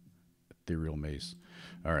ethereal mace.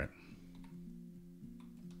 All right.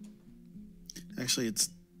 Actually,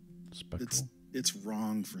 Spectral? it's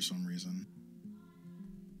wrong for some reason.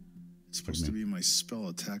 It's supposed to be my spell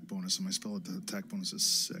attack bonus, and my spell attack bonus is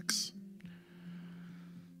 6.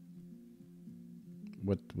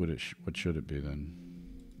 What should it be then?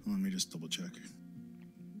 Let me just double check.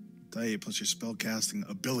 Die 8 plus your spell casting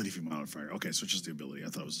ability fee modifier. Okay, so it's just the ability. I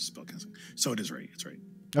thought it was a spell casting. So it is right. It's right.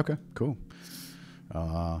 Okay, cool.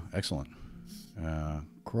 Excellent.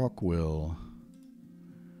 Croc will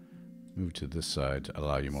move to this side to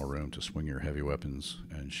allow you more room to swing your heavy weapons,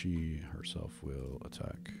 and she herself will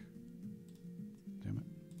attack. Damn it.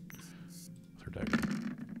 With her dagger.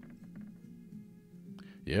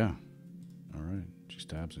 Yeah. All right. She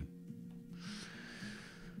stabs him.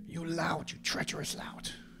 You lout, you treacherous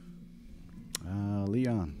lout.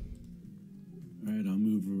 Leon. All right, I'll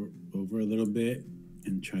move over a little bit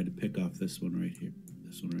and try to pick off this one right here.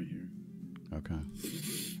 This one right here. Okay.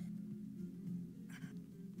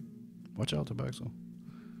 Watch out, Tabaxel.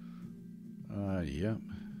 Yep.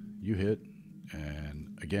 You hit,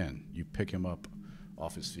 and again, you pick him up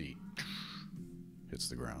off his feet. hits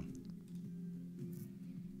the ground.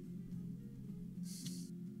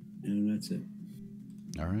 And that's it.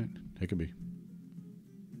 All right, Hickabee.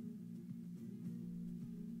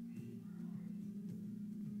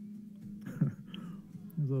 I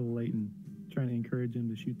was a little late in trying to encourage him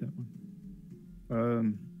to shoot that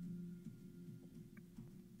one.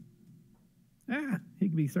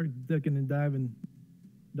 Higbee starts ducking and diving,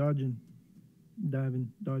 dodging,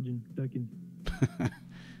 dodging, ducking.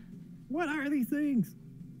 What are these things?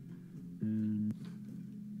 And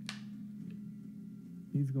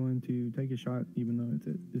he's going to take a shot, even though it's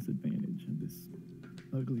at disadvantage of this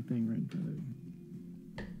ugly thing right in front of him.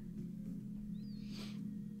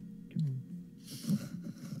 Come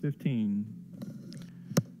on. 15.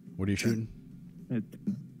 What are you shooting? Yep.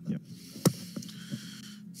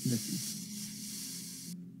 Misses.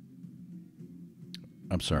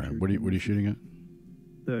 I'm sorry. What are you shooting at?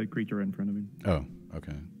 The creature right in front of him. Oh,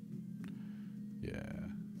 okay. Yeah.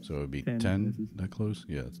 So it would be 10 misses. that close?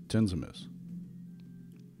 Yeah, 10's a miss.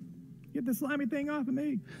 Get the slimy thing off of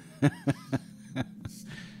me.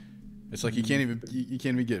 It's like you can't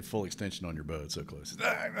even get full extension on your bow. It's so close.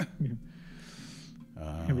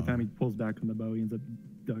 Every time he pulls back from the bow, he ends up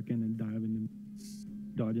ducking and diving and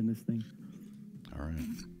dodging this thing. All right.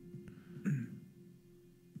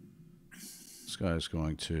 This guy's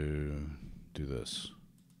going to do this.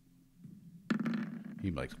 He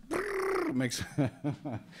makes a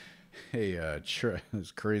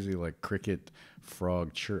this crazy like cricket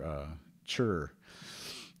frog chirr,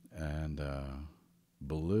 and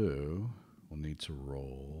Blue will need to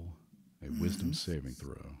roll a wisdom saving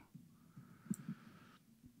throw.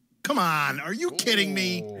 Come on, are you kidding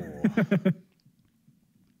me? Oh.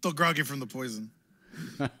 Still groggy from the poison.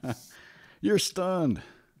 You're stunned.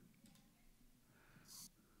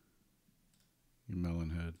 You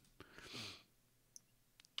melonhead.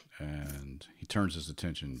 And he turns his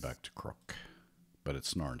attention back to Crook, but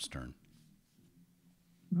it's Snarn's turn.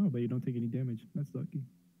 No, but you don't take any damage. That's lucky.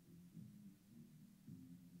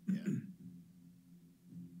 Yeah.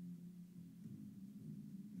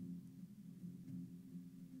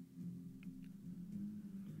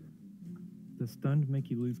 Does stunned make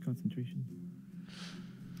you lose concentration?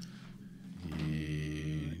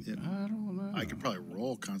 I don't know. I could probably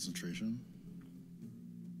roll concentration.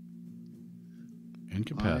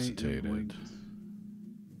 Incapacitated.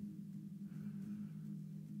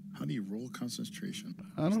 How do you roll concentration?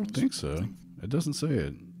 I don't think so. It doesn't say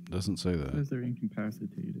it. It doesn't say It says that. they're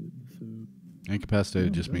incapacitated, so...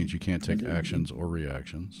 Incapacitated Oh, just okay. means you can't take actions or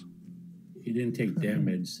reactions. He didn't take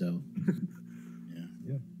damage, so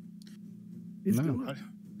It's No. still up.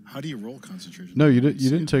 How do you roll concentration? No, you didn't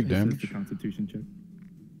take It's just damage. a constitution check.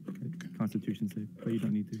 Okay. Constitution save, but you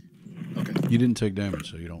don't need to. Okay, You didn't take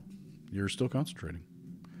damage, so you don't. You're still concentrating.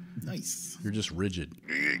 nice. You're just rigid.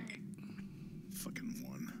 Fucking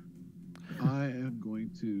one. I am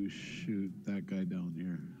going to shoot that guy down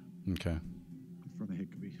here Okay. in front of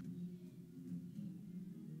Hickabee.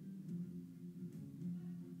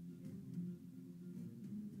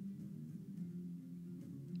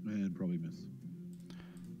 And probably miss.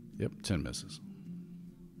 Yep, 10 misses.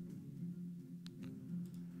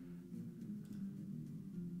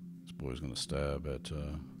 This boy's gonna stab at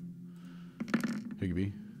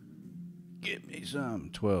Higbee. Give me some.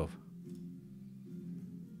 12.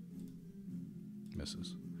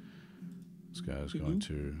 Misses. This guy's going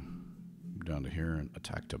to go down to here and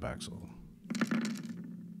attack Tabaxel.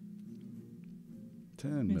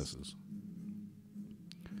 10 Miss. misses.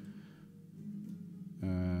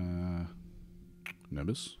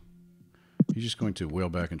 Nimbus. He's just going to wheel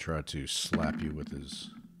back and try to slap you with his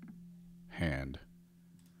hand.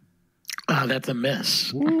 Ah, that's a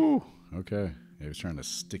miss. Woo! Okay. He was trying to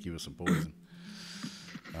stick you with some poison.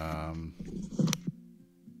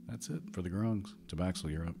 That's it for the grungs. Tabaxel,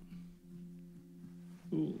 you're up.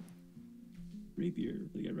 Cool. Rapier,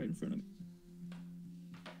 the guy right in front of me.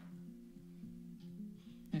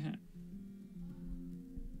 Haha.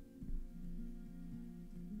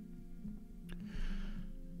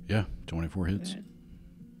 Yeah, 24 hits. Bad.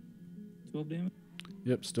 12 damage.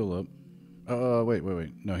 Yep, still up. Wait.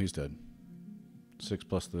 No, he's dead. 6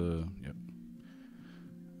 plus the... Yep.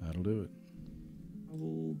 That'll do it. I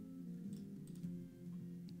will...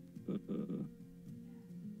 Oh,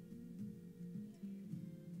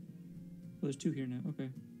 there's 2 here now. Okay.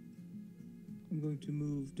 I'm going to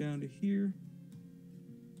move down to here.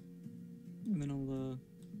 And then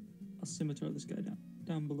I'll scimitar this guy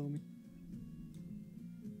down below me.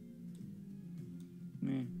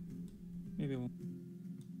 Man. Maybe I won't.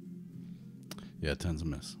 Yeah, 10's a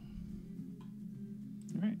miss.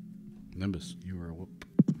 Alright. Nimbus, you are a whoop.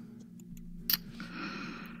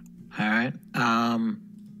 All right.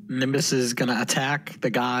 Nimbus is going to attack the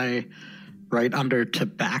guy right under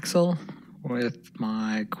Tabaxel with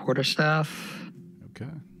my quarterstaff. Okay.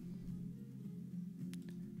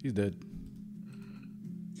 He's dead.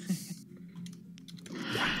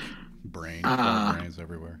 Brains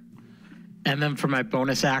everywhere. And then for my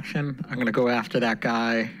bonus action, I'm going to go after that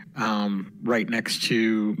guy right next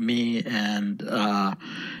to me and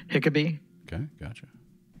Hickabee. Okay, gotcha.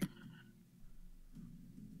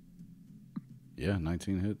 Yeah,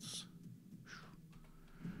 19 hits.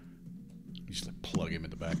 You just like plug him in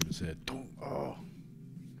the back of his head. Oh.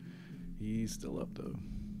 He's still up though.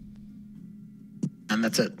 And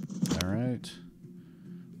that's it. All right.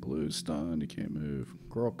 Blue's stunned. He can't move.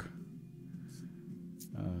 Grok.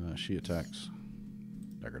 She attacks.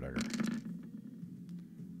 Dagger.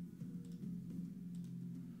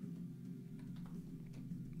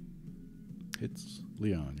 Hits.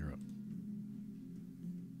 Leon, you're up.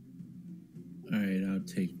 All right, I'll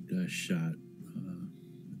take a shot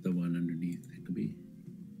with the one underneath Hickabee.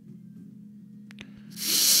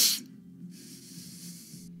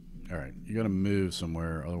 All right, you got to move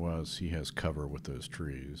somewhere. Otherwise, he has cover with those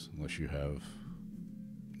trees. Unless you have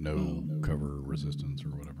no cover resistance or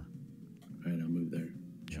whatever. All right, I'll move there.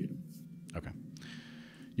 Yep. Shoot him. Okay.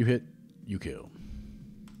 You hit. You kill.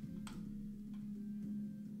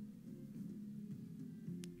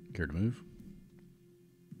 Care to move?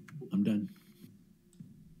 I'm done.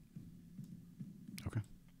 Okay.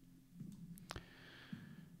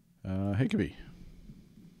 Hickabee.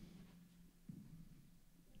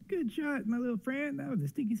 Good shot, my little friend. That was a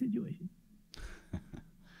sticky situation.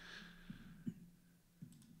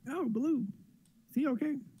 Oh, Blue. Is he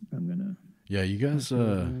okay? I'm gonna. Yeah, you guys.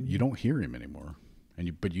 You don't hear him anymore,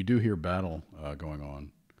 but you do hear battle going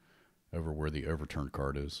on over where the overturned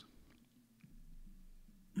cart is.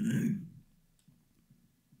 And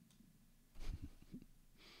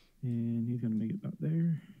he's gonna make it about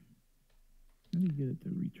there. Let me get it to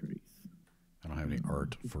retrace. I don't have any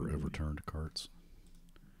art for overturned carts.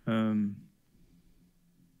 Hickabee's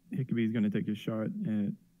gonna take a shot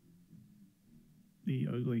at the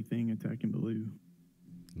ugly thing attacking Blue.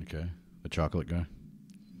 Okay, the chocolate guy.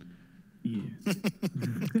 Yeah.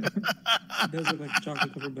 It does look like a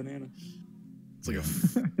chocolate covered banana. It's like a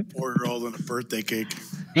 4-year-old on a birthday cake.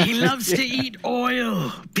 He loves to eat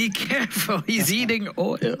oil. Be careful. He's eating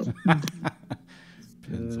oil.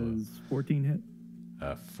 Does 14 hit?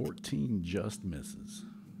 14 just misses.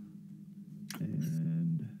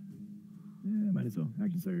 And yeah, might as well.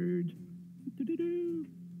 Action surge. Do-do-do.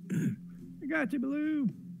 I got you, Blue.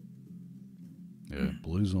 Yeah,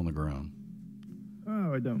 Blue's on the ground.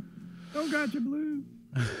 Oh, I don't. Oh, got you, Blue.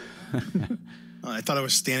 I thought I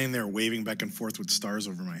was standing there waving back and forth with stars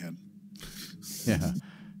over my head. Yeah,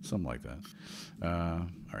 something like that. All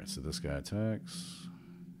right, so this guy attacks.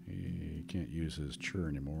 He can't use his chur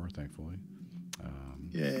anymore, thankfully.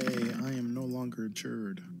 Yay, I am no longer a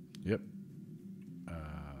churd. Yep.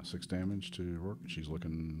 6 damage to Rourke. She's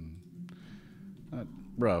looking not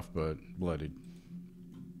rough, but bloodied.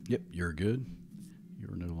 Yep, you're good.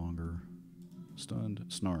 You're no longer stunned.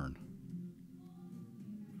 Snarn.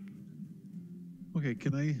 Okay,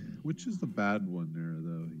 which is the bad one there?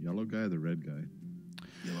 The yellow guy or the red guy?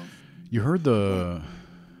 Yellow. You heard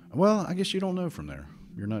well, I guess you don't know from there.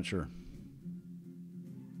 You're not sure.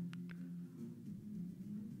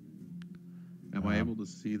 Am I able to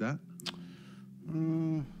see that?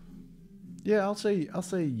 Yeah, I'll say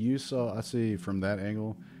you saw. I see from that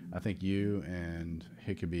angle. I think you and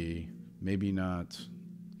Hickabee, maybe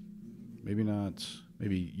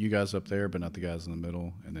you guys up there, but not the guys in the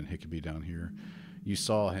middle, and then Hickabee down here. You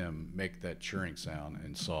saw him make that churring sound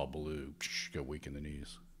and saw Blue go weak in the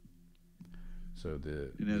knees. So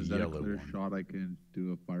the Is that a yellow clear one. shot I can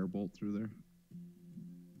do a firebolt through there?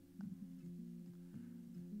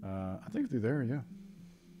 I think through there, yeah.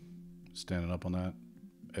 Standing up on that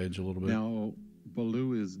edge a little bit. Now,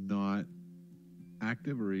 Baloo is not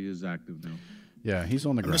active, or he is active now? Yeah, he's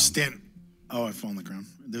on the I'm ground. just stand. Oh, I fall on the ground.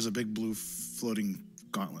 There's a big blue floating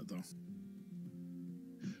gauntlet, though.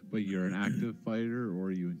 But you're an active fighter, or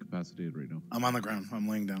are you incapacitated right now? I'm on the ground. I'm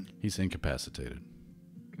laying down. He's incapacitated.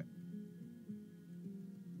 Okay.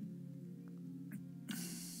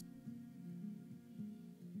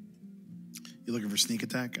 You looking for sneak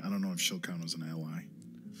attack? I don't know if she'll count as an ally.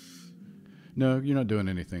 No, you're not doing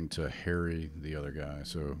anything to harry the other guy,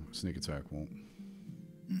 so sneak attack won't.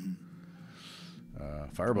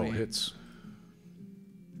 Fireball Wait. hits.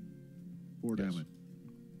 4 damage.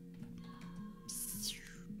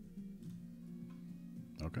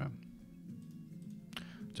 Okay.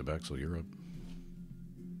 Tabaxel, you're up.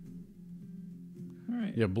 All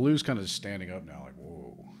right. Yeah, Blue's kind of standing up now, like,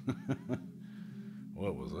 whoa.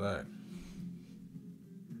 What was that?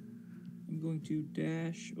 I'm going to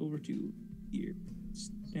dash over to here.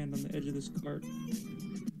 Stand on the edge of this cart.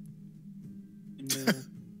 And,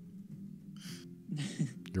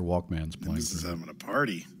 Your Walkman's playing. This is having a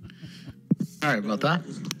party. Sorry about that.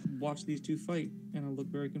 just watch these two fight, and I look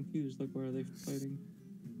very confused. Like, why are they fighting?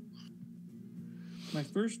 My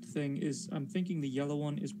first thing is, I'm thinking the yellow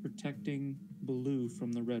one is protecting Blue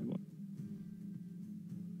from the red one.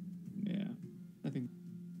 Yeah, I think.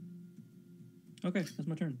 Okay, that's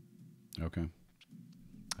my turn. Okay.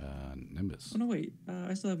 Nimbus. Oh no, wait.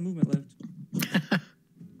 I still have movement left.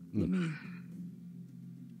 Let me.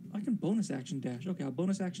 I can bonus action dash. Okay, I'll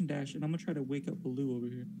bonus action dash, and I'm gonna try to wake up Blue over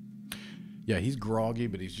here. Yeah, he's groggy,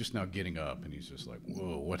 but he's just now getting up, and he's just like,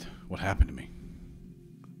 whoa, what happened to me?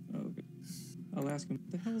 Oh, okay. I'll ask him.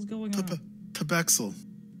 What the hell is going on? Tabaxel.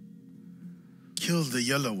 Kill the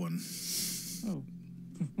yellow one. Oh,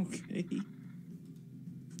 okay.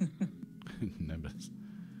 Nimbus.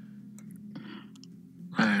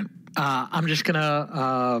 All right. I'm just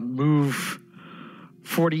gonna move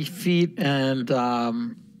 40 feet and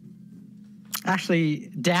actually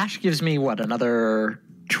dash gives me what, another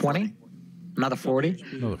 20? Another 40?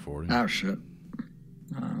 Another 40. Oh shit.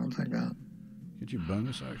 I'll take that. Get you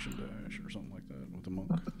bonus action dash or something like that with the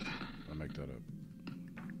monk. I make that up.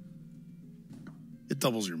 It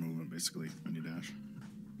doubles your movement basically when you dash.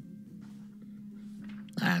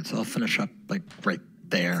 All right, so I'll finish up like right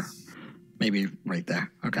there. Maybe right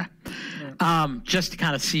there. Okay. Just to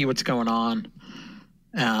kind of see what's going on.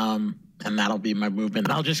 And that'll be my movement.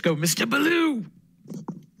 I'll just go, Mr. Baloo.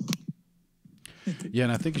 Yeah,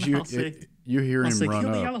 and I think as you hear him run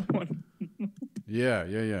kill the up. yellow one.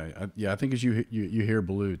 Yeah. I think as you hear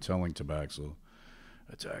Blue telling Tabaxel,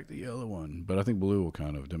 attack the yellow one. But I think Blue will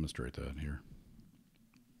kind of demonstrate that here.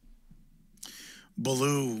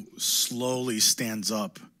 Baloo slowly stands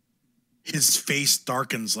up. His face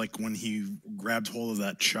darkens like when he grabbed hold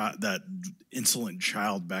of that insolent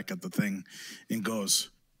child back at the thing, and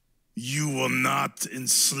goes, "You will not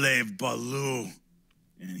enslave Baloo."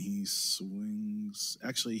 And he swings.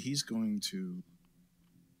 Actually, he's going to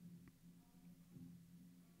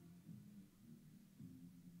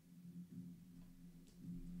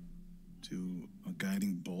do a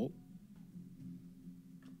guiding bolt.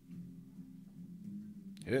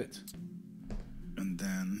 Hit. And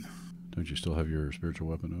then Don't you still have your spiritual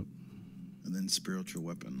weapon up? spiritual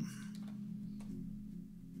weapon.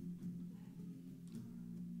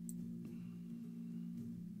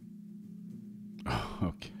 Oh,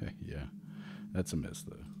 okay, yeah. That's a miss,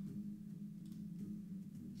 though.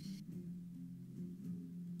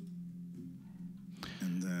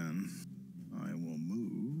 And then I will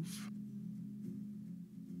move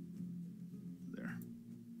there.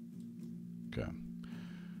 Okay.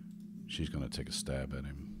 She's going to take a stab at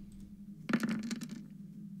him.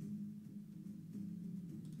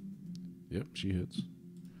 Yep, she hits.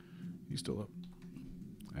 He's still up.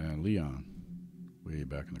 And Leon, way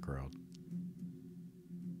back in the crowd.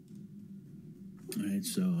 All right,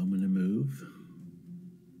 so I'm going to move.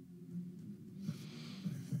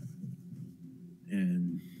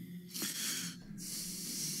 And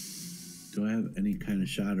do I have any kind of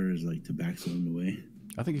shot, or is like Tabaxel in the way?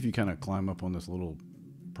 I think if you kind of climb up on this little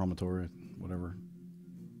promontory, whatever,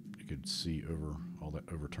 you could see over all that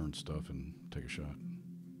overturned stuff and take a shot.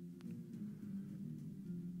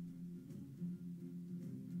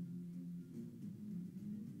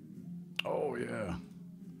 Oh, yeah.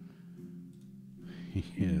 He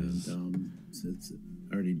is. And, so it's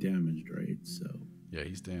already damaged, right? So Yeah,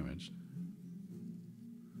 he's damaged.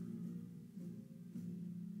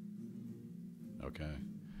 Okay.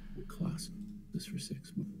 class this for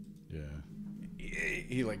 6 months. Yeah.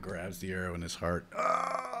 He like grabs the arrow in his heart.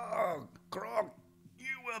 Oh, Krog, you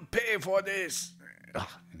will pay for this.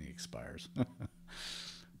 And he expires. And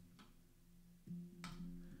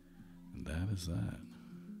that is that.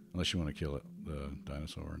 Unless you want to kill it, the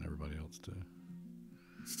dinosaur and everybody else too.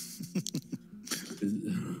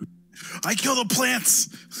 I kill the plants.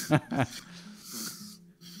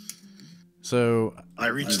 So I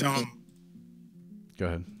reach down. go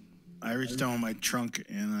ahead. I reach down my trunk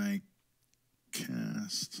and I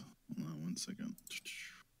cast. Hold on 1 second.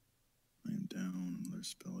 I am down. Another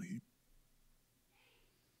spell here.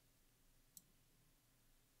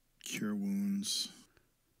 Cure wounds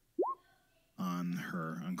on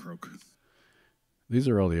her, on Croak. These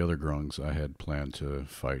are all the other grungs I had planned to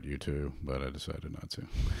fight you too, but I decided not to.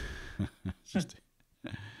 It's just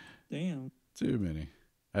Damn. too many.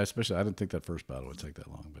 Especially, I didn't think that first battle would take that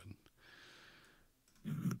long, but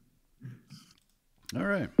All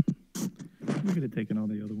right. We could have taken all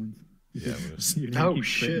the other ones. Yeah. You're gonna Oh, keep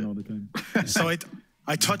spitting shit. all the time. So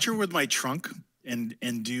I touch her with my trunk and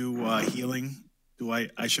do healing.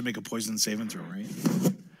 I should make a poison saving throw, right?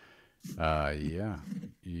 Yeah.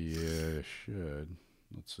 Yeah, should.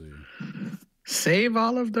 Let's see. Save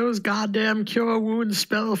all of those goddamn cure wound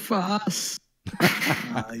spell for us.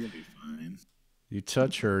 You'll be fine. You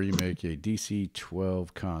touch her, you make a DC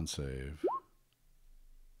 12 con save.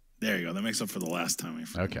 There you go. That makes up for the last time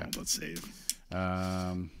I Okay. rolled that save.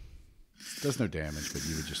 Does no damage, but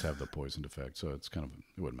you would just have the poisoned effect, so it's kind of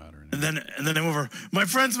it wouldn't matter. And then I'm over. My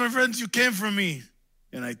friends, you came for me.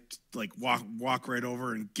 And I like walk right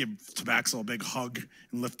over and give Tabaxel a big hug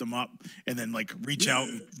and lift him up, and then like reach out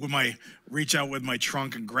with my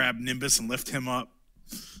trunk and grab Nimbus and lift him up.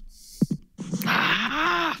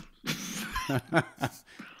 Ah!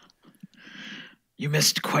 You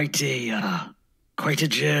missed quite a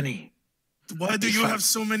journey. Why do you have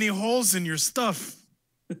so many holes in your stuff?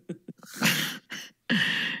 You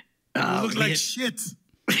look like shit.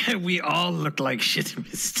 We all look like shit,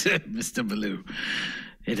 Mr. Baloo.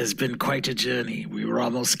 It has been quite a journey. We were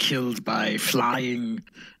almost killed by flying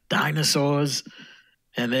dinosaurs,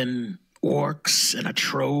 and then orcs and a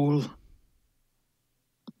troll.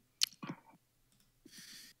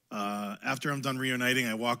 After I'm done reuniting,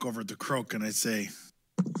 I walk over to Croak and I say,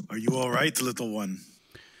 "Are you all right, little one?"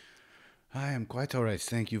 I am quite all right.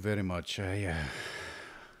 Thank you very much. I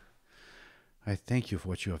thank you for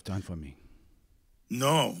what you have done for me.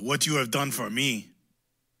 No, what you have done for me.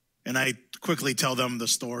 And I quickly tell them the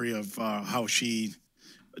story of how she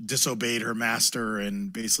disobeyed her master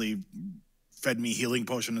and basically fed me healing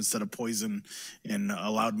potion instead of poison and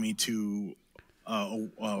allowed me to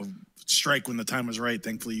strike when the time was right.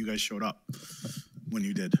 Thankfully, you guys showed up when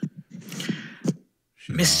you did.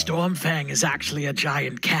 Miss Stormfang is actually a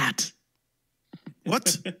giant cat.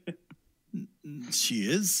 What? She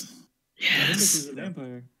is? Nimbus Yes. is a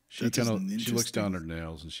vampire. She That's kind of interesting. she looks down her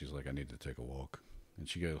nails and she's like, "I need to take a walk." And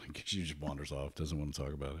she just wanders off. Doesn't want to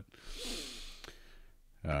talk about it.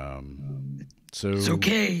 So It's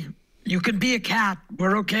okay. You can be a cat.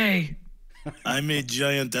 We're okay. I'm a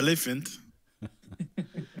giant elephant.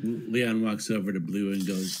 Leon walks over to Blue and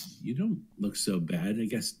goes, "You don't look so bad. I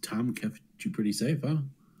guess Tom kept you pretty safe, huh?"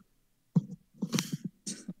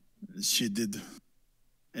 She did.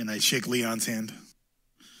 And I shake Leon's hand.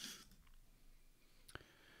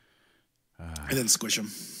 And then squish him.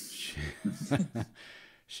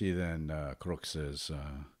 She then Crook says,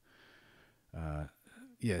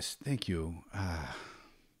 "Yes, thank you.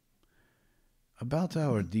 About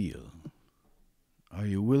our deal, are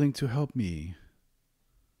you willing to help me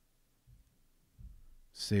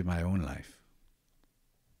save my own life?"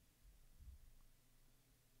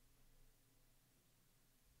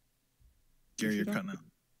 Gary, you're cutting out.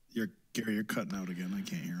 Gary, you're cutting out again. I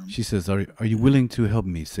can't hear him. She says, "Are you willing to help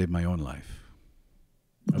me save my own life?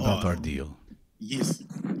 About our deal." Yes.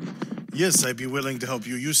 Yes, I'd be willing to help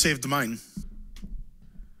you. You saved mine.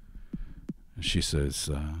 She says,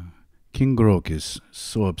 "King Grok is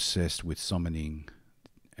so obsessed with summoning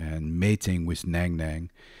and mating with Nang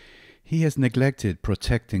Nang, he has neglected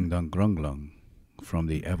protecting Dun Grunglung from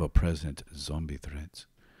the ever-present zombie threat.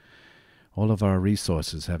 All of our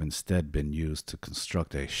resources have instead been used to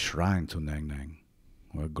construct a shrine to Nang Nang,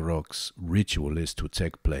 where Grok's ritual is to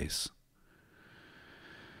take place.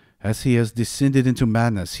 As he has descended into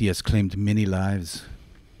madness, he has claimed many lives.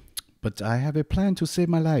 But I have a plan to save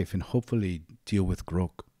my life and hopefully deal with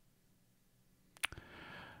Grok.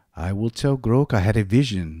 I will tell Grok I had a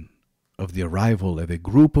vision of the arrival of a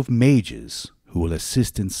group of mages who will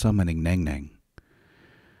assist in summoning Nang Nang.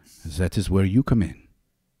 That is where you come in.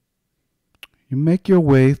 You make your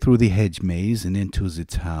way through the hedge maze and into the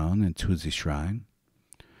town and to the shrine.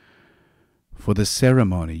 For the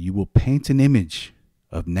ceremony, you will paint an image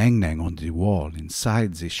of Nang Nang on the wall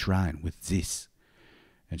inside the shrine with this."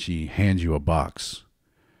 And she hands you a box.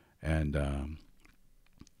 And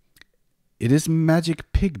it is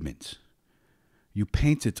magic pigment. You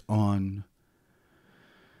paint it on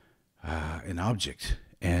an object,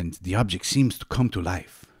 and the object seems to come to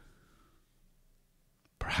life.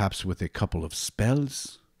 Perhaps with a couple of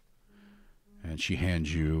spells. And she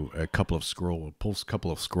hands you a couple of pulls a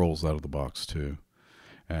couple of scrolls out of the box too.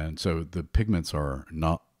 And so the pigments are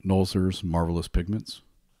not Nolzur's marvelous pigments.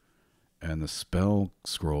 And the spell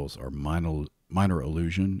scrolls are minor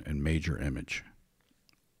illusion and major image.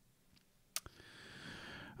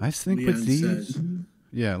 I think Leon with these, says-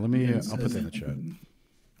 yeah. Let me. Leon I'll put says- that in the chat.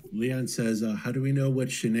 Leon says, "How do we know what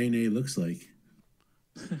Shanae looks like?"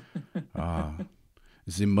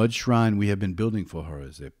 The mud shrine we have been building for her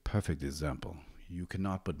is a perfect example. You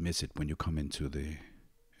cannot but miss it when you come into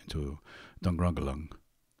Dungrungalung.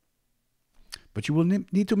 But you will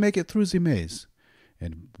need to make it through the maze.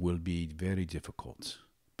 It will be very difficult.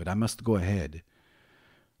 But I must go ahead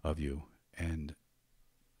of you and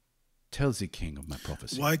tell the king of my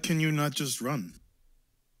prophecy. Why can you not just run?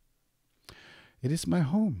 It is my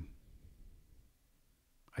home.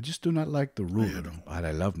 I just do not like the ruler, but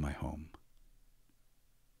I love my home.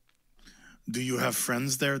 Do you have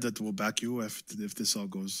friends there that will back you if this all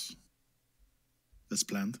goes as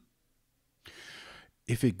planned?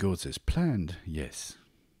 If it goes as planned, yes.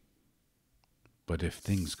 But if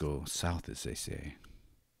things go south, as they say,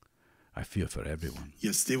 I fear for everyone.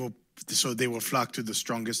 Yes, they will. So they will flock to the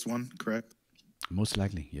strongest one, correct? Most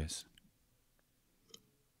likely, yes.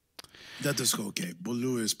 That does go okay.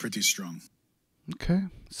 Bulu is pretty strong. Okay,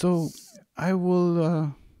 so I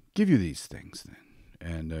will give you these things then.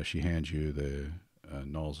 And she hands you the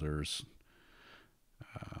Nalzer's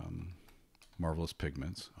Marvelous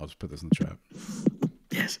Pigments. I'll just put this in the chat.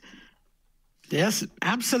 Yes. Yes,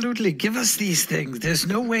 absolutely. Give us these things. There's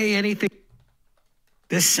no way anything.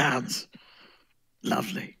 This sounds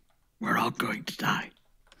lovely. We're all going to die.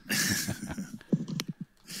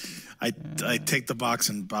 I take the box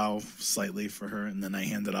and bow slightly for her, and then I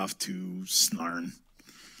hand it off to Snarn.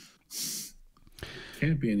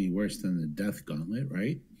 Can't be any worse than the Death Gauntlet,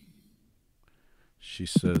 right? She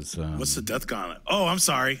says... What's the Death Gauntlet? Oh, I'm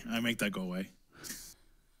sorry. I make that go away.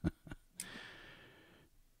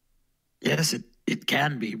 Yes, it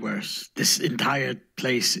can be worse. This entire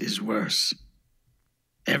place is worse.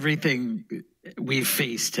 Everything we've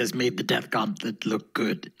faced has made the Death Gauntlet look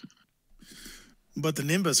good. But the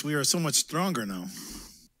Nimbus, we are so much stronger now.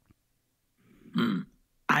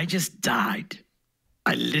 I just died.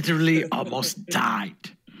 I literally almost died.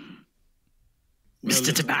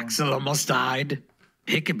 Mr. Tabaxel almost died.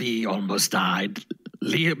 Hickabee almost died.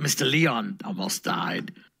 Mr. Leon almost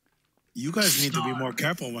died. You guys need to be more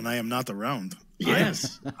careful when I am not around.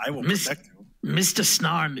 Yes. I will protect you. Mr.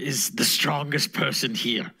 Snarn is the strongest person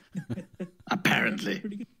here.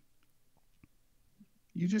 Apparently.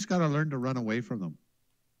 You just got to learn to run away from them.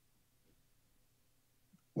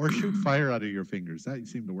 Or shoot fire out of your fingers. That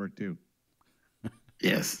seemed to work too.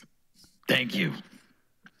 Yes. Thank you.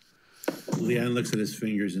 Leon looks at his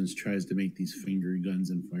fingers and tries to make these finger guns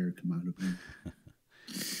and fire come out of them.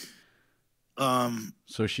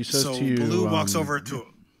 So she says so to you... Blue walks over to...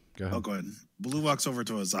 Go ahead. Oh, go ahead. Blue walks over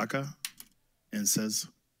to Azaka and says,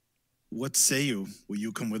 "What say you? Will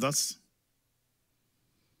you come with us?"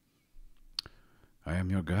 I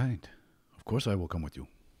am your guide. Of course I will come with you.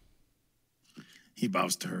 He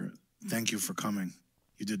bows to her. "Thank you for coming.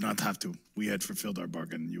 You did not have to. We had fulfilled our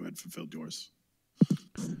bargain. You had fulfilled yours."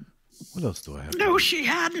 What else do I have? No, she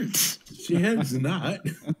hadn't. She has not.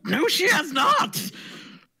 No, she has not.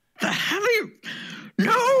 The hell are you?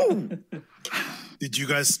 No. Did you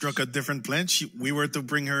guys struck a different plan? We were to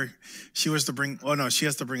bring her. She was to bring. Oh no, she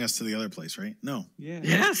has to bring us to the other place, right? No. Yeah.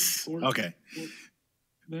 Yes. Okay.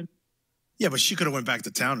 Yeah, but she could have went back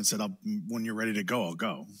to town and said, "When you're ready to go, I'll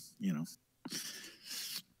go." You know.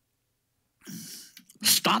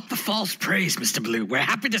 Stop the false praise, Mr. Blue. We're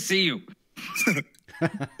happy to see you.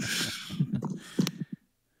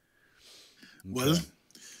 Well,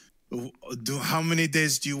 how many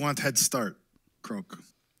days do you want head start, Croak?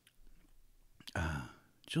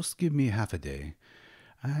 Just give me half a day.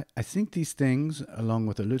 I think these things, along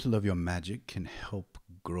with a little of your magic, can help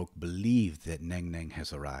Grok believe that Neng Neng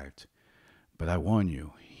has arrived. But I warn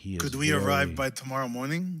you, he is Could we arrive by tomorrow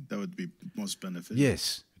morning? That would be most beneficial.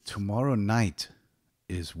 Yes, tomorrow night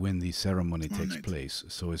is when the ceremony takes place.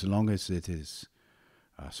 So as long as it is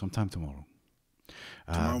sometime tomorrow.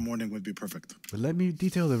 Tomorrow morning would be perfect. But let me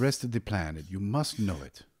detail the rest of the plan. You must know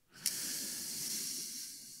it.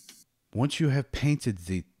 Once you have painted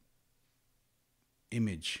the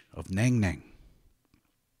image of Neng Neng,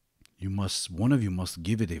 one of you must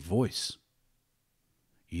give it a voice,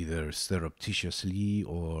 either surreptitiously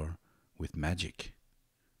or with magic.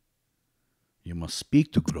 You must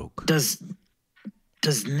speak to Grok. Does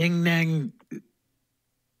Ning Nang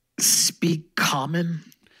speak common?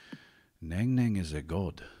 Neng Neng is a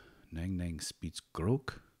god. Neng Neng speaks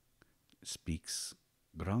Grok, speaks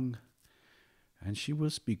Grung, and she will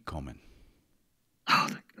speak common. Oh,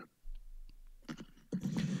 thank God.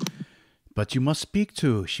 But you must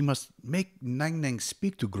she must make Neng Neng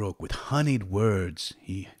speak to Grok with honeyed words.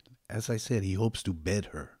 As I said, he hopes to bed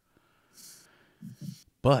her.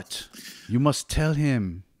 But you must tell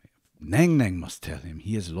him, Neng Neng must tell him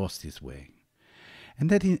he has lost his way. And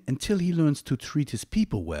that until he learns to treat his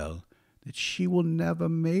people well, that she will never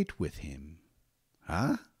mate with him.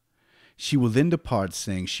 Huh? She will then depart,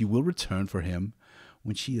 saying she will return for him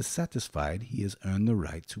when she is satisfied he has earned the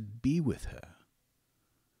right to be with her.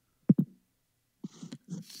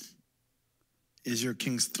 Is your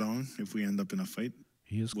king's throne if we end up in a fight?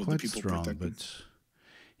 He is Will the quite people strong, protect him? but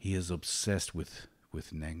he is obsessed with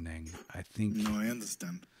Nang Nang. I think. No, I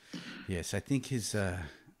understand. Yes, I think his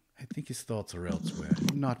thoughts are elsewhere,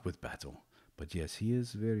 not with battle. But yes, he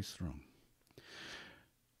is very strong.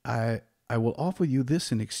 I will offer you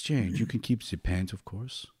this in exchange. You can keep the pants, of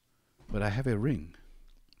course, but I have a ring.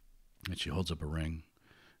 And she holds up a ring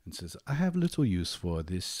and says, I have little use for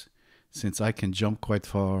this, since I can jump quite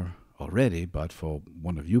far already, but for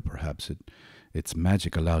one of you perhaps its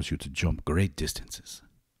magic allows you to jump great distances.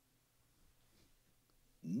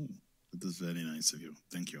 Ooh, that is very nice of you.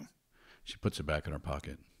 Thank you. She puts it back in her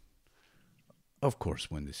pocket. Of course,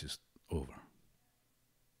 when this is over.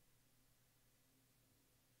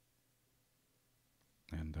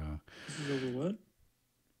 And, This is over what?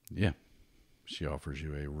 yeah, she offers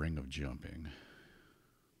you a ring of jumping.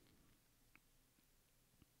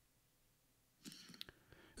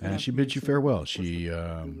 And she bids you farewell. She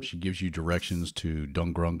gives you directions to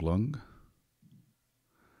Dungrung Lung.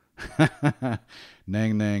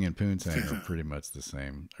 Nang Nang and Poontang are pretty much the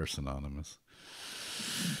same, or synonymous.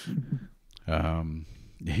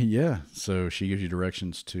 Yeah, so she gives you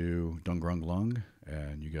directions to Dungrung Lung,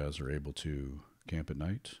 and you guys are able to camp at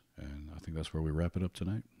night. And I think that's where we wrap it up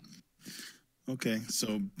tonight. Okay,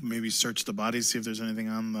 so maybe search the bodies, see if there's anything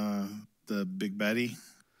on the big baddie,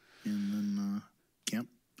 and then camp.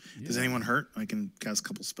 Yeah. Does anyone hurt? I can cast a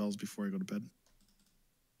couple spells before I go to bed.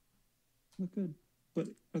 Look good. But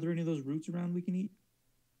are there any of those roots around we can eat?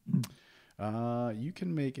 You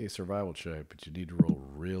can make a survival check, but you need to roll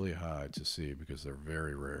really high to see because they're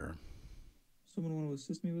very rare. Someone want to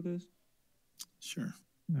assist me with this? Sure.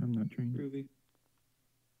 I'm not trained. Groovy.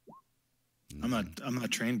 I'm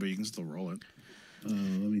not trained, but you can still roll it. Let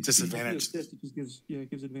me see. Disadvantage. Assist, it just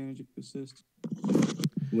gives advantage if you assist.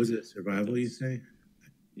 Was it survival, you say?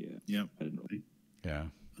 Yeah. Yep. I didn't know. Yeah,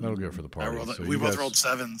 that'll go for the party. So we you both guys- rolled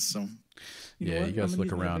sevens, so You know Yeah, what? you guys I'm gonna look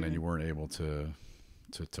use my around and you advantage. weren't able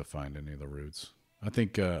to find any of the roots. I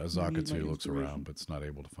think Azaka use my too looks inspiration. around, but's not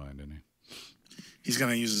able to find any. he's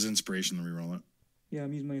gonna use his inspiration to reroll it. Yeah,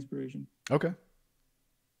 I'm using my inspiration. Okay.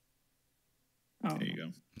 Oh, There you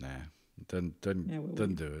go. Nah, doesn't Yeah, well,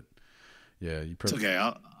 do it. Yeah, you It's probably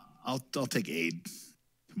okay. I'll take aid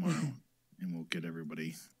tomorrow, and we'll get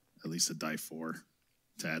everybody at least a die 4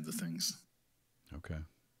 to add the things. okay.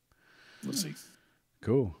 We'll see.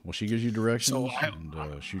 Cool. Well, she gives you directions So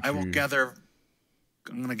and shoots I will you. gather.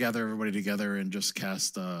 I'm gonna gather everybody together and just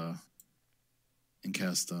cast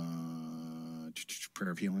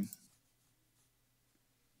prayer of healing.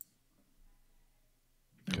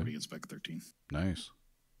 Everybody gets back 13. Nice.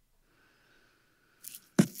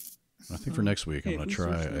 I think for next week I'm hey, gonna if we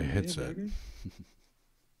try search a them, headset. daggers?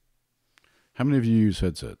 How many of you use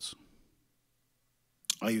headsets?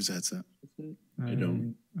 I'll use a headset. That's it. I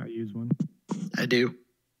don't. I use one. I do.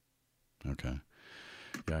 Okay.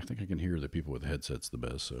 Yeah, I think I can hear the people with headsets the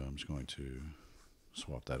best, so I'm just going to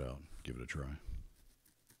swap that out, give it a try.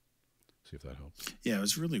 See if that helps. Yeah, it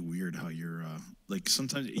was really weird how you're like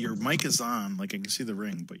sometimes your mic is on, like I can see the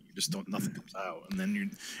ring, but you just don't. Nothing comes out, and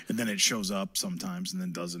then it shows up sometimes, and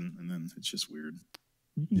then doesn't, and then it's just weird.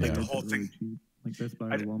 You can Yeah. get The that whole really thing- cheap, like Best Buy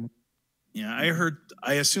I or d- Walmart. Yeah,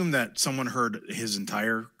 I assume that someone heard his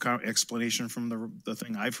entire explanation from the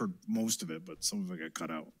thing. I've heard most of it, but some of it got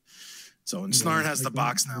cut out. So, and Snarn has the Like,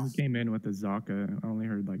 box when now. we came in with the Zaka. I only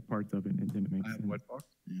heard like parts of it, and it didn't make sense. box?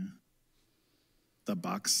 Yeah. The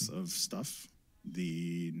box of stuff.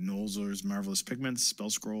 The Nolzur's Marvelous Pigments, Spell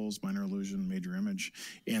Scrolls, Minor Illusion, Major Image,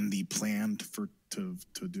 and the plan to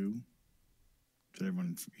do. Did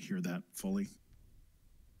everyone hear that fully?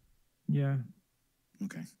 Yeah,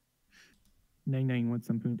 Okay. Nang Nang wants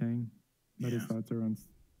some poontang, but his Yeah. thoughts are on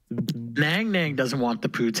Soon Soon. Nang Nang doesn't want the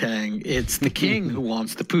poo-tang. It's the king who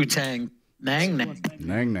wants the poo-tang. Nang Nang.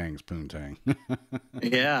 Nang Nang's Poontang.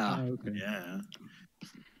 Yeah. Oh, okay. Yeah.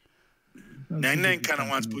 That was Nang just Nang a kind of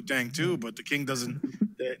wants compliment. Putang too, but the king doesn't.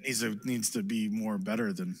 It needs to be more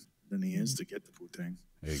better than he is to get the Putang.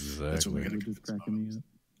 That's what we Exactly. gotta You're just cracking me up.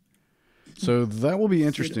 So that will be all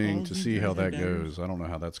interesting to these see how guys have that daggers? goes. I don't know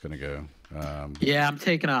how that's going to go. Yeah, I'm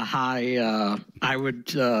taking a high. I would,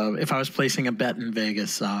 if I was placing a bet in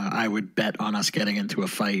Vegas, I would bet on us getting into a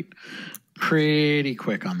fight pretty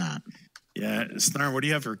quick on that. Yeah, Snar, what do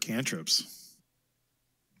you have for cantrips?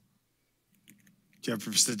 Do you have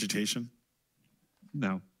prestidigitation?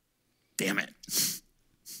 No. Damn it!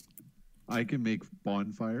 I can make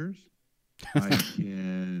bonfires. I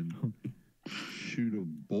can shoot a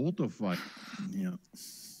bolt of fire. Yeah.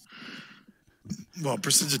 Well,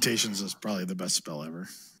 Precipitations is probably the best spell ever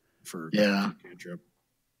for cantrip.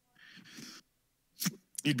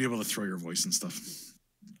 You'd be able to throw your voice and stuff.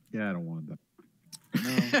 Yeah, I don't want that.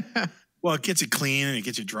 No. Well, it gets you clean and it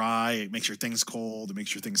gets you dry. It makes your things cold. It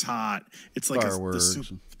makes your things hot. It's like fireworks,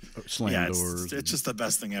 slam doors. It's just the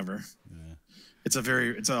best thing ever. Yeah. It's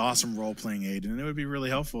an awesome role playing aid, and it would be really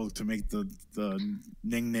helpful to make the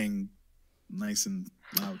ning ning nice and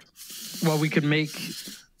loud. Well, we can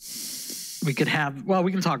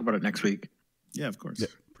talk about it next week. Yeah, of course. Yeah,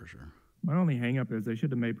 for sure. My only hang up is they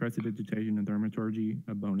should have made Prestidigitation and Thaumaturgy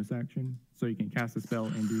a bonus action, so you can cast a spell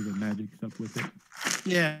and do the magic stuff with it.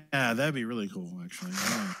 Yeah, that'd be really cool, actually.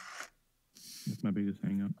 Yeah. That's my biggest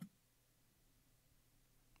hang up.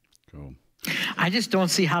 Cool. I just don't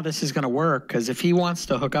see how this is going to work, because if he wants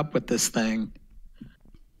to hook up with this thing,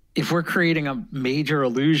 if we're creating a major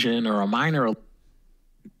illusion or a minor,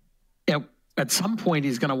 at some point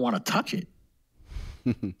he's going to want to touch it.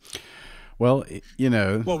 Well, you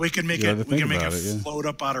know. Well, we can make it. We can make it float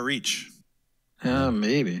up out of reach.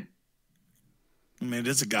 Maybe. I mean, it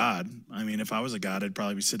is a god. I mean, if I was a god, I'd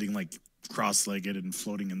probably be sitting like cross-legged and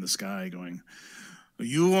floating in the sky, going,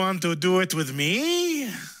 "You want to do it with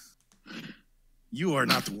me? You are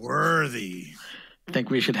not worthy." I think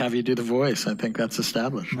we should have you do the voice. I think that's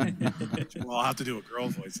established. Well, I'll have to do a girl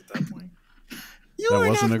voice at that point. You are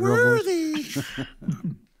not worthy.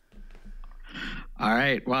 All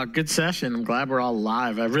right. Well, good session. I'm glad we're all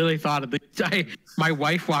alive. I really thought at least my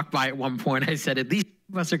wife walked by at one point. I said, at least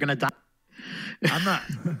of us are going to die.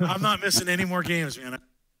 I'm not missing any more games, man.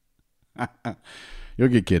 You'll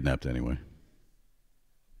get kidnapped anyway.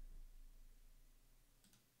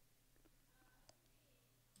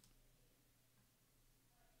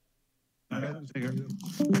 Take care.